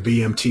for your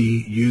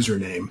BMT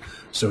username.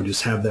 So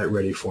just have that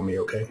ready for me,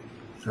 okay?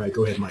 All right,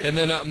 go ahead, Mike. And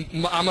then I'm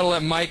going to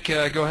let Mike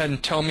go ahead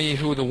and tell me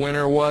who the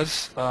winner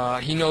was.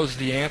 He knows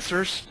the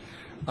answers.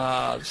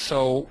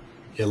 So.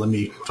 Yeah, let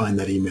me find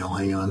that email.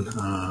 Hang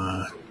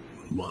on.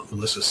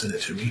 Melissa sent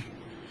it to me.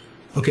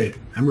 Okay,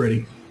 I'm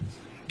ready.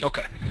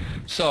 Okay.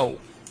 So.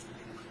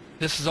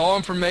 This is all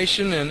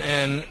information,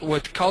 and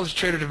with College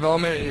Trader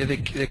Development,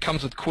 it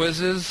comes with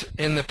quizzes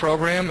in the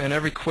program, and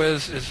every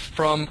quiz is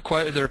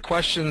there are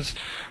questions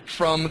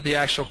from the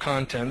actual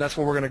content. That's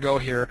where we're going to go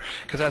here,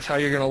 because that's how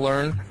you're going to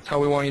learn. That's how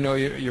we want you to know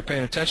you're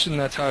paying attention.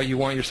 That's how you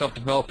want yourself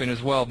developing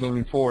as well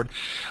moving forward.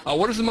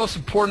 What is the most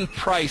important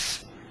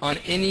price on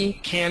any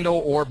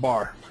candle or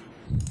bar?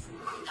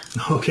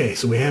 Okay,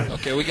 so we have...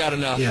 Okay, we got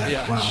enough.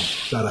 Yeah. Wow,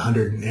 about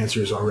 100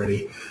 answers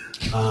already.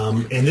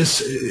 And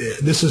this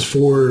is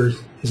for...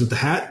 Is it the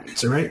hat?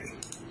 Is that right?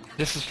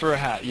 This is for a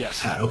hat, yes.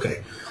 Hat,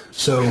 okay.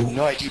 So I have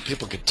no idea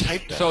people could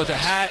type that. So it's a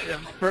hat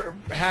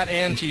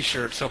and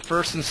T-shirt. So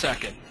first and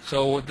second.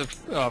 So the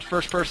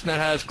first person that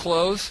has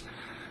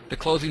the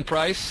closing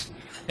price,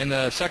 and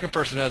the second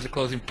person that has the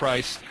closing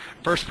price.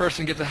 First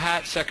person gets a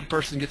hat. Second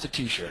person gets a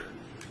T-shirt.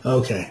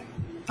 okay,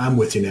 I'm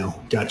with you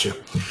now. Gotcha.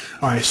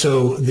 All right.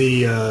 So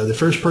the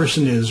first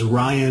person is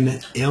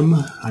Ryan M.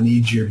 I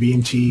need your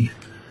BMT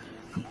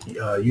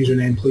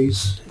username,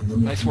 please. And let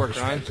me Nice work,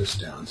 just Ryan. write this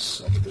down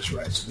so I get this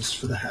right. So this is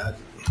for the hat.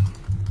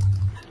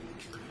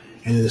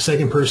 And then the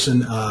second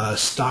person,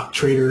 Stock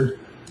Trader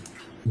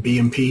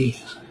BMP.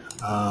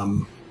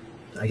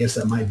 I guess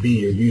that might be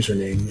your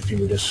username if you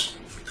would just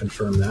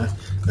confirm that.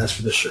 That's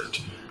for the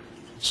shirt.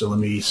 So let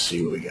me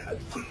see what we got.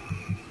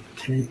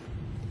 Okay.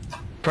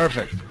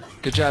 Perfect.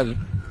 Good job.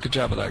 Good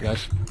job with that,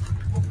 guys.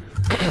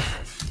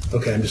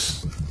 Okay, I'm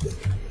just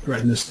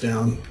writing this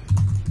down.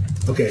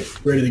 Okay,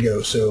 ready to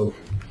go. So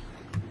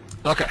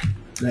Okay.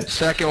 next.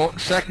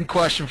 Second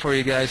question for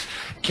you guys.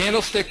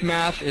 Candlestick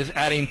Math is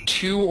adding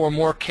 2 or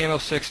more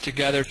candlesticks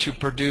together to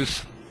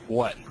produce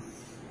what?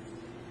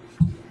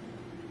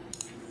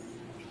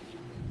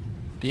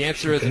 The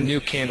answer is a new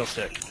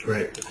candlestick.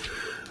 Right.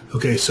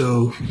 Okay,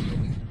 so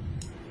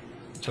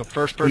So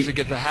first person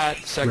gets a hat,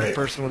 second Right.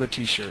 person with a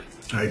T-shirt.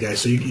 all right,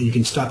 guys. So you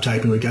can stop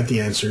typing. We got the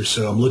answer.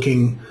 So I'm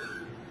looking.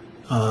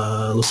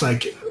 Looks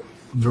like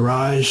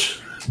Virage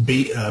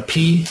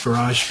P.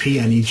 Virage P.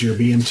 I need your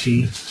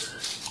BMT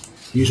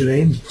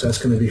username. So that's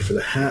going to be for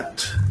the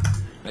hat.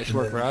 Nice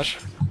work, Raj.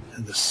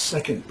 And the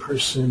second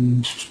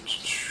person,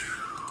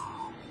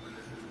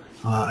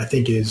 I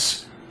think,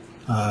 is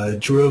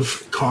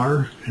Dhruv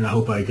Carr, and I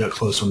hope I got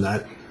close on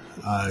that.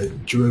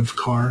 Dhruv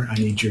Carr, I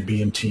need your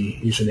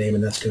BMT username,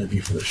 and that's going to be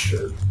for the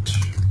shirt.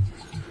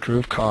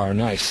 Groove car,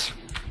 nice.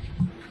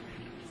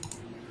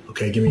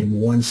 Okay, give me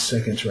 1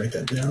 second to write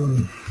that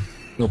down.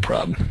 No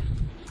problem.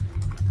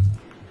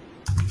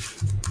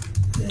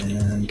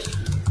 And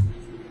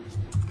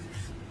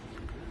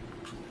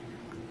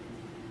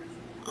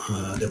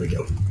there we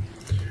go.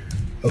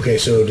 Okay,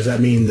 so does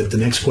that mean that the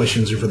next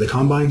questions are for the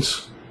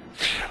combines?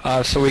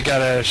 So we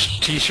got a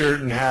T-shirt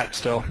and hat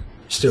still.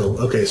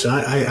 Still, okay, so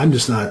I'm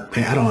just not,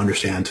 I don't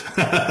understand.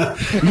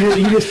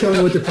 you just tell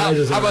me what the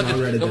prizes How are. about and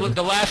I'll write it down.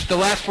 the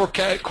last 4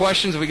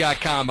 questions we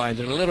got combines.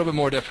 They're a little bit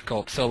more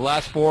difficult. So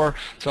last 4.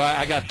 So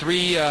I got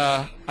 3.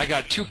 I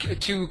got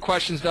two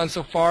questions done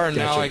so far, and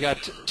now Gotcha. I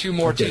got 2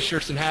 more Okay.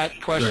 T-shirts and hat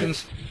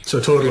questions. Right. So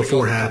total of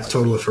 4 hats,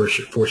 total of 4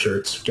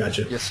 shirts.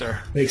 Gotcha. Yes,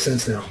 sir. Makes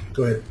sense now.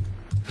 Go ahead.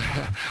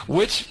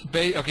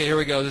 Okay, here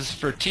we go. This is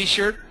for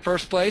T-shirt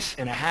first place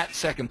and a hat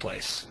second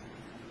place.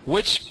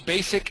 Which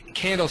basic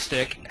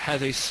candlestick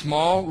has a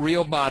small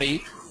real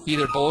body,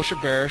 either bullish or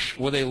bearish,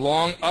 with a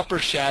long upper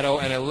shadow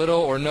and a little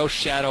or no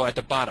shadow at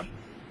the bottom?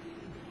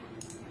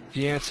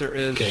 The answer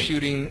is Okay.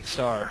 shooting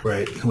star.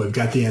 Right. We've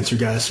got the answer,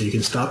 guys, so you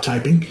can stop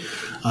typing.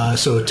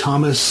 So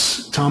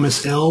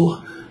Thomas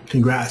L.,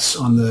 congrats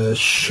on the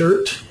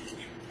shirt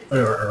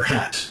or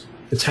hat.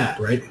 It's hat,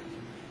 right?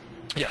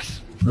 Yes.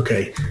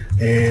 Okay.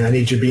 And I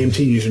need your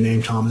BMT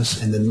username,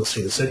 Thomas. And then let's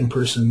see, the second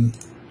person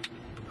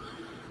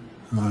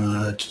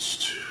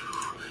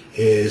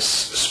is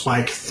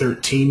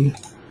Spike13.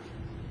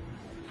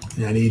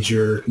 And I need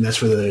and that's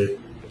for the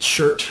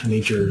shirt. I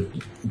need your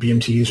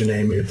BMT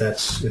username if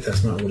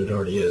that's not what it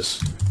already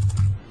is.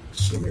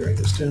 So let me write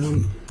this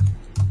down.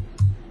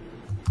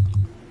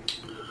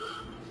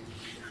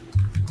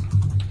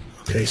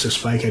 Okay, so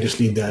Spike, I just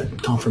need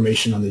that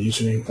confirmation on the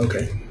username.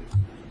 Okay,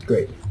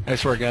 great.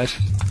 Nice work, guys.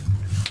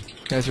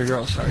 Guys or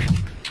girls, sorry.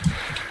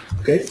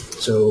 Okay,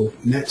 so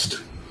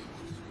next.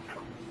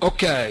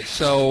 Okay,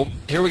 so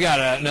here we got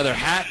another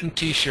hat and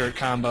T-shirt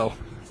combo.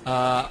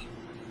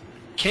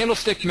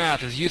 Candlestick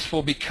Math is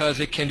useful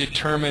because it can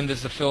determine,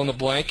 does the fill in the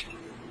blank?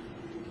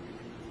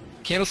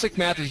 Candlestick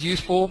Math is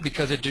useful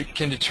because it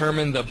can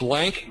determine the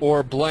blank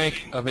or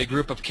blank of a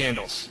group of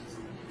candles.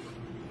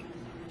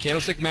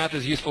 Candlestick Math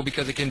is useful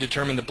because it can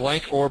determine the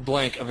blank or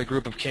blank of a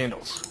group of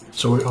candles.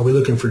 So are we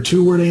looking for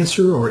 2-word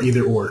answer or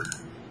either or?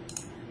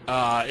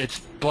 It's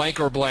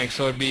blank or blank,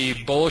 so it'd be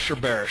bullish or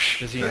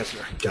bearish is the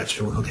answer.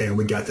 Gotcha. Okay,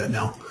 we got that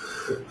now.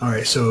 All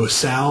right, so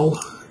Sal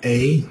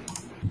A,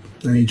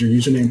 I need your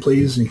username,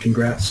 please, and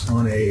congrats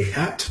on a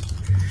hat.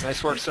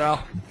 Nice work,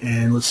 Sal.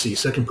 And let's see,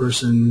 second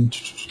person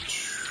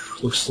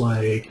looks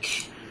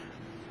like,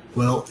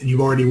 well, you've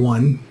already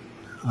won,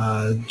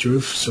 Drew,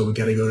 so we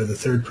got to go to the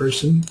third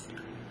person.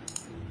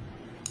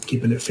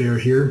 Keeping it fair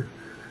here.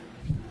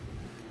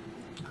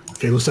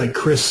 Okay, looks like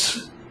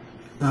Chris,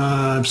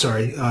 I'm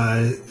sorry,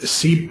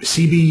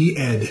 CB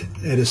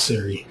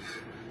Edisari.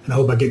 And I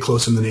hope I get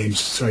close on the names.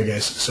 Sorry,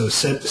 guys. So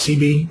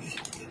CB,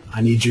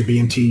 I need your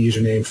BMT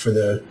username for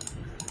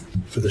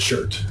the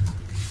shirt.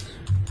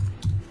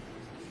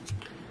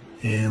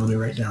 And let me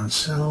write down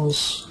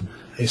Sal's.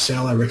 Hey,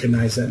 Sal, I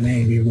recognize that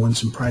name. You've won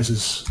some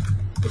prizes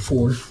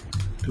before.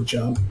 Good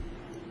job.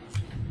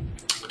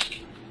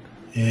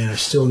 And I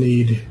still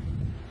need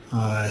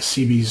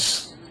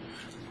CB's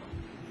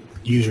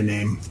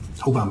username.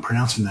 Hope I'm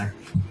pronouncing that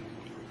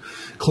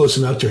close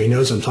enough to he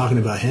knows I'm talking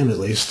about him at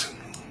least.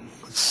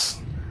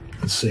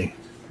 Let's see.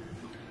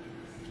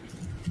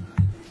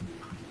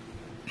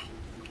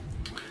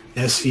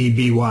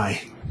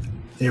 SEBY.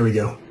 There we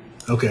go.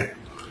 Okay.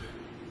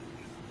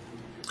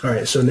 All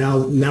right, so now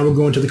we're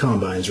going to the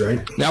combines,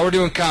 right? Now we're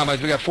doing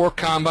combines. We got 4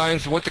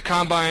 combines. What the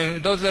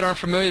combine, those that aren't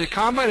familiar, the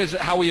combine is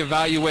how we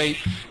evaluate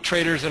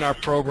traders in our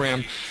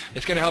program.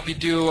 It's going to help you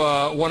do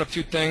one of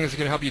 2 things. It's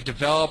going to help you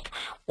develop,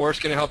 or it's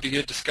going to help you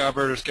get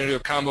discovered, or it's going to do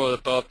a combo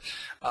of both.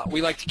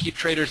 We like to keep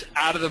traders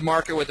out of the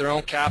market with their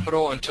own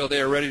capital until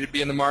they are ready to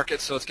be in the market,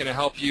 so it's going to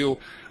help you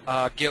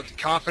get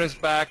confidence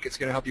back. It's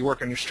going to help you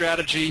work on your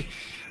strategy.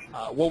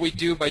 What we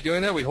do by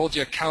doing that, we hold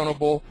you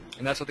accountable,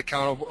 and that's what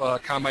the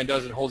combine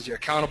does. It holds you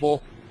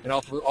accountable and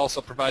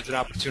also provides an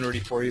opportunity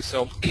for you.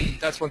 So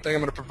that's one thing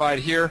I'm going to provide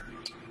here.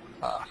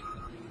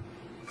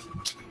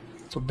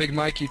 So Big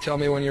Mike, you tell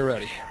me when you're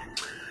ready.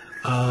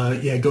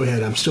 Yeah, go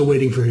ahead. I'm still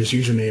waiting for his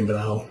username, but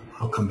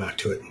I'll come back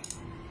to it.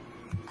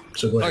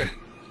 So go ahead.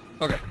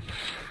 Okay.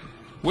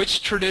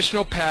 Which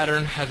traditional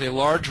pattern has a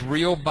large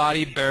real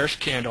body bearish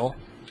candle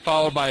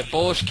followed by a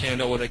bullish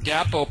candle with a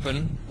gap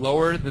open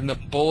lower than the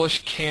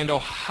bullish candle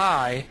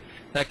high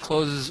that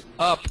closes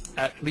up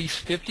at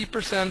least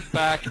 50%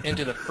 back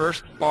into the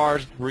first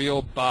bar's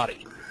real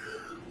body?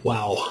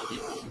 Wow.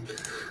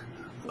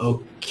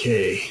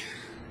 Okay.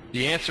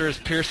 The answer is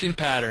piercing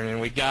pattern,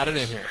 and we got it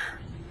in here.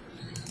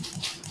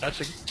 That's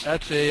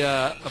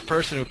a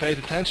person who pays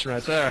attention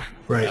right there.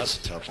 Right. That's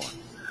a tough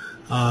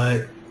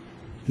one.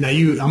 Now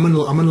I'm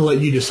gonna let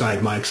you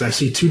decide, Mike, because I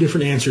see 2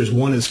 different answers.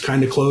 One is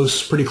kind of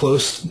close, pretty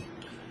close,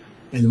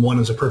 and one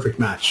is a perfect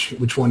match.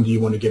 Which one do you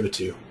want to give it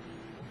to?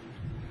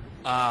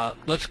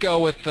 Let's go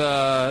with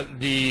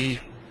the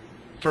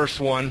first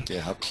one.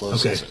 Yeah, how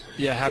close is it?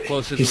 Yeah, how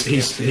close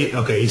is it?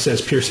 Okay, he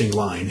says piercing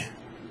line.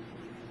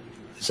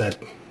 Is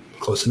that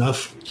close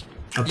enough?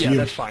 Up to you. Yeah,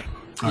 that's fine.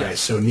 All right,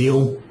 so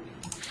Neil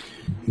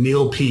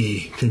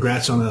P.,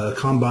 congrats on a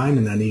combine,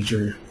 and I need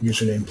your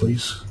username,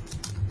 please.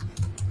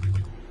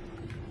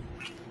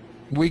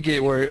 We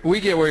get where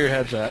your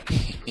head's at.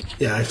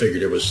 Yeah, I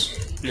figured it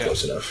was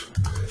close enough.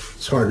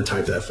 It's hard to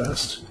type that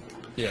fast.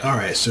 Yeah. All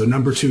right, so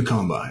number 2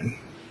 combine.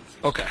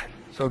 Okay.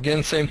 So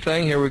again, same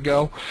thing. Here we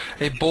go.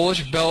 A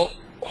bullish belt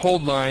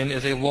hold line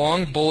is a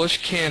long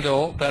bullish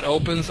candle that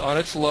opens on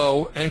its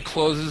low and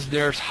closes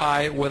near its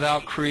high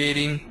without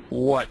creating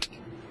what?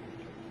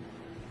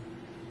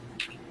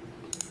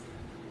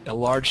 A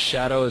large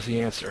shadow is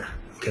the answer.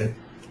 Okay.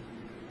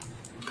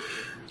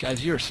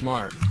 Guys, you're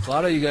smart. A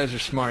lot of you guys are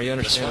smart. You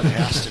This understand? one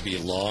has to be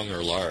long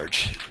or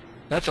large.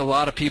 That's a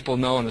lot of people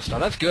knowing this stuff.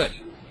 That's good.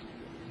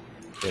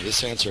 Yeah,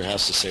 this answer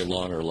has to say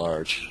long or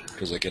large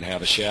because it can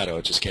have a shadow.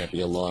 It just can't be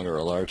a long or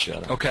a large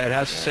shadow. Okay, it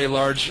has to say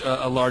large,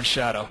 a large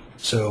shadow.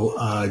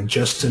 So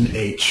Justin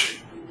H.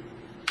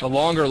 A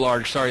long or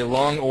large. Sorry,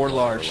 long or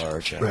large. Or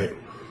large, yeah. Right.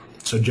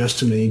 So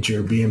Justin, I need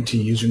your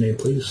BMT username,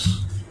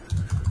 please.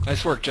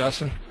 Nice work,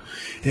 Justin.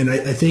 And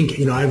I think,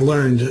 I've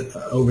learned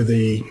over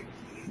the,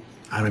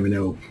 I don't even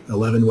know,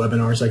 11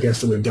 webinars, I guess,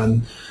 that we've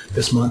done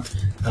this month.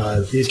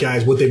 These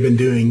guys, what they've been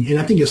doing, and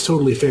I think it's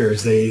totally fair,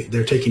 is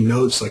they're taking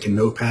notes like a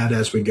notepad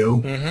as we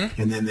go,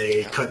 and then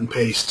they cut and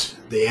paste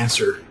the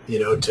answer,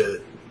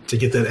 to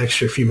get that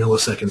extra few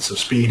milliseconds of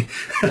speed.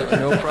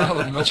 No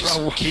problem. No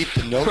problem. Keep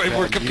the notepad.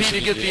 We're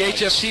competing against the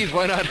HFTs.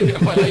 Why not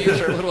use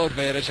our little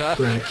advantage, huh?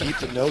 Right. Keep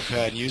the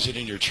notepad and use it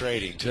in your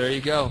trading. There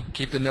you go.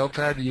 Keep the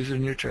notepad and use it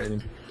in your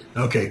trading.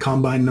 Okay,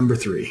 combine number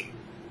 3.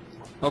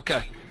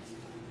 Okay.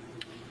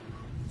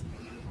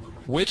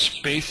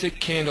 Which basic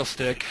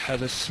candlestick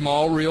has a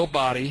small real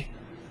body,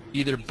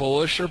 either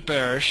bullish or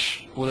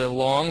bearish, with a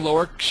long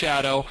lower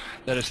shadow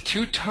that is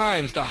 2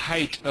 times the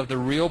height of the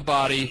real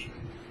body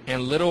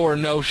and little or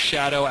no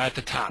shadow at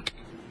the top?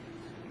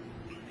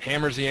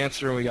 Hammer's the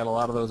answer, and we got a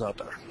lot of those out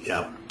there.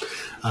 Yeah.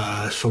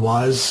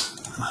 Fawaz,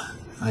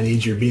 I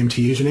need your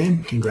BMT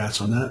username. Congrats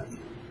on that.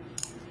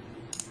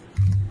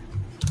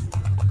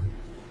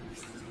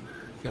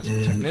 Got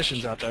some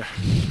technicians out there.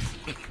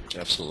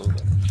 Absolutely.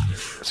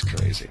 That's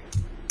crazy.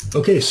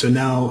 Okay, so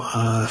now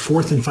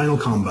 4th and final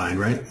combine,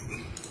 right?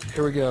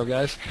 Here we go,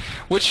 guys.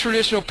 Which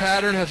traditional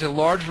pattern has a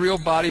large real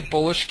body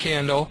bullish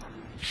candle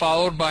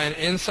followed by an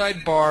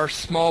inside bar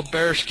small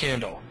bearish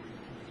candle?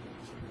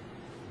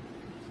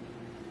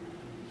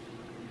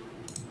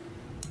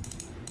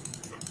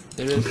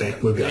 It is. Okay,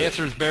 we've got the it.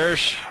 answer is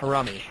bearish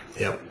Harami.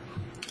 Yep.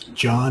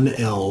 John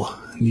L.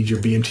 Need your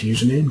BMT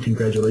username.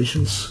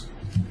 Congratulations.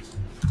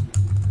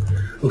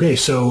 Okay,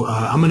 so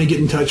I'm going to get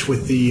in touch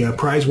with the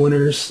prize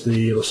winners.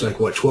 It looks like,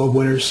 12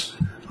 winners.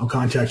 I'll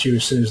contact you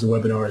as soon as the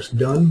webinar is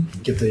done.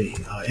 Get the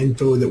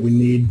info that we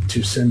need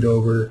to send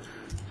over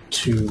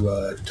to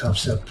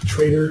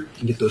TopstepTrader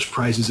and get those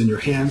prizes in your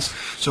hands.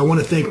 So I want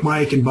to thank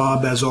Mike and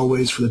Bob, as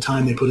always, for the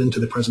time they put into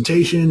the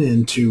presentation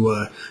and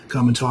to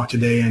come and talk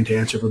today and to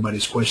answer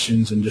everybody's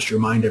questions, and just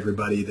remind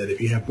everybody that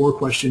if you have more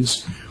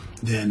questions,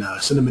 then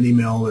send them an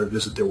email or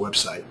visit their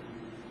website.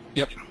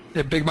 Yep.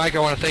 Yeah, Big Mike, I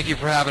want to thank you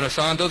for having us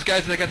on. Those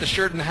guys that got the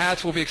shirt and the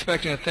hats will be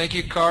expecting a thank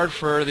you card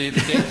for the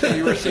dates that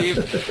you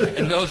received.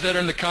 And those that are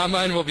in the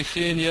Combine, we'll be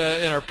seeing you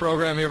in our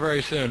program here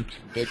very soon.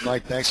 Big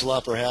Mike, thanks a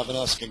lot for having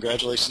us.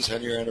 Congratulations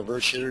on your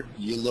anniversary.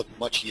 You look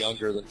much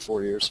younger than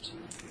 4 years.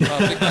 Big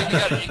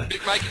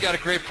Mike, you got a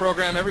great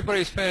program.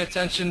 Everybody's paying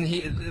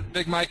attention.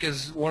 Big Mike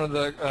is one of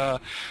the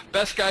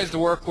best guys to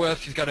work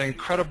with. He's got an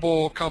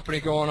incredible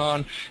company going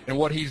on and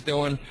what he's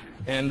doing.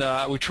 And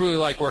we truly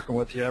like working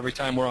with you every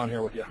time we're on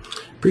here with you.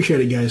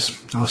 Appreciate it,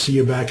 guys. I'll see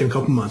you back in a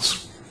couple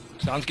months.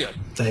 Sounds good.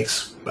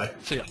 Thanks. Bye.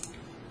 See ya.